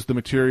knows the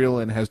material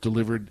and has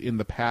delivered in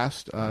the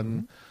past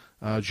on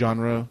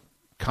genre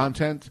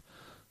content.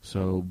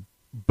 So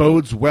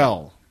bodes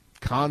well.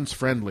 Cons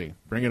friendly.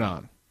 Bring it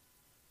on.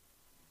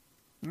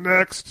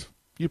 Next.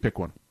 You pick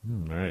one.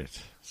 All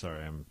right.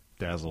 Sorry, I'm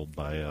dazzled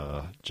by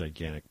a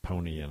gigantic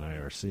pony in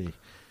IRC.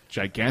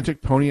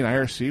 Gigantic pony in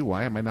IRC?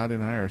 Why am I not in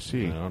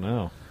IRC? I don't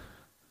know.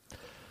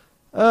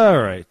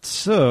 All right,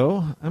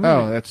 so I'm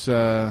gonna, that's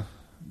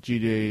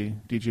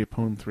DJ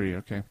Pone 3.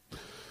 Okay.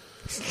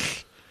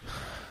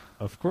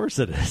 of course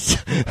it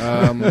is.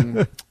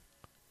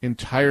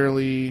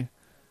 Entirely,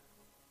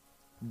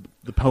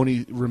 the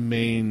pony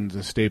remains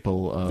a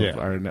staple of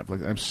our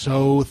Netflix. I'm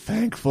so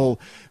thankful.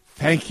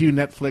 Thank you,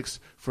 Netflix,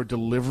 for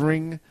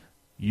delivering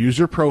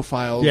user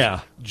profiles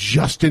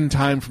just in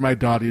time for my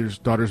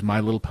daughter's My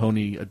Little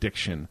Pony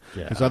addiction.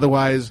 Because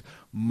otherwise,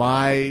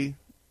 my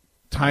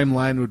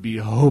timeline would be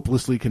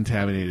hopelessly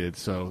contaminated.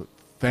 So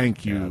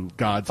thank you,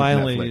 gods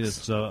Finally, of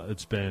Netflix.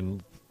 it's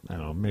been, I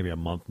don't know, maybe a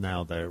month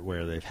now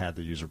where they've had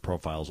the user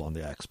profiles on the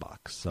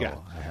Xbox. So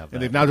I have that.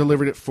 And they've now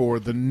delivered it for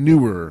the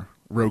newer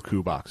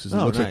Roku boxes. It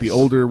looks like the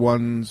older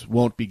ones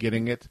won't be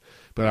getting it,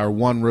 but our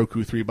one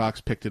Roku 3 box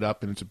picked it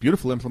up, and it's a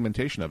beautiful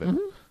implementation of it.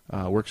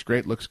 Works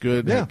great, looks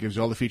good. Yeah. It gives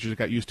you all the features it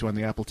got used to on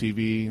the Apple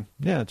TV.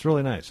 Yeah, it's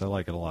really nice. I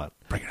like it a lot.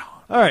 Bring it on.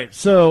 All right,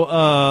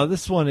 so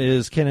this one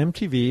is, can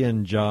MTV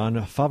and Jon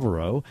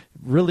Favreau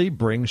really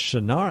bring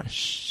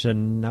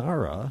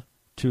Shannara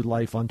to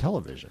life on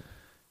television?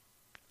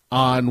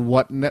 On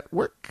what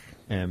network?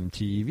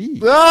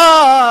 MTV.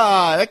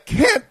 That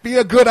can't be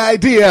a good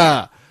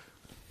idea.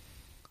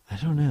 I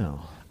don't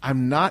know.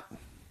 I'm not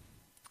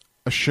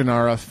a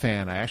Shannara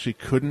fan. I actually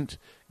couldn't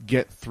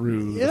get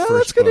through the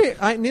first book.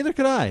 Neither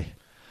could I.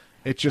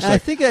 It's just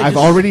And like, I've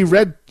already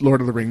read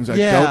Lord of the Rings. I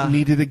don't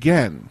need it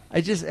again.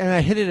 I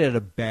hit it at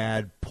a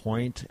bad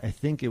point. I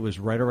think it was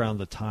right around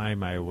the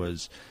time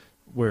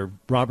where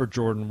Robert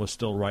Jordan was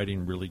still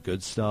writing really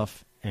good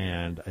stuff,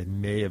 and I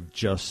may have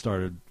just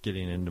started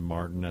getting into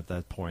Martin at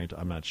that point.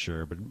 I'm not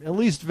sure, but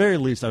very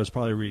least, I was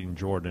probably reading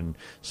Jordan,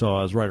 so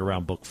I was right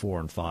around book 4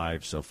 and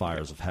 5, so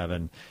Fires of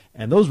Heaven,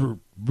 and those were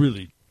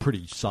really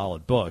pretty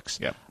solid books.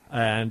 Yep.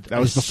 And that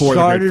was I before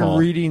started the Great Fall.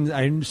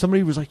 reading.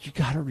 Somebody was like, "You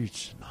got to read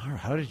Shannara.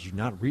 How did you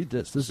not read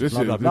this? This is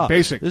blah, blah, blah.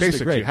 Basic. This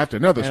is great. You have to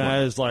know this and one."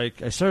 I was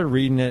like, I started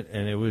reading it,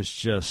 and it was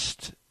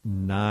just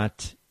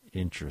not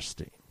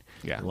interesting.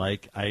 Yeah.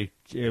 Like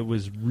it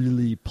was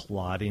really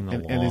plodding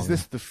along. And is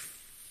this the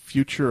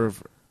future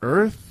of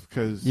Earth?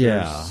 Because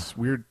there's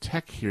weird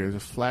tech here. There's a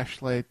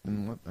flashlight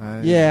and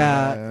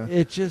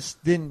it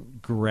just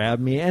didn't grab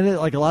me. And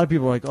a lot of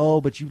people are like, "Oh,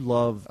 but you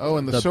love." Oh,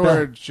 and the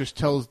sword just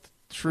tells the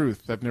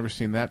truth. I've never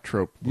seen that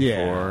trope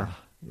before.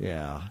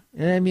 Yeah.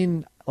 And I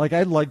mean,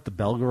 I liked the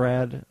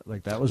Belgorod.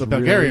 That was the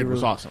Belgariad really,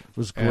 was awesome.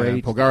 Was great.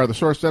 And Polgara the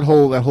Source. That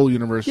whole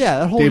universe. Yeah,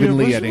 that whole David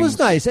universe Lee was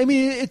nice. I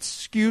mean, it's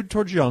skewed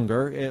towards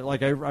younger.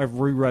 I've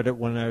reread it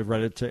when I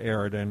read it to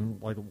Aridin,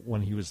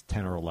 when he was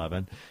 10 or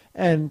 11,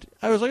 and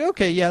I was like,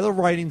 okay, yeah, the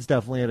writing's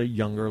definitely at a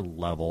younger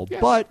level,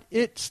 but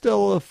it's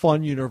still a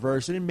fun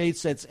universe, and it made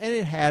sense, and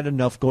it had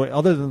enough going.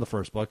 Other than the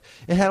first book,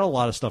 it had a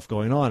lot of stuff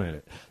going on in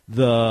it.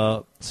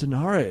 The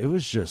Shannara, it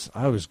was just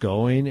I was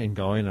going, and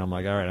I'm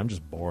like, all right, I'm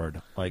just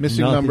bored.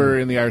 Missing number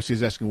in the IRC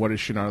is asking, what is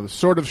Shannara? The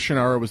Sword of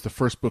Shannara was the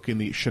first book in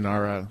the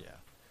Shannara. Yeah.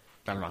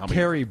 I don't know how many.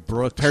 Terry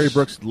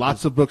Brooks,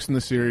 lots of books in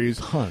the series.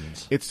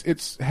 Tons.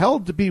 It's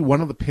held to be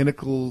one of the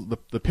pinnacle,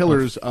 the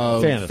pillars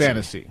of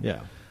fantasy.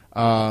 Yeah.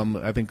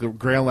 I think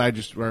Grail and I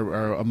just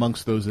are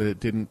amongst those that it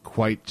didn't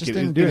quite.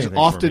 Didn't do anything. It's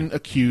often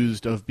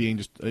accused of being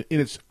just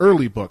in its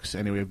early books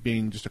anyway, of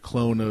being just a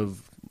clone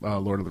of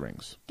Lord of the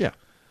Rings. Yeah.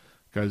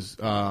 Because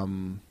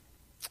Aladon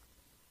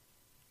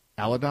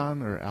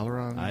or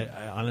Alaron.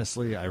 I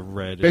honestly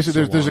read it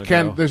basically there's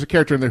a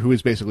character in there who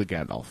is basically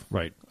Gandalf.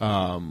 Right.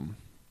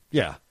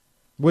 Yeah.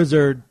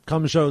 Wizard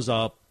shows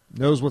up,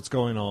 knows what's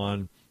going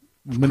on,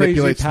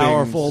 manipulates crazy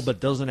powerful, things, but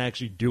doesn't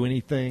actually do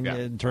anything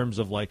in terms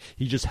of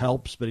he just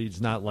helps, but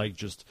he's not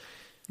just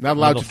not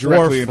allowed to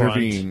directly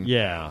intervene.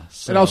 Yeah.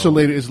 So. And also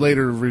is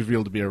later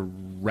revealed to be a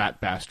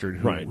rat bastard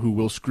who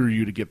will screw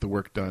you to get the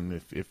work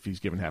done if he's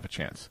given half a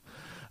chance.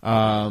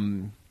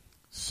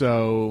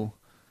 So,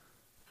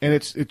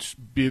 and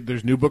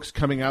there's new books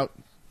coming out.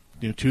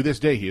 To this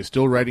day, he is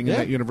still writing in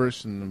that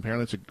universe, and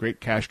apparently it's a great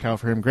cash cow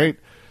for him. Great.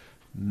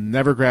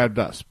 Never grabbed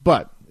us,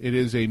 but it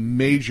is a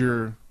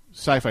major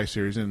sci-fi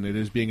series, and it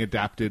is being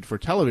adapted for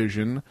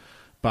television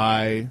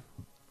by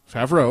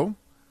Favreau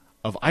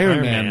of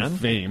Iron Man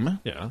fame.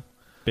 Yeah,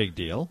 big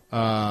deal.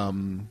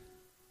 On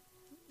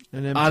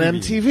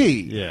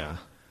MTV. Yeah.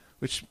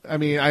 Which, I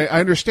mean, I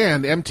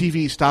understand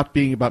MTV stopped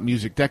being about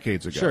music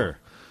decades ago. Sure.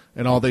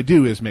 And all they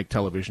do is make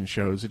television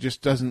shows. It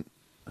just doesn't...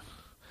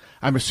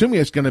 I'm assuming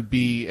it's going to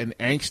be an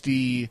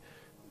angsty,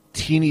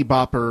 teeny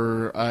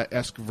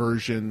bopper-esque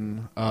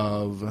version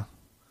of...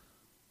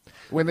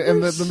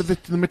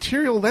 The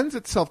material lends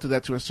itself to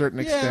that to a certain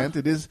extent.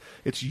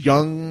 It's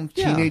young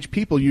teenage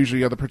people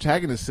usually are the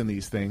protagonists in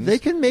these things. They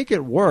can make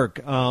it work,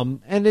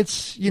 and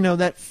it's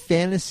that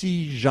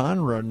fantasy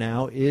genre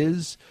now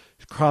is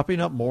cropping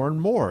up more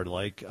and more.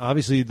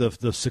 Obviously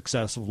the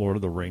success of Lord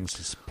of the Rings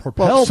has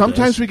propelled. Well,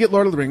 sometimes we get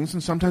Lord of the Rings,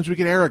 and sometimes we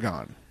get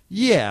Aragon.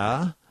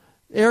 Yeah,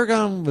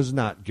 Aragon was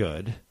not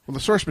good. Well, the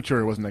source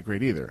material wasn't that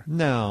great either.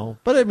 No,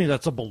 but I mean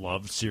that's a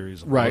beloved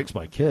series of books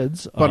by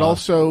kids. But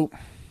also.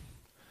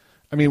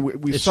 I mean,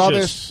 we saw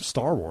this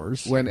Star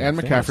Wars when Anne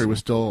McCaffrey was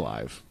still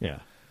alive. Yeah,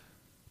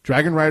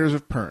 Dragon Riders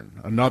of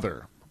Pern,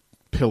 another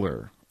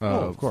pillar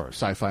of course.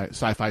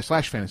 sci-fi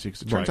 / fantasy,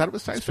 because it turns out it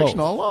was science fiction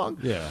all along.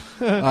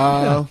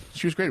 Yeah,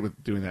 she was great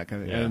with doing that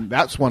kind of thing, and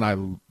that's one I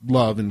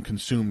love and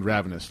consumed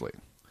ravenously.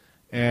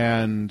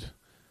 And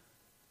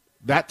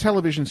that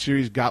television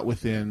series got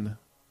within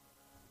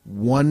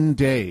one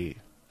day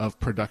of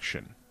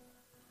production.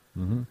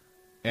 Mm-hmm.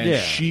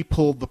 And she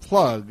pulled the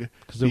plug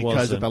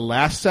because at the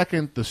last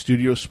second, the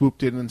studio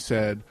swooped in and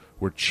said,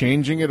 we're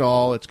changing it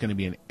all. It's going to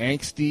be an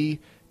angsty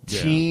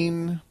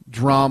teen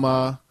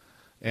drama,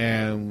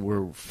 and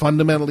we're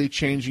fundamentally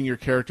changing your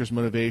character's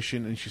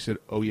motivation. And she said,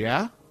 oh,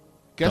 yeah?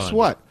 Guess Done.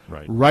 what?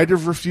 Right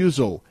of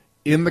refusal.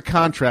 In the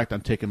contract,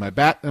 I'm taking my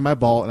bat and my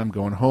ball, and I'm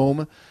going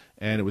home.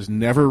 And it was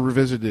never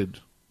revisited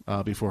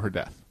before her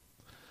death.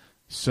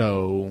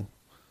 So...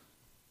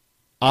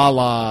 a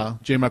la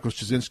J. Michael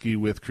Straczynski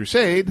with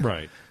Crusade,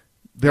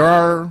 there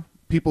are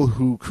people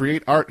who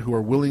create art who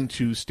are willing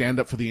to stand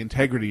up for the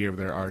integrity of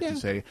their art and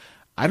say,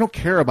 I don't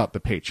care about the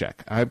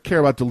paycheck. I care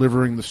about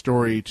delivering the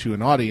story to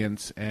an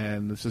audience,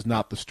 and this is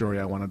not the story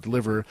I want to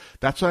deliver.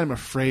 That's what I'm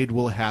afraid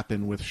will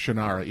happen with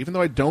Shannara. Even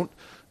though I don't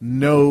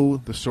know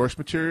the source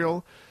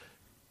material,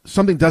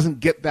 something doesn't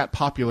get that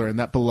popular and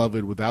that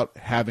beloved without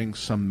having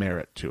some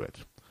merit to it.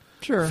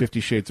 Sure.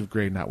 50 Shades of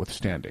Grey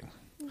notwithstanding.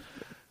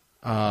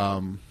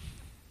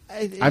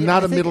 I'm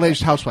not I a think-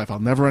 middle-aged housewife. I'll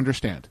never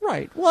understand.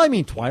 Right. Well, I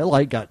mean,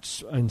 Twilight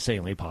got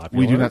insanely popular.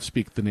 We do not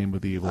speak the name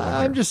of the evil one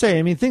I'm here. just saying,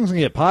 I mean, things can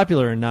get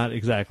popular and not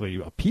exactly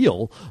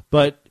appeal,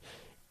 but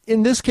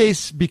in this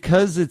case,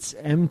 because it's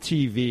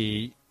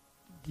MTV,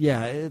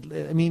 I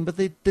mean, but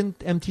they didn't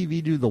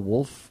MTV do the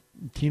Wolf,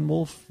 Teen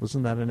Wolf?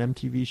 Wasn't that an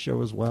MTV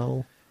show as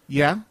well?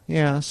 Yeah.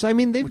 Yeah, so I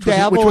mean, they've Which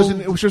dabbled.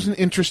 was an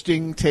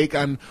interesting take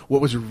on what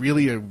was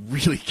really a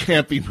really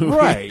campy movie.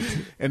 Right.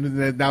 And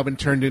then now been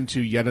turned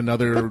into yet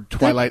another But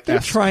Twilight They're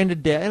trying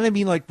to, and I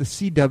mean, like the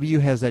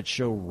CW has that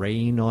show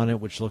Rain on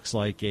it, which looks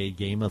like a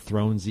Game of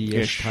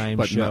Thronesy-ish time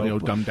but show.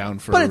 not, dumbed down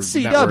for but it's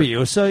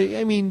CW, so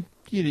I mean,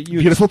 you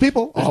Beautiful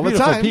people there's all the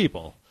beautiful time.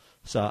 people.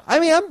 So I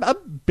mean,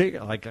 I'm big.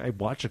 Like I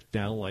watch it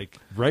now, like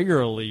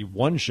regularly,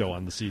 one show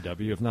on the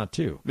CW, if not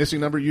two.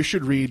 Missing number, you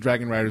should read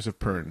Dragon Riders of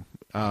Pern.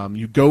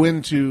 You go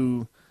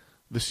into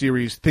the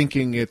series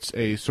thinking it's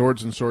a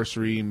swords and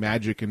sorcery,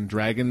 magic and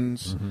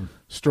dragons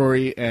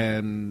story,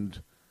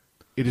 and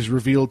it is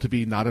revealed to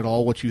be not at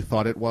all what you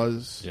thought it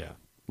was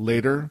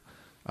later.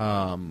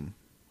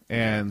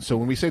 And so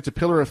when we say it's a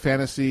pillar of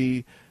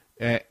fantasy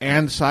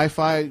and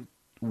sci-fi,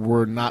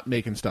 we're not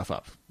making stuff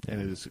up.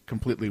 And it is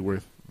completely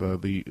worth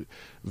the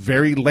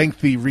very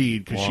lengthy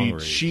read,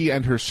 because she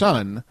and her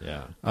son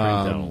down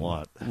a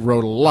lot.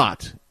 wrote a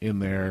lot in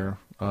there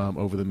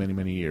over the many,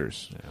 many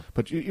years. Yeah.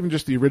 But even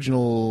just the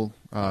original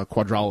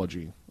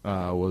quadrology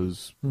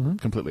was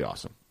completely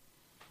awesome.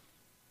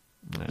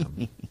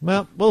 Yeah.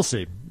 Well, we'll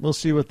see. We'll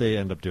see what they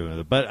end up doing with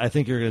it. But I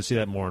think you're going to see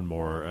that more and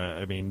more.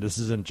 I mean, this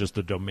isn't just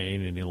a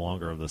domain any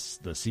longer of the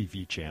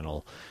Sci-Fi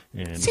channel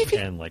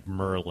and like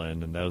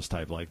Merlin and those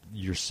type. Like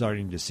you're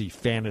starting to see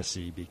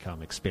fantasy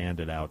become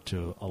expanded out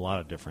to a lot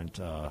of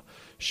different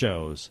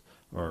shows,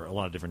 or a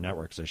lot of different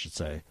networks, I should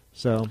say.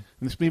 So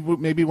this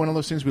may be one of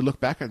those things we look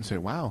back at and say,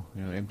 "Wow,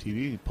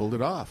 MTV pulled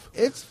it off."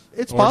 It's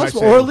Or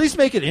possible, am I or at saying- least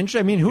make it interesting.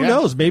 I mean, who Yeah.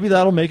 knows? Maybe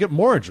that'll make it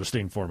more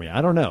interesting for me.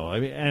 I don't know. I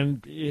mean,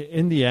 and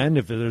in the end,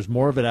 if there's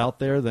more of it out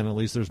there, then at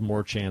least there's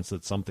more chance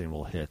that something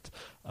will hit,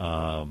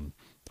 a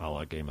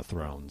la Game of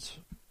Thrones.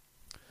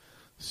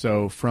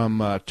 So from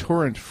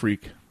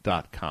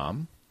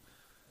torrentfreak.com,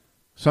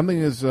 something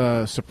is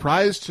a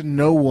surprise to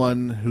no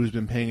one who's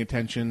been paying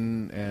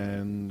attention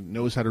and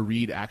knows how to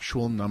read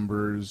actual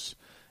numbers,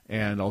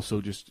 and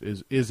also just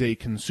is a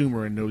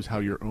consumer and knows how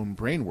your own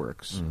brain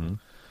works.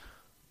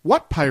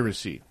 What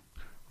piracy?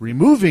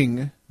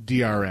 Removing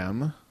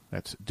DRM,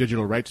 that's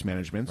digital rights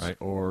management,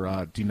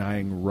 or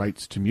denying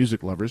rights to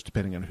music lovers,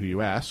 depending on who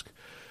you ask,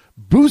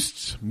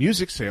 boosts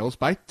music sales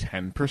by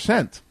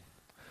 10%.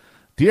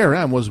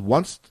 DRM was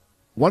once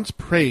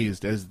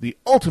praised as the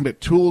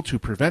ultimate tool to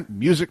prevent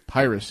music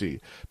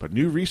piracy, but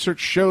new research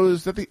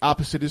shows that the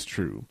opposite is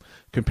true.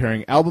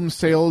 Comparing album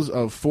sales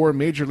of 4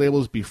 major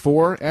labels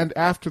before and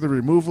after the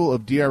removal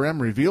of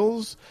DRM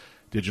reveals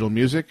digital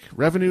music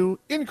revenue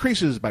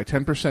increases by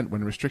 10%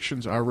 when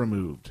restrictions are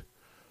removed.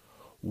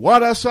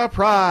 What a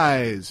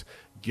surprise!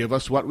 Give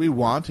us what we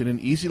want in an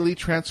easily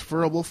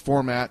transferable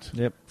format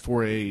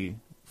for a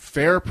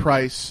fair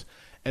price,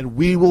 and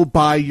we will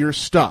buy your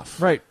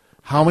stuff. Right.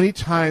 How many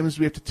times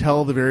do we have to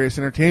tell the various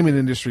entertainment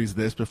industries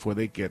this before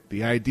they get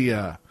the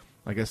idea?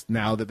 I guess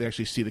now that they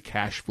actually see the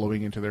cash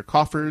flowing into their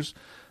coffers,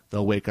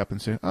 they'll wake up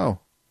and say, oh,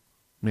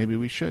 maybe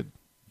we should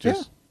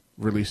just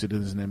release it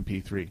as an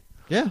MP3.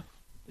 Yeah.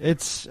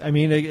 It's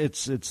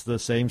the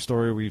same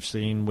story we've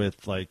seen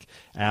with like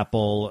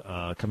Apple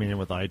coming in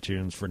with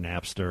iTunes for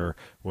Napster,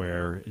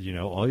 where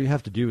all you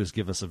have to do is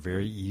give us a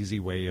very easy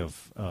way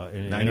of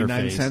an 99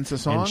 interface cents a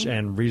song?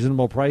 and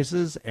reasonable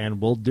prices, and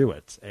we'll do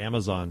it.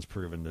 Amazon's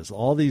proven this.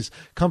 All these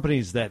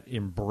companies that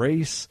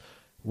embrace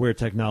where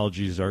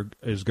technologies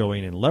is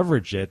going and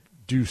leverage it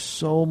do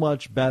so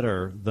much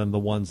better than the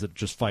ones that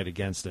just fight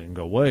against it and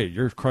go, wait,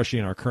 you're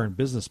crushing our current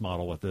business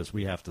model with this.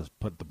 We have to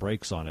put the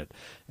brakes on it.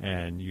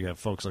 And you have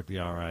folks like the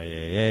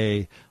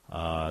RIAA,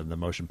 the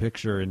motion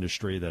picture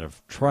industry, that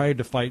have tried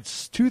to fight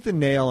tooth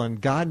and nail,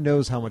 and God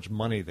knows how much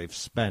money they've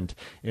spent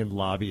in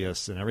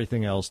lobbyists and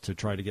everything else to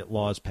try to get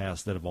laws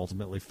passed that have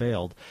ultimately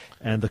failed.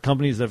 And the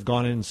companies that have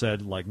gone in and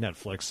said, like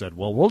Netflix said,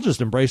 well, we'll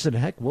just embrace it.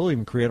 Heck, we'll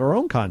even create our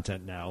own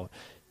content now.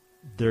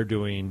 They're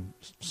doing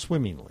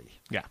swimmingly.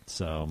 Yeah.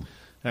 So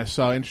I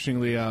saw,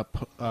 interestingly,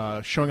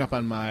 showing up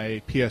on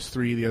my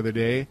PS3 the other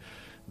day,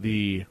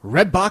 the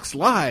Redbox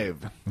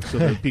Live.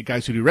 So the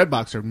guys who do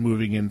Redbox are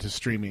moving into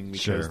streaming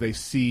because they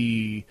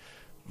see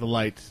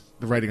the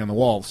writing on the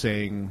wall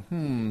saying,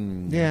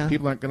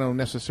 people aren't going to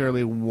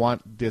necessarily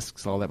want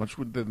discs all that much,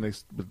 which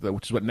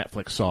is what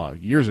Netflix saw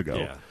years ago.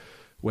 Yeah.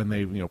 When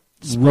they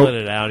split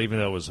it out, even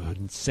though it was an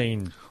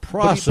insane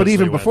process. But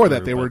even they went before that,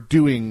 through, they were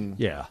doing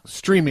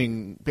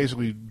streaming,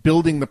 basically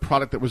building the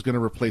product that was going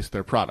to replace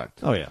their product.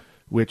 Oh, yeah.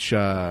 Which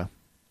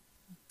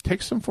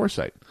takes some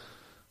foresight.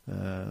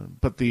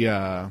 But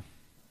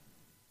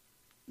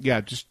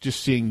just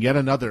seeing yet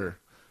another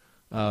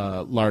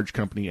large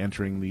company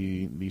entering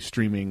the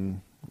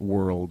streaming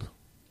world,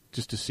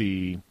 just to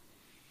see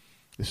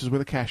this is where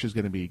the cash is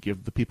going to be.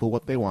 Give the people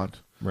what they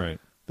want. Right.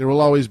 There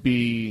will always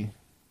be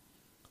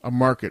a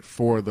market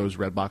for those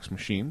red box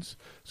machines.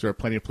 So there are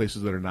plenty of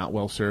places that are not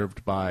well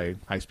served by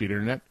high-speed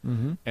internet.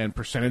 Mm-hmm. And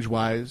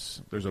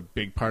percentage-wise, there's a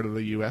big part of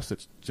the U.S.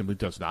 that simply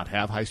does not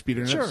have high-speed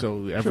internet. Sure.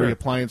 So every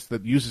appliance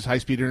that uses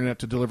high-speed internet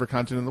to deliver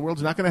content in the world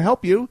is not going to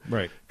help you.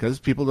 Right. Because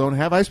people don't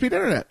have high-speed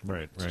internet.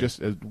 Right. It's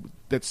just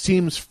that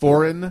seems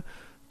foreign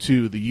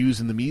to the yous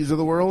and the me's of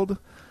the world.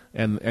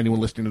 And anyone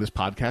listening to this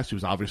podcast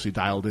who's obviously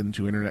dialed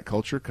into internet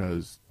culture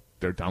because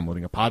they're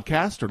downloading a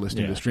podcast or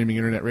listening to streaming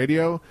internet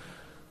radio,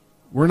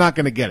 we're not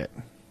going to get it.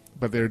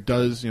 But there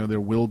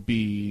will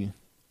be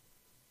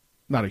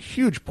not a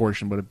huge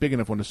portion, but a big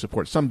enough one to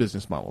support some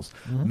business models.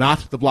 Mm-hmm.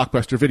 Not the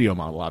Blockbuster Video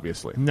model,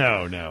 obviously.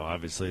 No.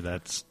 Obviously,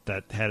 that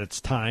had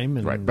its time.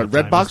 And right, but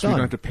Redbox, we don't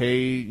have to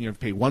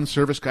pay one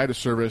service guy to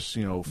service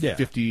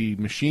 50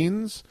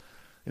 machines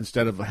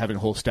instead of having a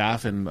whole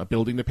staff and a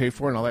building to pay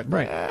for and all that.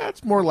 Right,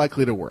 that's more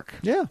likely to work.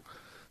 Yeah,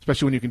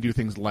 especially when you can do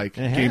things like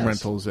game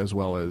rentals as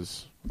well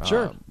as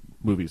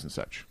movies and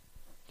such.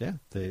 Yeah,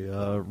 they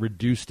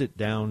reduced it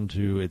down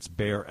to its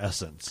bare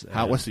essence.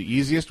 What's the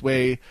easiest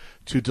way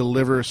to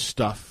deliver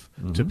stuff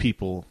to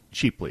people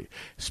cheaply?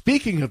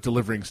 Speaking of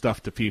delivering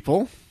stuff to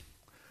people,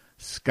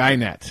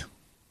 Skynet.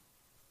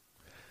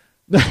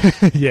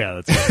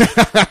 Yeah,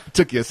 that's right.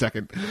 Took you a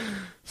second.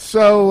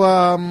 So,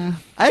 I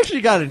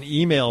actually got an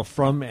email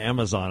from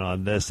Amazon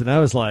on this, and I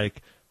was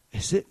like,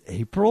 is it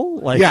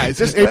April? Is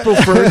this April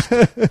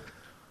 1st?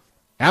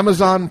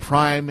 Amazon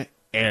Prime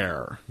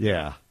Air.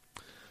 Yeah.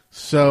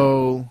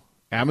 So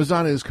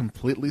Amazon is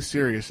completely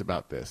serious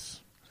about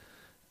this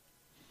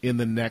in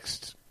the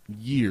next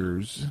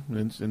years,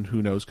 and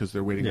who knows, because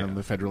they're waiting on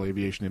the Federal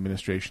Aviation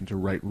Administration to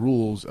write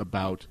rules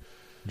about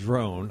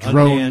drone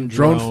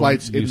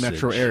flights usage in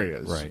metro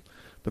areas. Right.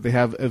 But they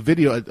have a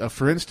video, a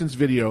for instance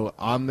video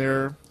on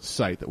their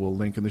site that we'll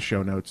link in the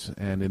show notes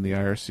and in the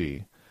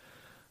IRC,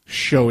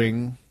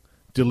 showing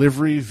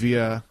delivery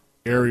via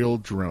aerial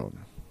drone.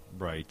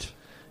 Right.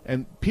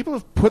 And people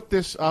have put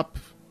this up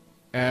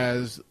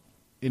as,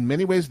 in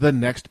many ways, the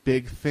next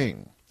big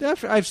thing.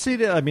 I've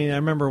seen it. I mean, I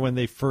remember when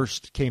they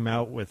first came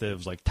out with it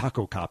was like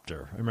Taco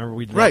Copter. I remember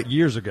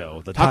years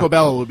ago. The Taco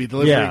Bell would be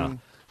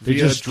delivering they via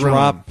just drone.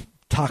 drop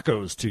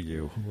tacos to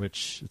you,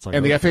 which it's like.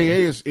 And the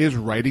FAA is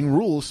writing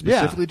rules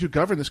specifically to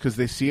govern this because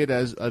they see it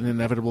as an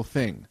inevitable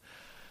thing.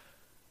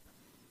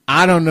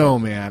 I don't know,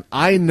 man.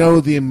 I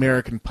know the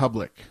American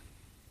public,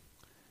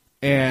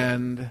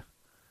 and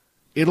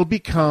it'll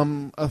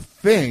become a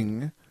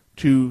thing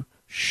to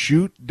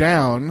shoot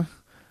down.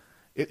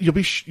 You'll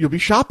be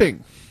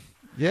shopping.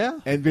 Yeah.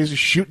 And basically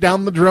shoot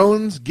down the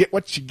drones, get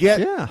what you get.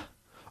 Yeah.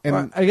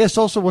 And I guess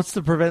also what's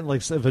to prevent,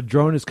 like, if a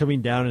drone is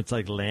coming down, it's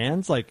like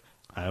lands, like,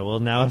 I will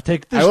now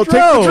take this drone. Take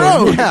the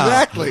drone. Yeah.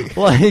 Exactly.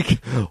 Like,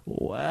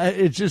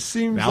 it just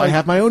seems now like I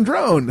have my own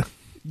drone.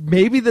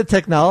 Maybe the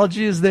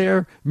technology is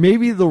there.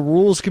 Maybe the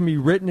rules can be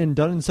written and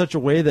done in such a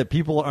way that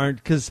people aren't.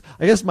 Because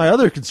I guess my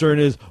other concern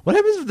is, what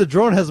happens if the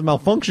drone has a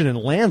malfunction and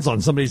lands on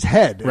somebody's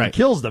head and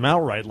kills them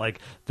outright? Like,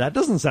 that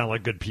doesn't sound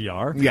like good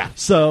PR. Yeah.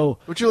 So,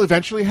 which will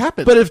eventually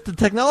happen. But if the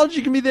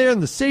technology can be there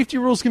and the safety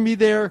rules can be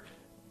there,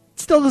 it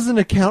still doesn't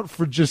account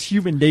for just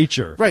human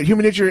nature. Right,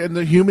 human nature and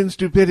the human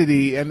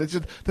stupidity. And it's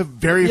just the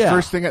very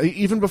first thing,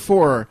 even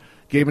before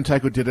Gabe and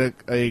Tycho did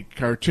a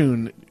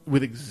cartoon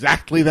with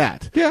exactly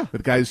that. Yeah.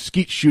 With guys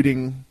skeet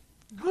shooting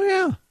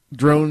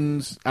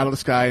drones out of the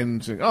sky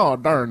and saying, oh,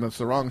 darn, that's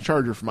the wrong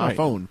charger for my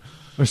phone.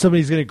 Or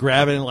somebody's going to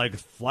grab it and, like,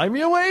 fly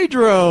me away,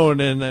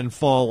 drone, and then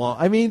fall off.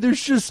 I mean,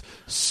 there's just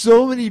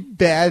so many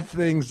bad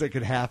things that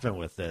could happen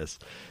with this.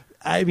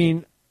 I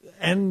mean,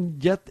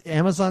 and yet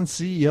Amazon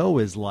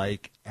CEO is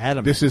like,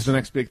 adamant. This is the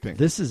next big thing.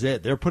 This is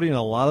it. They're putting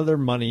a lot of their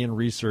money and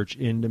research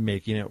into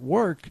making it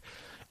work.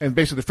 And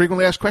basically, the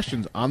frequently asked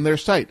questions on their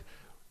site,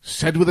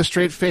 said with a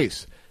straight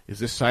face, is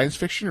this science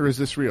fiction or is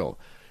this real?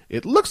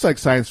 It looks like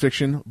science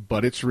fiction,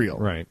 but it's real.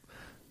 Right.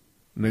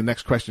 And the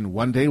next question,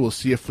 one day we'll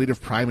see a fleet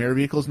of Prime Air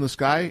vehicles in the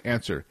sky?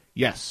 Answer,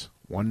 yes,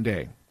 one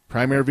day.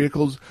 Prime Air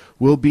vehicles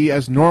will be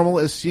as normal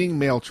as seeing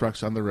mail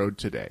trucks on the road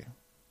today.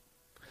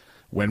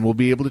 When we'll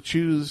be able to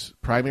choose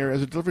Prime Air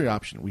as a delivery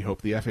option? We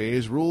hope the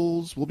FAA's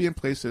rules will be in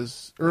place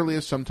as early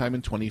as sometime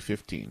in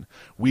 2015.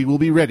 We will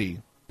be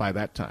ready by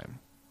that time.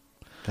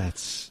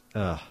 That's,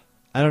 I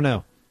don't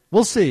know.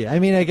 We'll see. I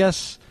mean, I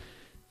guess,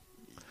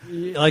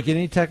 like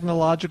any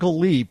technological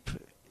leap,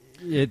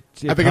 are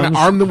they going to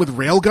arm them with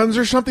railguns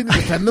or something to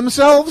defend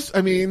themselves?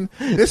 I mean,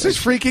 this is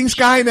freaking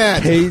Skynet.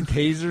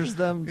 Tasers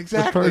them,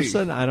 exactly. The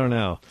person? I don't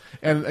know.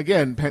 And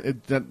again,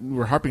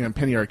 we're harping on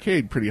Penny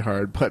Arcade pretty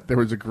hard, but there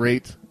was a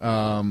great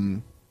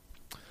Penny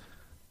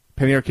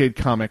Arcade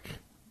comic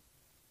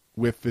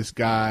with this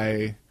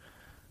guy.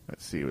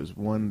 Let's see, it was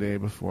one day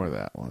before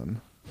that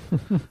one.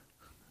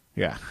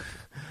 Yeah.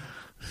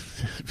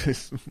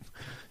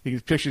 You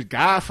can picture a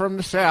guy from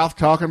the South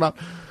talking about,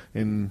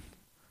 and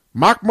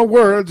mark my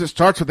words, it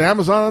starts with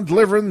Amazon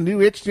delivering the new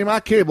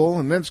HDMI cable,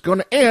 and then it's going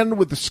to end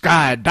with the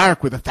sky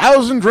dark with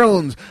 1,000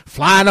 drones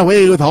flying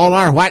away with all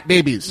our white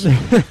babies. And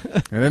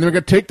then they're going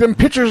to take them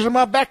pictures of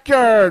my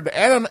backyard,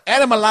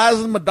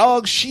 animalizing my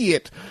dog's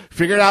shit,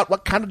 figured out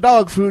what kind of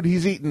dog food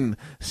he's eating.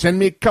 Send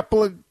me a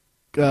couple of,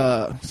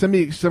 send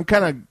me some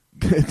kind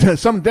of,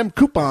 some of them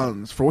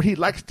coupons for what he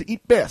likes to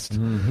eat best.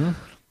 Mm-hmm.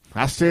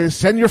 I say,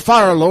 send your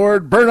fire,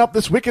 Lord, burn up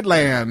this wicked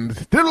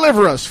land,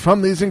 deliver us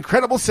from these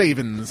incredible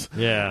savings.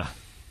 Yeah.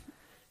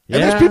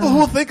 And there's people who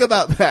will think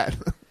about that.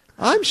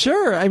 I'm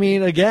sure. I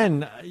mean,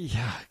 again,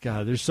 yeah,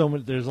 God, there's a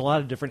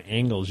lot of different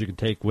angles you can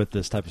take with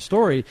this type of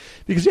story.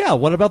 Because, yeah,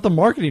 what about the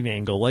marketing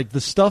angle? Like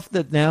the stuff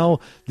that now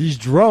these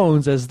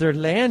drones, as they're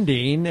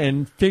landing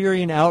and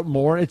figuring out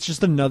more, it's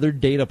just another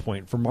data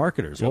point for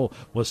marketers. Yep. Well,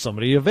 was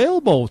somebody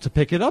available to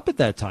pick it up at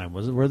that time?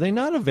 Were they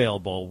not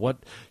available?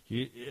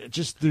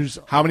 There's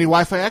how many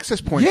Wi-Fi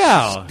access points?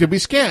 Yeah. Did we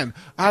scan?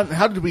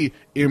 How did we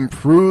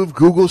improve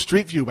Google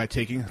Street View by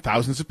taking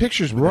thousands of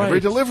pictures with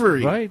every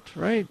delivery?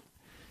 Right.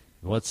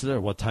 What's there?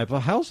 What type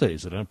of house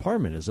is it? An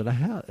apartment? Is it a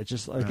house? It's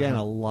just, again,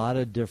 a lot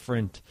of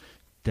different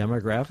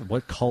demographic.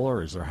 What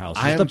color is their house?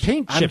 Is the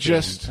paint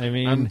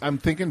chipping? I'm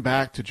thinking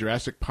back to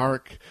Jurassic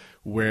Park,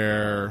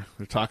 where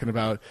they're talking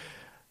about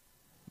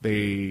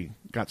they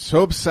got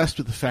so obsessed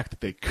with the fact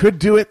that they could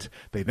do it,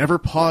 they never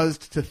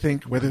paused to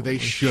think whether they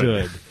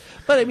should.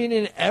 But, I mean,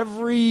 in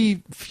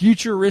every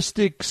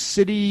futuristic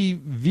city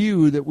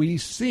view that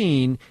we've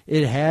seen,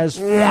 it has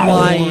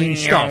flying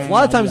stuff. A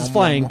lot of times it's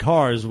flying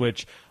cars,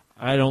 which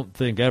I don't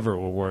think ever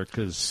will work.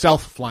 Because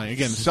self-flying.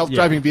 Again,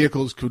 self-driving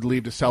vehicles could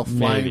lead to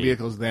self-flying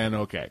vehicles, then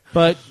okay.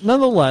 But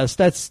nonetheless,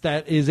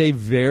 that is a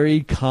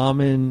very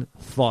common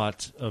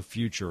thought of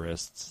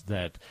futurists,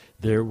 that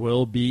there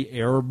will be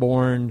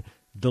airborne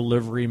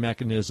delivery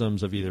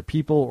mechanisms of either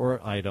people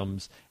or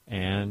items,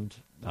 and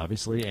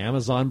obviously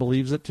Amazon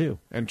believes it too.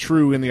 And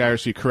True in the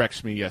IRC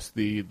corrects me, yes,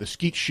 the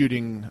skeet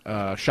shooting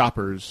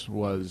shoppers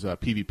was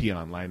PvP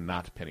Online,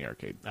 not Penny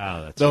Arcade.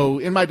 Oh, that's Though,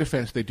 in my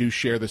defense, they do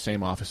share the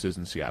same offices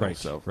in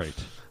Seattle, right.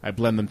 I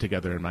blend them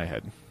together in my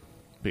head.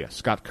 But yeah,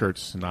 Scott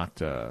Kurtz,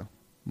 not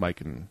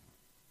Mike and...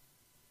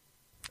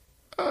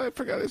 I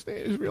forgot his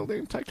real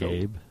name, Tycho.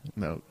 Gabe?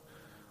 No.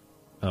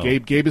 Oh.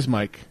 Gabe is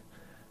Mike.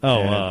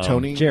 Oh,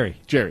 Tony? Jerry,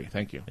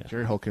 thank you. Yeah.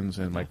 Jerry Holkins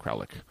and Mike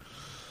Kraulick.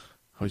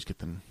 Always get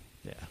them.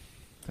 Yeah.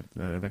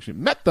 I've actually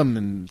met them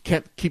and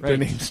can't keep their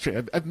names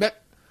straight. I've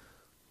met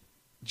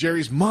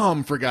Jerry's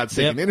mom, for God's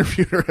sake, and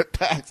interviewed her at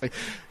PAX. Like,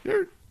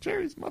 you're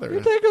Jerry's mother.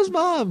 You're Tycho's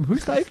mom.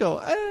 Who's Tycho?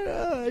 I don't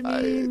know.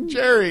 I mean,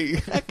 Jerry.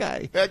 That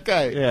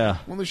guy. Yeah.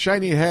 One with the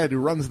shiny head who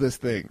runs this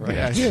thing. Right.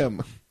 Yeah,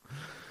 him.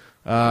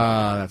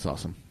 That's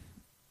awesome.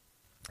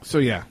 So,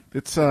 yeah,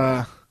 it's...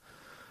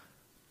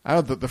 I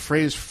don't know, the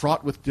phrase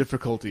fraught with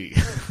difficulty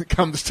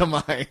comes to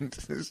mind.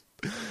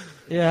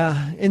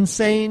 Yeah,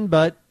 insane,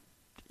 but,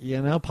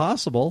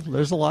 possible.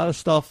 There's a lot of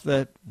stuff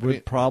that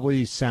would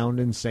probably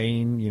sound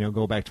insane,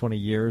 go back 20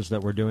 years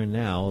that we're doing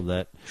now.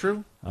 That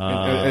True.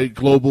 A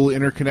global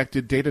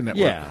interconnected data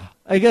network. Yeah.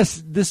 I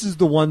guess this is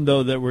the one,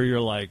 though, that where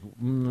you're like,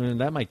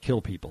 that might kill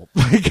people.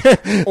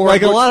 Or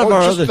like a lot of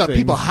our other things.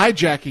 People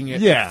hijacking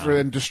it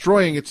and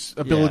destroying its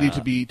ability to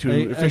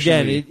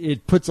efficiently. Again,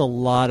 it puts a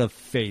lot of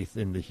faith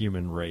in the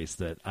human race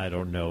that I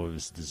don't know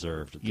is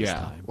deserved at this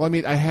time. Well, I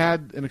mean, I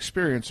had an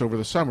experience over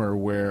the summer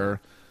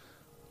where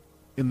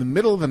in the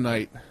middle of the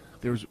night,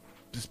 there was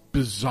this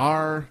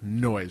bizarre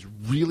noise,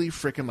 really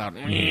freaking loud.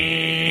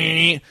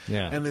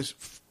 And this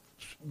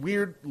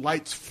weird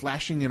lights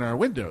flashing in our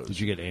windows. Did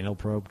you get anal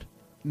probed?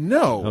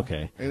 No.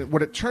 Okay. And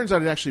what it turns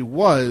out it actually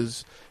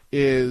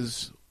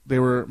is they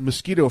were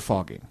mosquito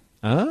fogging.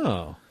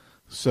 Oh.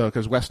 So,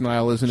 because West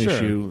Nile is an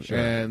issue,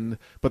 sure.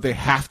 But they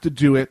have to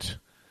do it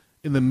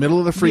in the middle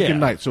of the freaking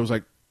night. So it was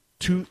like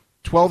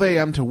 12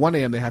 a.m. to 1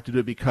 a.m. they have to do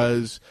it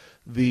because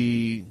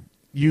the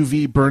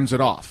UV burns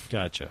it off.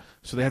 Gotcha.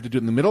 So they have to do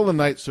it in the middle of the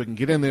night so it can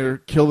get in there,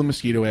 kill the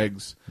mosquito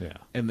eggs. Yeah.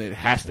 And it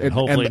has to... And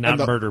hopefully not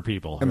murder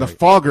people. And the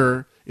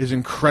fogger is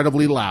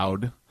incredibly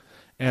loud,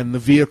 and the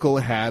vehicle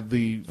had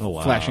the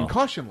flashing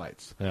caution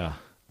lights. Yeah.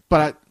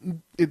 But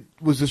it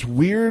was this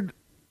weird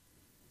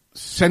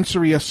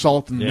sensory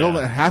assault in the middle of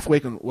the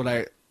halfway. And what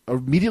I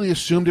immediately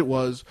assumed it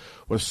was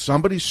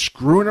somebody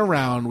screwing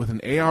around with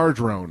an AR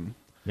drone.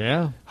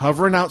 Yeah.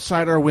 Hovering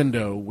outside our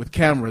window with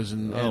cameras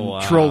and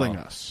trolling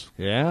us.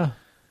 Yeah.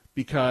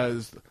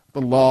 Because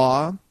the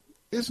law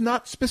is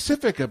not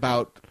specific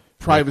about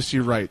privacy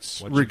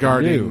rights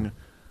regarding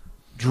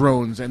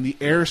drones and the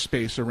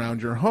airspace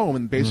around your home.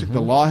 And basically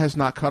the law has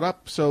not caught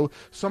up, so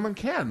someone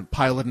can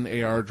pilot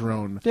an AR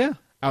drone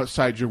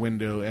outside your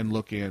window and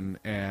look in.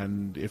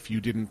 And if you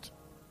didn't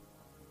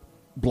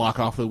block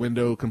off the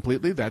window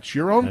completely, that's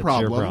your own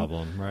problem. Your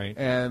problem, right?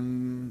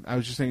 And I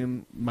was just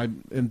thinking,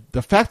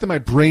 the fact that my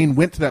brain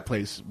went to that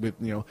place with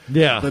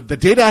the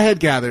data I had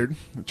gathered,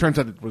 it turns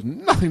out it was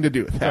nothing to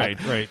do with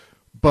that. Right.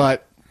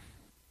 But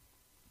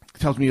it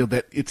tells me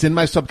that it's in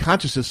my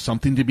subconscious as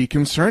something to be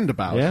concerned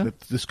about. Yeah.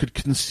 That this could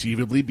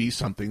conceivably be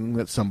something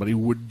that somebody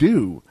would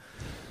do.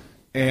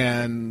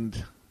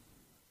 And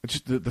it's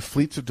just the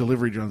fleets of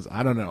delivery drones,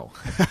 I don't know.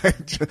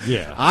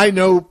 I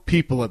know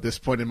people at this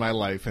point in my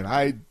life, and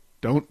I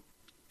don't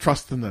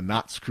trust them to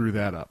not screw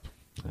that up.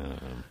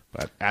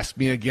 But ask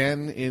me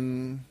again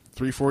in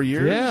 3-4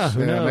 years. Yeah,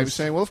 who knows? I might be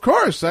saying, well, of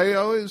course, I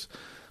always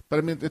But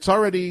I mean,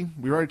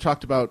 we already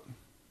talked about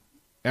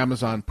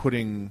Amazon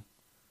putting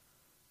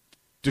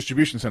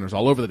distribution centers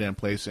all over the damn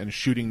place and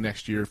shooting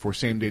next year for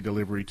same-day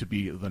delivery to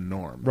be the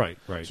norm. Right.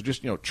 So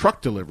just,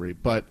 truck delivery,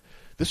 but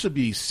this would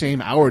be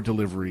same-hour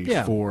delivery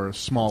for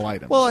small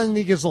items. Well, and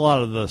he gives a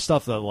lot of the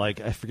stuff that,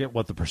 I forget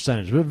what the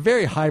percentage, but a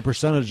very high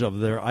percentage of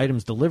their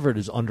items delivered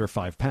is under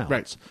 5 pounds.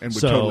 Right, and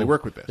would totally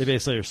work with this. They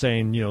basically are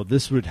saying,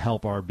 this would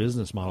help our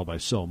business model by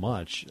so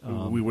much.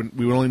 We would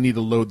only need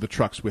to load the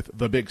trucks with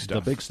the big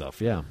stuff. The big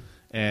stuff, yeah.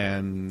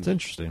 And it's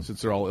interesting.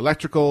 Since they're all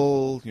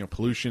electrical,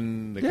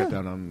 pollution, they cut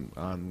down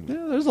on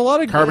there's a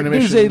lot of carbon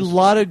emissions. There's a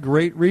lot of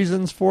great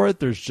reasons for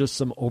it. There's just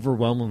some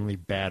overwhelmingly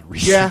bad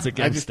reasons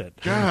against it.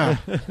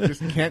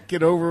 Just can't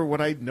get over what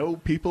I know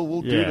people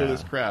will do to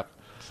this crap.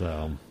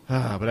 So,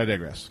 but I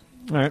digress.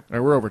 All right,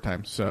 we're over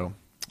time, so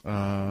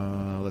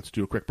let's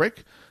do a quick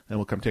break, and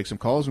we'll come take some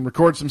calls and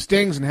record some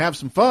stings and have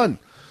some fun.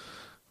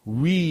 What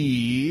do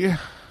we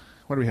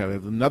have? We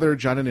have another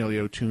John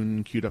Anealio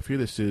tune queued up here.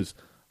 This is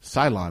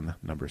Cylon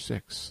number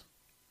 6.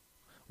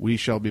 We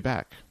shall be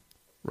back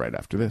right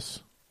after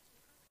this.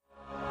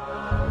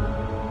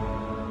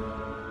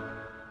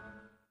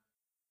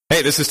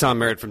 Hey, this is Tom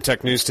Merritt from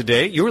Tech News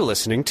Today. You're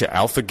listening to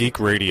Alpha Geek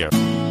Radio.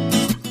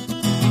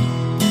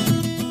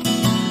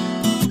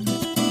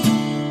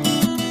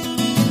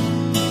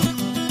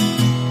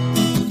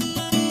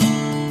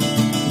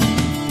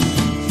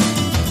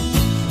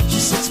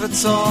 She's 6 foot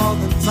tall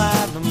and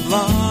platinum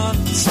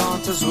blonde,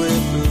 saunters with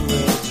her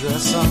red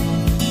dress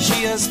on.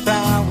 She has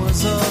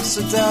powers of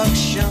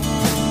seduction.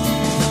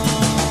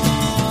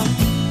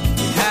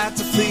 We had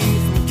to flee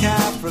from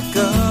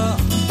Caprica,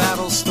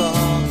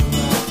 Battlestar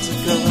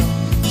Galactica.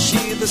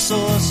 She the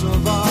source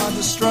of our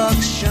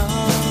destruction.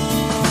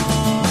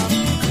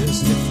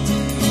 There's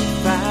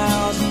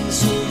 50,000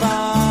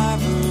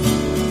 survivors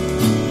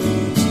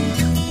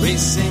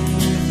racing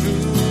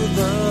through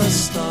the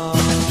stars.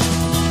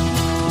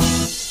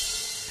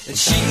 And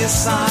she is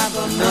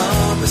Cylon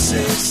number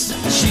 6.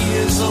 And she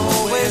is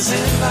always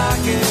in my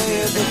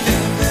head. They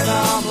think that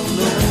I'm a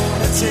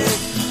lunatic.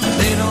 And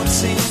they don't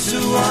seem to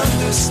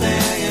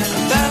understand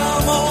that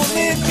I'm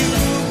only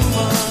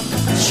human.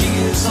 And she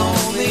is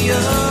only a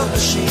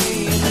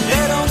machine. And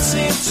they don't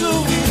seem to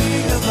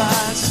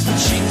realize that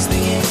she's the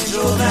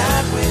angel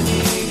that we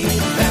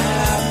need.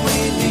 That we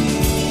need.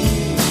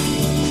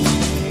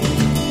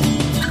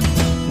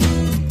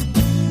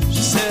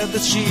 She said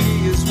that she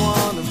is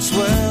one of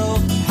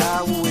 12.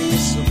 How are we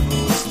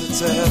supposed to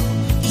tell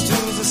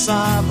who's a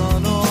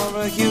Cylon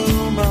or a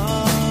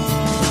human?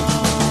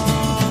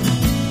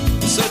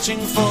 Searching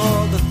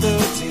for the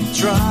 13th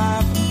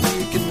tribe,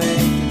 we can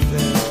make it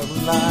there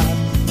alive.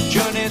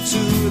 Journey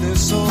to their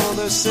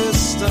solar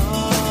system.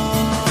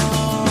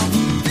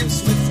 There's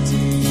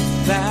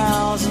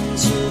 50,000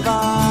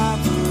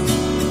 survivors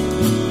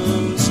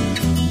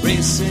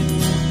racing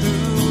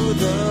through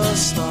the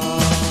stars.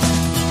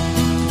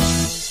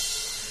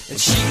 And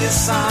she is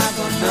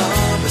Cylon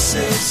number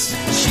 6.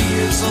 She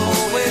is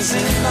always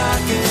in my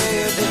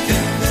head. They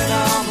think that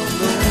I'm a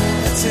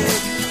lunatic.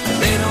 And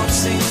they don't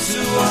seem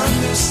to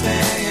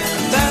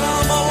understand that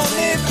I'm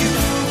only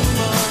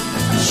human.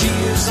 She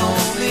is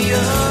only a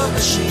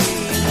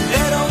machine.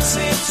 They don't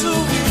seem to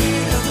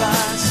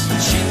realize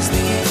she's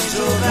the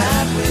angel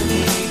that we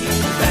need.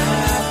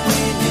 That we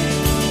need.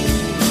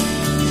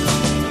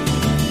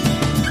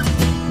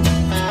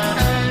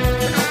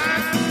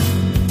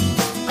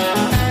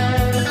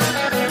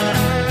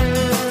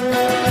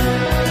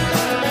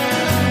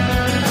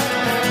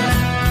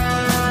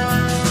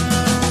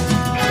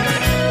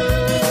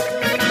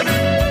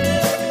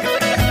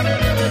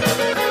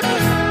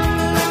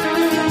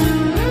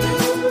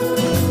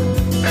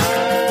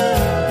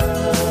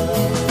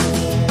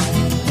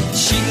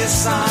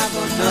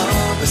 Cylon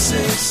number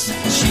 6.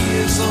 She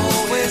is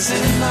always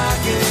in my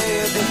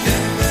head. They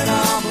think that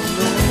I'm a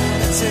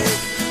lunatic.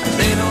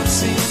 They don't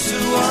seem to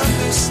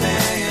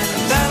understand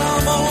that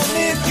I'm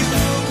only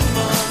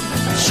human.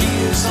 She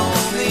is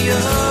only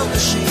a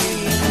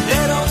machine.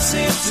 They don't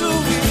seem to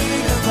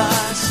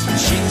realize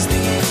she's the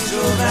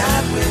angel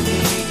that we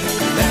need.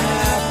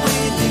 That we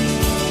need.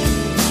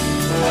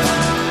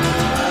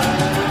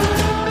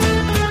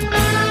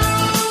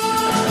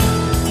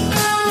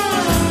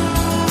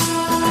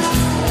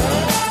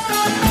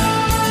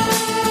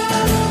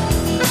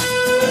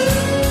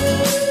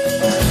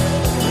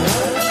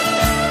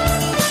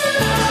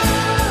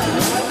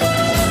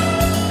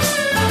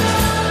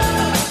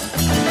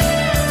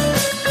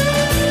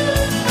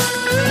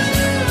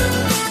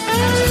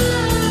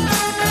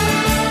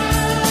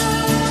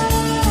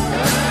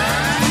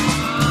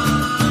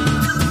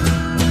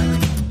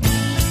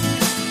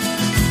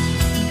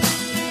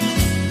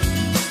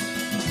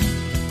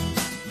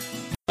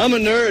 I'm a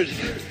nerd,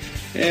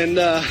 and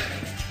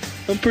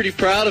I'm pretty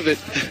proud of it.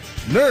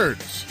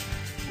 Nerds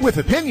with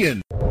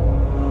opinion.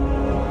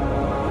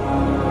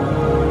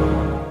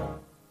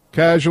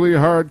 Casually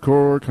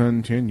Hardcore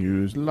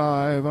continues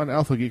live on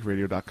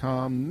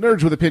AlphaGeekRadio.com.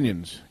 Nerds with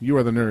opinions. You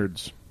are the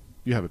nerds.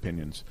 You have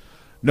opinions.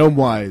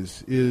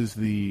 Gnomewise is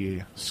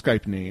the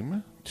Skype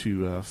name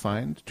to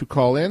find to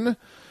call in,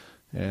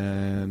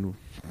 and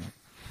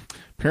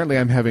apparently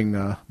I'm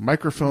having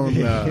microphone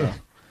erectile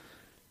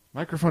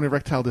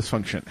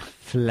dysfunction.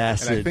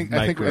 Flaccid And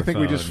I think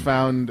we just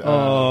found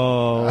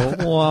wah,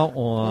 wah.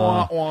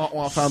 wah, wah,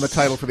 wah, found the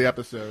title for the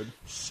episode.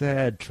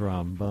 Sad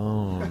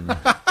trombone.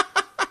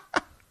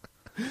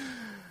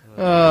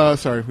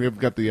 Sorry, we've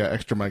got the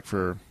extra mic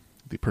for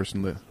the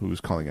person who's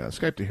calling out on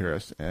Skype to hear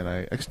us, and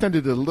I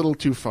extended it a little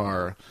too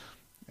far,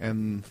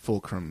 and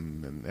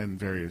fulcrum and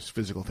various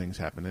physical things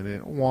happened, and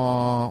it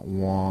wah,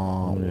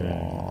 wah,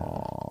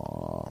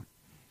 wah.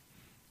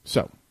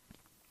 So,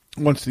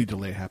 once the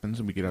delay happens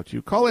and we get out to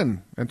you, call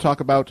in and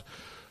talk about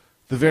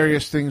the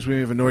various things we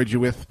may have annoyed you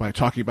with by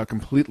talking about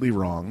completely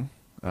wrong,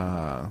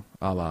 a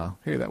la,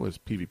 hey, that was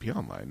PvP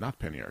Online, not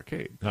Penny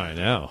Arcade. I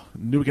know.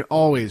 We can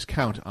always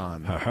count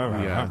on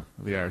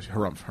the Irish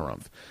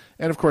harumph.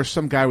 And, of course,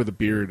 some guy with a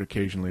beard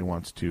occasionally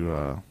wants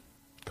to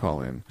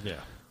call in.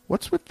 Yeah.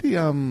 What's with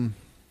the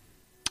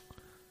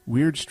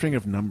weird string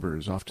of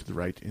numbers off to the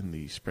right in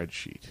the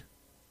spreadsheet?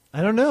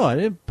 I don't know. I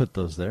didn't put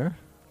those there.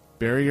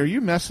 Barry, are you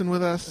messing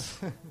with us?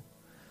 I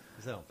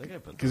don't think I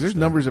put those Because there's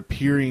there. numbers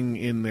appearing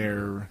in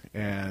there,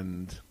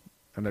 and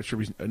I'm not sure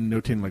he's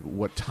noting like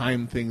what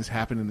time things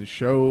happen in the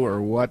show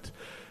or what,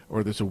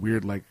 or there's a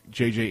weird like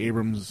J.J.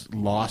 Abrams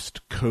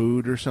lost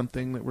code or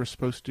something that we're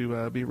supposed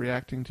to be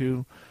reacting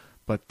to,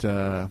 but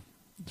it's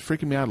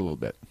freaking me out a little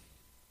bit.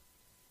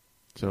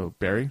 So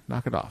Barry,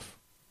 knock it off,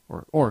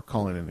 or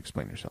call in and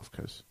explain yourself,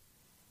 because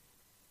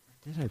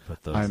Did I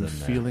put those I'm in there?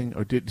 feeling.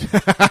 Or did?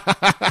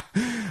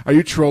 Are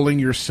you trolling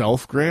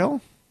yourself, Grail?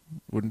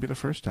 Wouldn't be the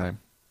first time.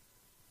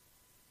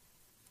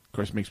 Of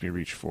course, it makes me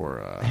reach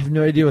for. I have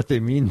no idea what they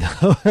mean,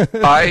 though.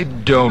 I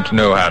don't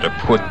know how to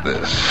put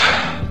this,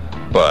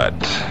 but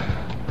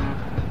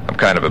I'm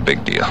kind of a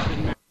big deal.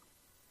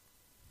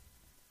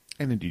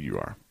 And indeed, you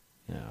are.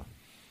 Yeah.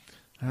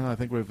 I don't know, I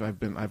think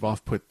I've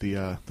off-put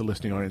the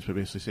listening audience by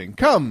basically saying,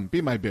 "Come,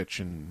 be my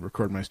bitch and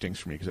record my stings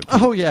for me."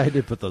 Oh yeah, I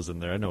did put those in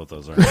there. I know what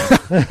those are.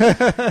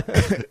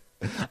 Care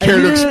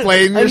to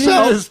explain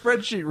yourself? I needed a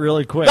spreadsheet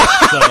really quick,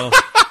 so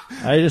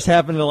I just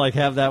happened to like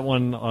have that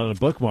one on a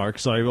bookmark.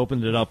 So I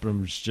opened it up and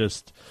it was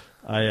just.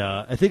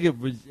 I think it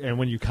was, and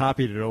when you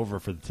copied it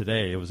over for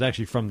today, it was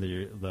actually from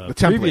the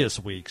previous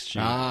week's sheet.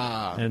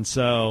 And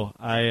so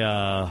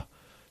I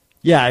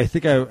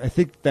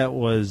think that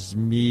was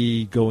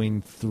me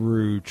going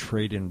through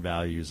trade-in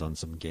values on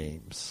some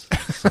games.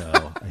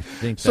 So I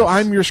think so.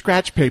 I'm your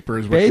scratch paper,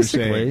 is what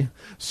basically. You're saying.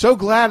 So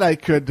glad I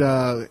could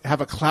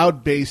have a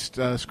cloud-based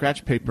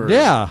scratch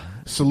paper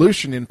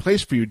solution in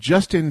place for you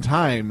just in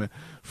time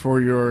for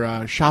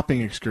your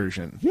shopping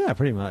excursion. Yeah,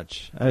 pretty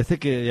much. I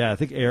think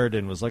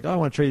Aridin was like, "Oh, I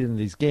want to trade in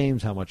these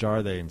games. How much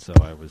are they?" And so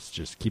I was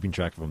just keeping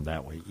track of them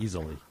that way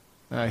easily.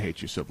 I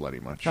hate you so bloody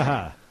much.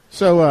 Haha.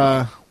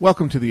 So,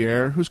 welcome to the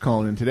air. Who's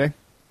calling in today?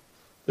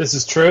 This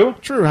is True.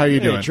 True, how you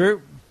doing?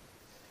 True.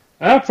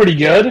 Pretty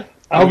good.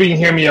 I hope you can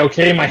hear me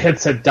okay. My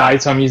headset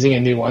died, so I'm using a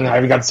new one. I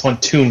haven't got this one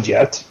tuned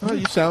yet. Oh,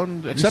 you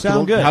sound acceptable.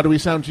 sound good. How do we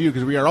sound to you?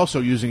 Because we are also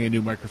using a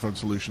new microphone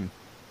solution.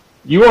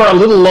 You are a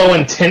little low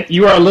in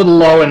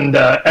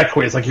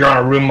echoey. It's like you're on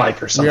a room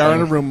mic or something. We are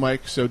on a room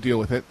mic, so deal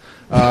with it.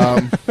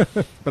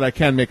 But I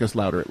can make us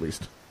louder at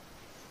least.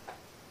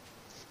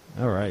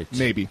 All right.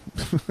 Maybe.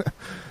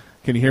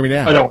 Can you hear me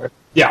now? Oh, don't worry.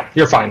 Yeah,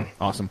 you're fine.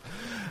 Awesome.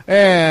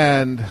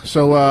 And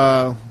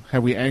so,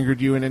 have we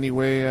angered you in any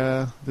way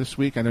this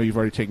week? I know you've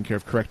already taken care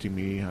of correcting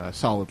me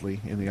solidly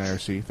in the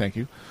IRC. Thank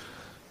you.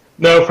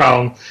 No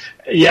problem.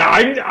 Yeah,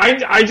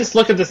 I just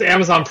look at this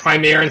Amazon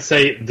Prime Air and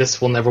say, this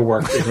will never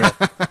work.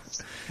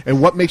 And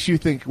what makes you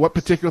think, what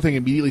particular thing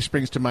immediately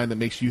springs to mind that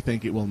makes you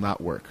think it will not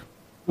work?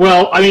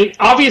 Well, I mean,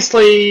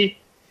 obviously,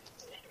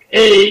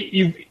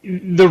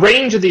 the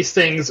range of these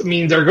things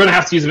means they're going to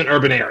have to use them in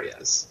urban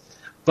areas.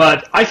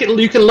 But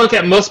you can look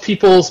at most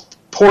people's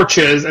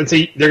porches and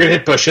see they're going to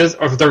hit bushes,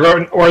 or they're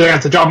going to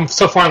have to drop them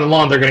so far on the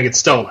lawn they're going to get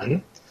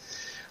stolen.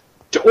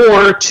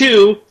 Or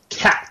two,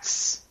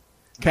 cats.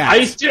 I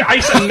used to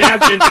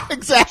imagine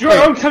exactly.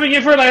 drone coming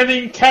in for a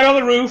landing, cat on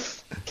the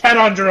roof, cat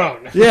on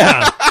drone.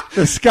 Yeah,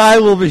 the sky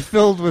will be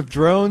filled with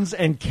drones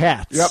and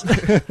cats. Yep.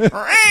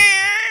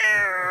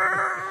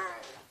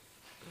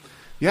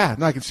 Yeah,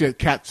 no, I can see a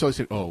cat. So I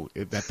said, "Oh,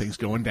 that thing's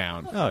going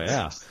down." Oh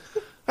yeah.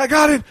 I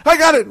got it.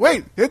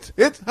 Wait, it's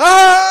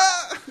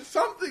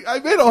something. I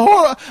made a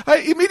horror. I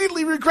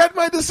immediately regret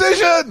my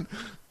decision.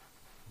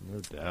 No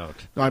doubt.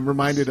 I'm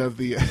reminded of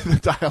the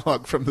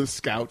dialogue from the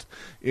scout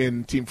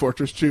in Team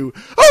Fortress 2.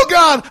 Oh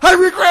God, I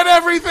regret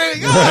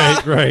everything.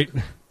 Right.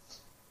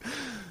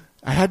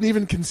 I hadn't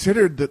even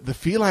considered the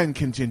feline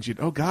contingent.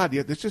 Oh God,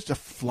 yeah, there's just a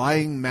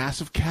flying mass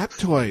of cat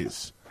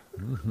toys.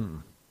 Mm-hmm.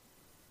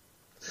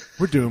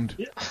 We're doomed.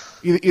 Yeah.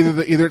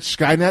 Either it's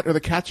Skynet or the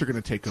cats are going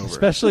to take over.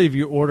 Especially if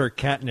you order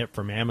catnip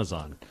from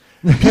Amazon.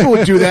 People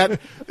would do that.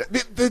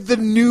 The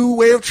new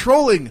way of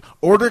trolling.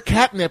 Order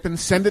catnip and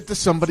send it to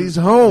somebody's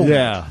home.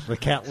 Yeah, the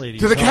cat lady's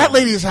to the home. cat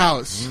lady's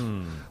house.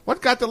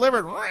 What got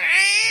delivered?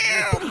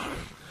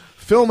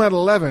 Film at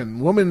 11.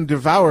 Woman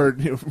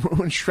devoured,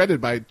 woman shredded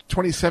by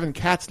 27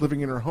 cats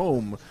living in her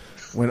home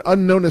when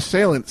unknown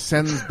assailant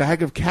sends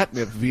bag of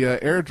catnip via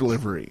air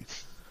delivery.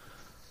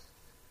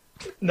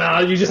 No,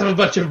 you just have a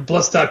bunch of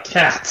blissed out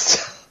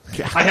cats.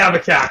 I have a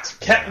cat.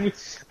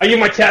 I give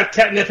my cat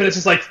catnip, and it's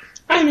just like,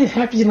 I'm in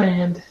Happy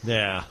Land.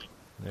 Yeah,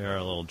 they are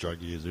little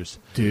drug users.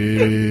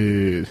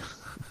 Dude.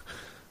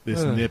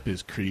 This nip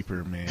is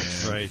creeper, man.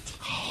 Right.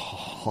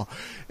 Oh,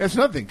 that's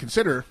nothing.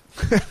 Consider.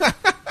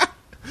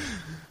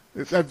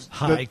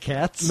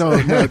 Cats?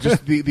 No,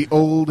 just the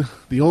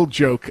old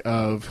joke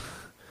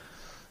of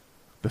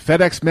the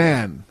FedEx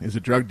man is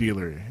a drug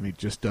dealer, and he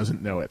just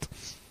doesn't know it.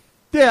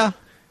 Yeah.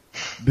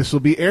 This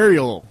will be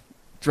aerial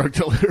drug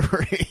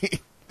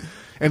delivery.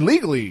 And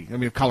legally, I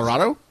mean,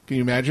 Colorado, can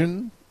you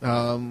imagine?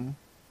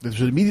 This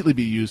should immediately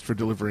be used for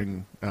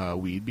delivering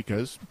weed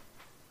because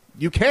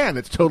you can.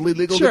 It's totally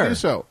legal to do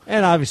so.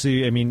 And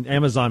obviously, I mean,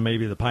 Amazon may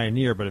be the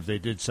pioneer, but if they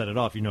did set it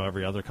off,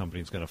 every other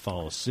company is going to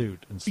follow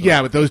suit. And stuff.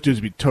 Yeah, but those dudes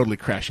would be totally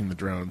crashing the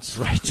drones.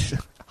 Right.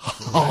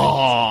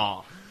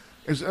 Oh.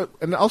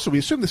 And also, we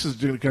assume this is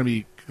going to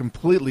be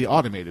completely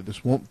automated.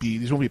 These won't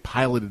be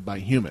piloted by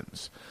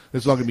humans.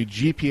 This is all going to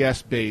be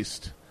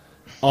GPS-based,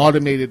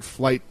 automated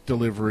flight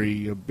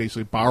delivery,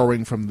 basically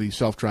borrowing from the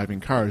self-driving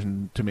cars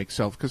and to make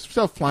because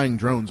self-flying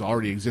drones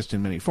already exist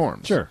in many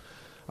forms. Sure.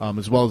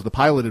 As well as the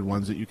piloted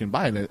ones that you can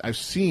buy. And I've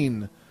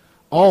seen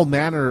all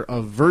manner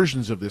of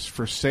versions of this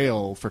for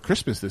sale for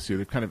Christmas this year.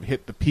 They've kind of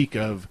hit the peak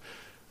of,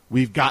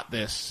 we've got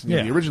this.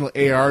 The original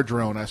AR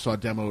drone I saw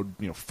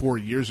demoed 4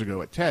 years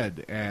ago at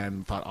TED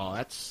and thought, oh,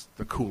 that's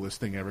the coolest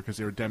thing ever, because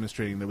they were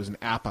demonstrating there was an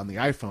app on the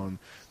iPhone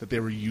that they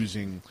were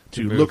using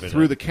to look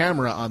through the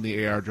camera on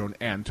the AR drone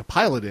and to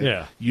pilot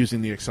it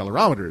using the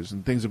accelerometers.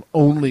 And things have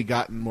only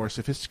gotten more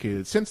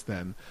sophisticated since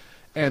then.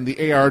 And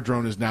the AR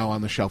drone is now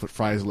on the shelf at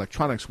Fry's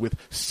Electronics with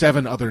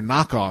 7 other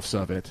knockoffs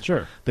of it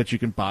that you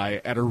can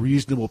buy at a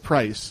reasonable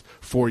price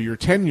for your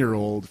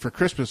 10-year-old for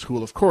Christmas, who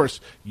will, of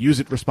course, use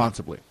it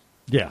responsibly.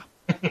 Yeah.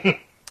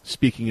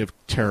 Speaking of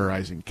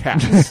terrorizing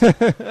cats,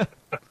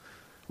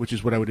 which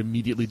is what I would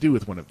immediately do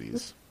with one of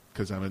these,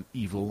 because I'm an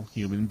evil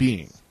human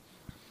being.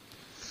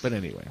 But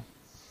anyway.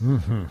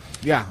 Mm-hmm.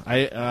 Yeah,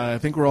 I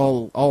think we're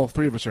all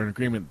three of us are in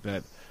agreement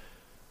that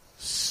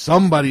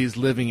somebody's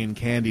living in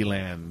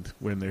Candyland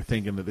when they're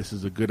thinking that this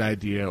is a good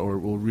idea or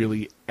will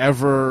really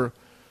ever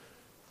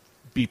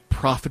be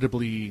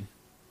profitably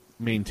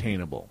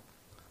maintainable.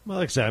 Well,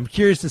 like I said, I'm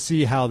curious to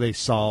see how they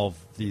solve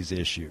these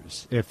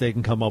issues, if they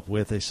can come up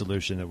with a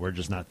solution that we're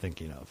just not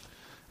thinking of.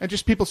 And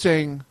just people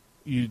saying,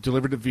 you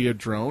delivered it via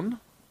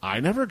drone? I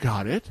never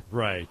got it.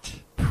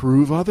 Right.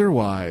 Prove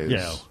otherwise.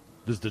 Yeah.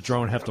 Does the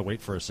drone have to wait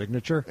for a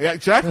signature? Yeah,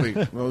 exactly.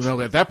 Well, no,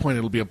 at that point,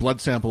 it'll be a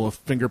blood sample, a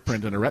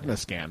fingerprint, and a retina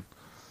scan.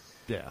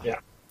 Yeah.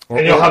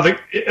 And you'll have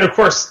of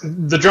course,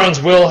 the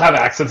drones will have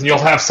access, and you'll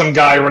have some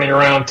guy running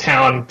around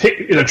town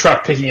in a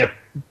truck picking up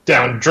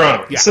down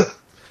drones. Yeah.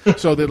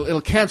 So that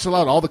it'll cancel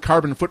out all the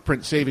carbon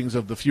footprint savings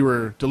of the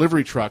fewer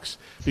delivery trucks,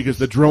 because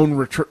the drone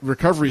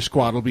recovery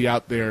squad will be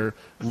out there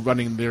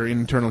running their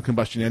internal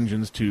combustion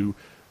engines to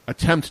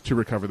attempt to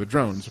recover the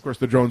drones. Of course,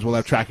 the drones will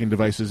have tracking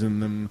devices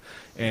in them,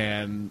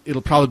 and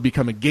it'll probably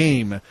become a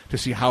game to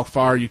see how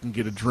far you can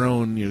get a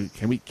drone.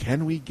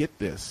 Can we get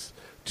this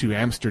to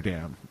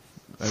Amsterdam?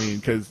 I mean,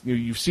 because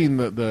you've seen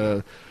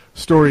the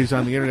stories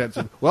on the internet.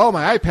 Said, well,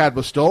 my iPad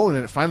was stolen,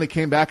 and it finally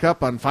came back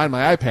up on Find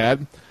My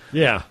iPad.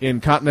 Yeah.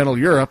 In continental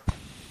Europe.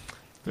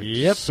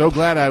 Yep. So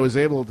glad I was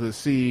able to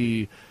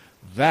see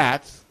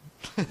that,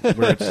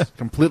 where it's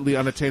completely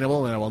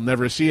unattainable, and I will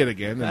never see it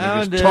again.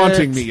 And they're just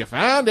taunting me. You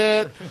found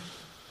it.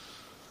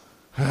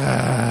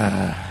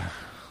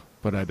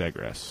 But I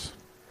digress.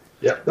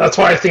 Yeah, that's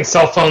why I think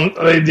cell phone.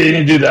 They need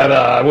to do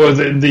that. What was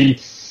it? The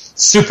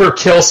super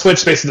kill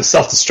switch, basically the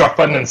self-destruct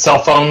button in cell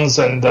phones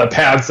and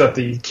pads that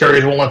the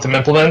carriers won't let them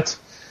implement.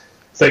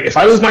 It's like, if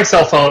I lose my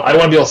cell phone, I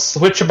want to be able to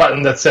switch a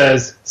button that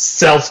says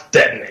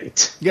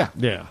self-detonate. Yeah.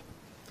 Yeah.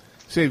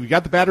 Say, we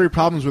got the battery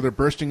problems where they're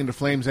bursting into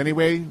flames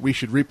anyway. We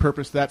should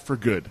repurpose that for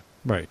good.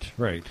 Right.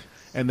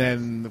 And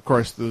then, of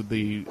course,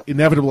 the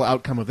inevitable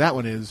outcome of that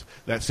one is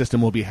that system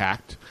will be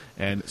hacked,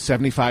 and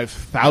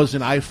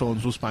 75,000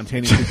 iPhones will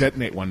spontaneously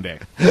detonate one day.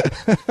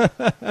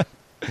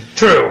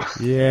 True.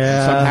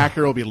 Yeah. Some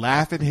hacker will be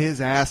laughing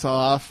his ass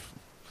off.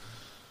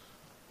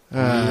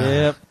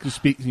 Yep.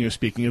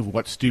 Speaking of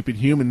what stupid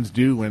humans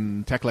do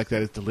when tech like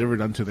that is delivered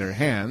unto their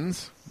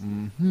hands.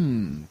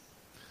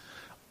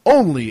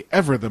 Only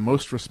ever the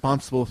most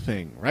responsible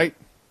thing, right?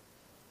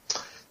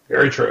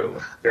 Very true.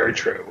 Very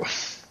true.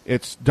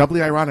 It's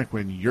doubly ironic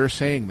when you're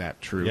saying that,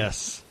 True.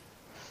 Yes.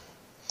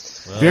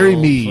 Very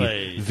Well me.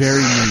 played.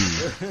 Very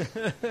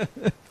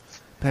me.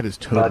 That is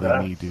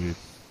totally me, dude.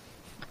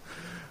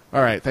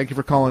 All right, thank you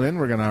for calling in.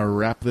 We're going to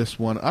wrap this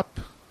one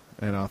up.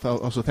 And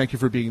also thank you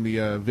for being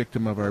the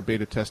victim of our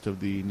beta test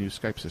of the new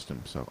Skype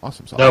system. So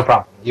awesome. No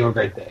problem. You have a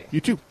great day.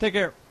 You too. Take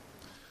care.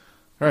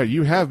 All right,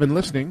 you have been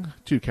listening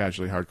to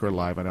Casually Hardcore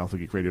live on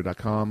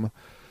alphageekradio.com.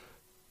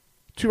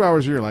 2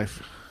 hours of your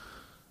life.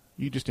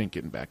 You just ain't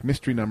getting back.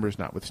 Mystery numbers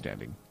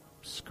notwithstanding.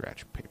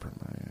 Scratch paper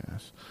my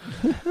ass.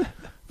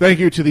 Thank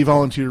you to the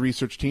volunteer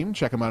research team.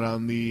 Check them out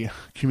on the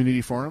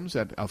community forums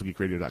at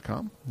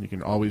alphageekradio.com. You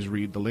can always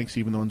read the links,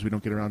 even the ones we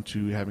don't get around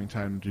to having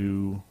time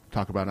to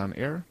talk about on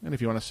air. And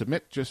if you want to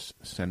submit, just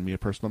send me a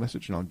personal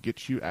message and I'll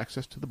get you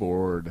access to the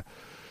board.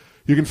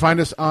 You can find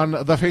us on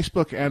the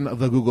Facebook and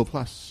the Google+.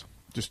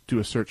 Just do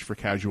a search for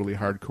Casually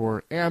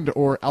Hardcore and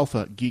or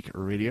Alpha Geek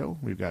Radio.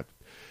 We've got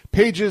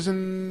pages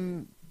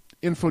and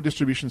info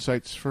distribution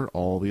sites for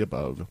all the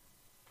above.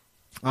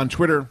 On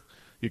Twitter,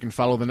 you can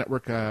follow the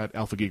network at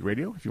Alpha Geek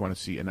Radio if you want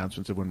to see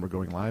announcements of when we're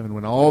going live and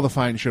when all the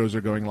fine shows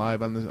are going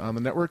live on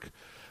the network.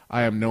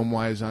 I am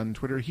Gnomewise on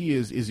Twitter. He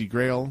is Izzy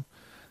Grail.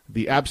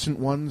 The absent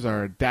ones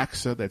are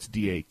Daxa, that's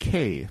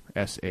DAKSACH,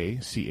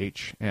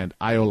 and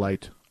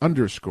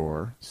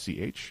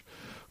Iolite_CH.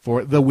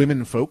 For the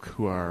women folk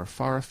who are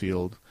far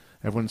afield,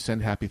 everyone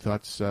send happy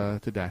thoughts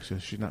to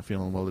Daxa. She's not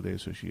feeling well today,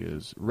 so she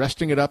is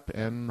resting it up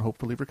and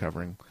hopefully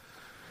recovering.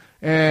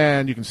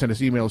 And you can send us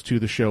emails to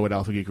the show at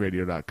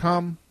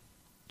alphageekradio.com.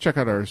 Check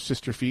out our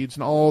sister feeds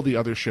and all the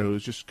other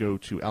shows. Just go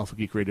to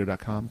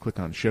alphageekradio.com, click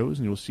on shows,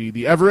 and you'll see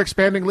the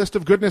ever-expanding list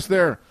of goodness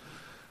there.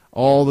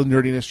 All the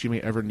nerdiness you may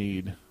ever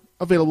need.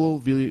 Available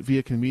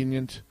via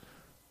convenient,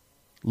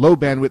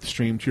 low-bandwidth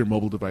stream to your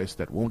mobile device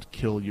that won't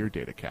kill your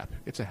data cap.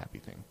 It's a happy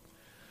thing.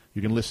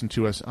 You can listen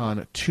to us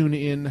on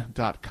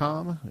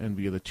TuneIn.com and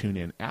via the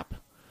TuneIn app.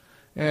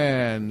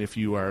 And if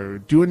you are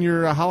doing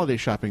your holiday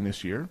shopping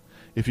this year,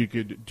 if you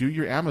could do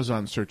your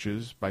Amazon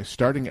searches by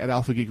starting at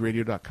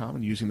alphageekradio.com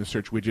and using the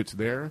search widgets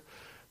there,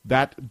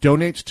 that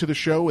donates to the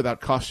show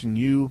without costing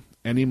you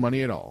any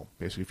money at all.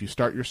 Basically, if you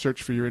start your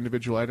search for your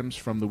individual items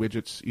from the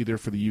widgets, either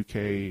for the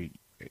UK,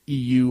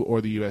 EU,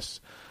 or the US,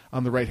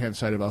 on the right-hand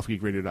side of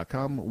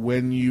alphageekradio.com,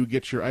 when you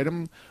get your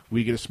item,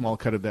 we get a small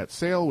cut of that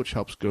sale, which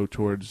helps go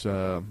towards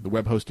the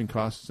web hosting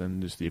costs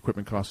and just the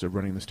equipment costs of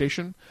running the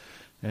station,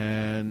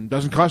 and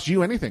doesn't cost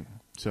you anything.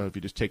 So if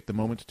you just take the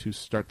moment to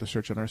start the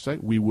search on our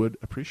site, we would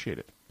appreciate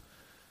it.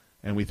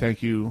 And we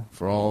thank you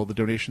for all the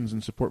donations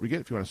and support we get.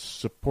 If you want to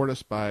support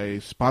us by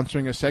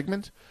sponsoring a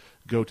segment,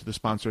 go to the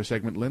sponsor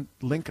segment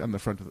link on the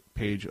front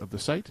page of the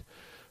site.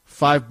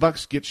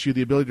 $5 gets you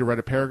the ability to write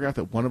a paragraph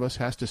that one of us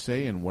has to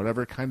say in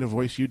whatever kind of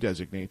voice you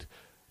designate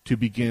to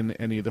begin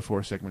any of the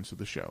 4 segments of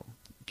the show.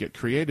 Get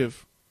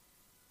creative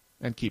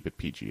and keep it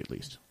PG at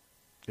least.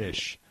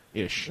 Ish.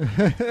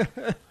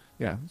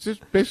 Yeah, it's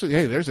just basically,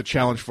 hey, there's a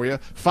challenge for you.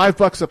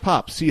 $5 a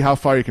pop. See how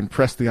far you can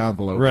press the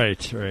envelope.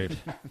 Right.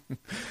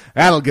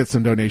 That'll get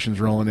some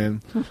donations rolling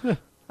in.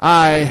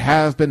 I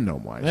have been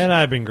Gnomewise. And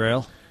I've been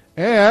Grail.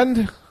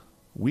 And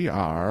we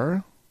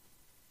are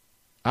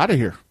out of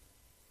here.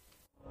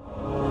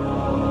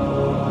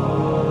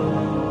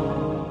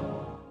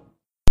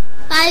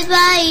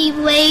 Bye-bye,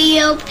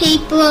 radio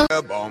people.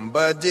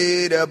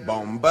 Bombadita,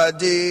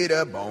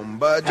 bombadita,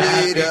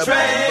 bombadita,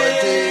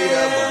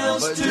 bombadita,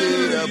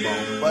 bombadita,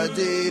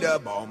 bombadita,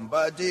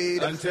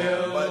 bombadita,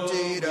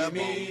 until we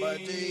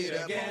meet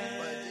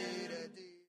again.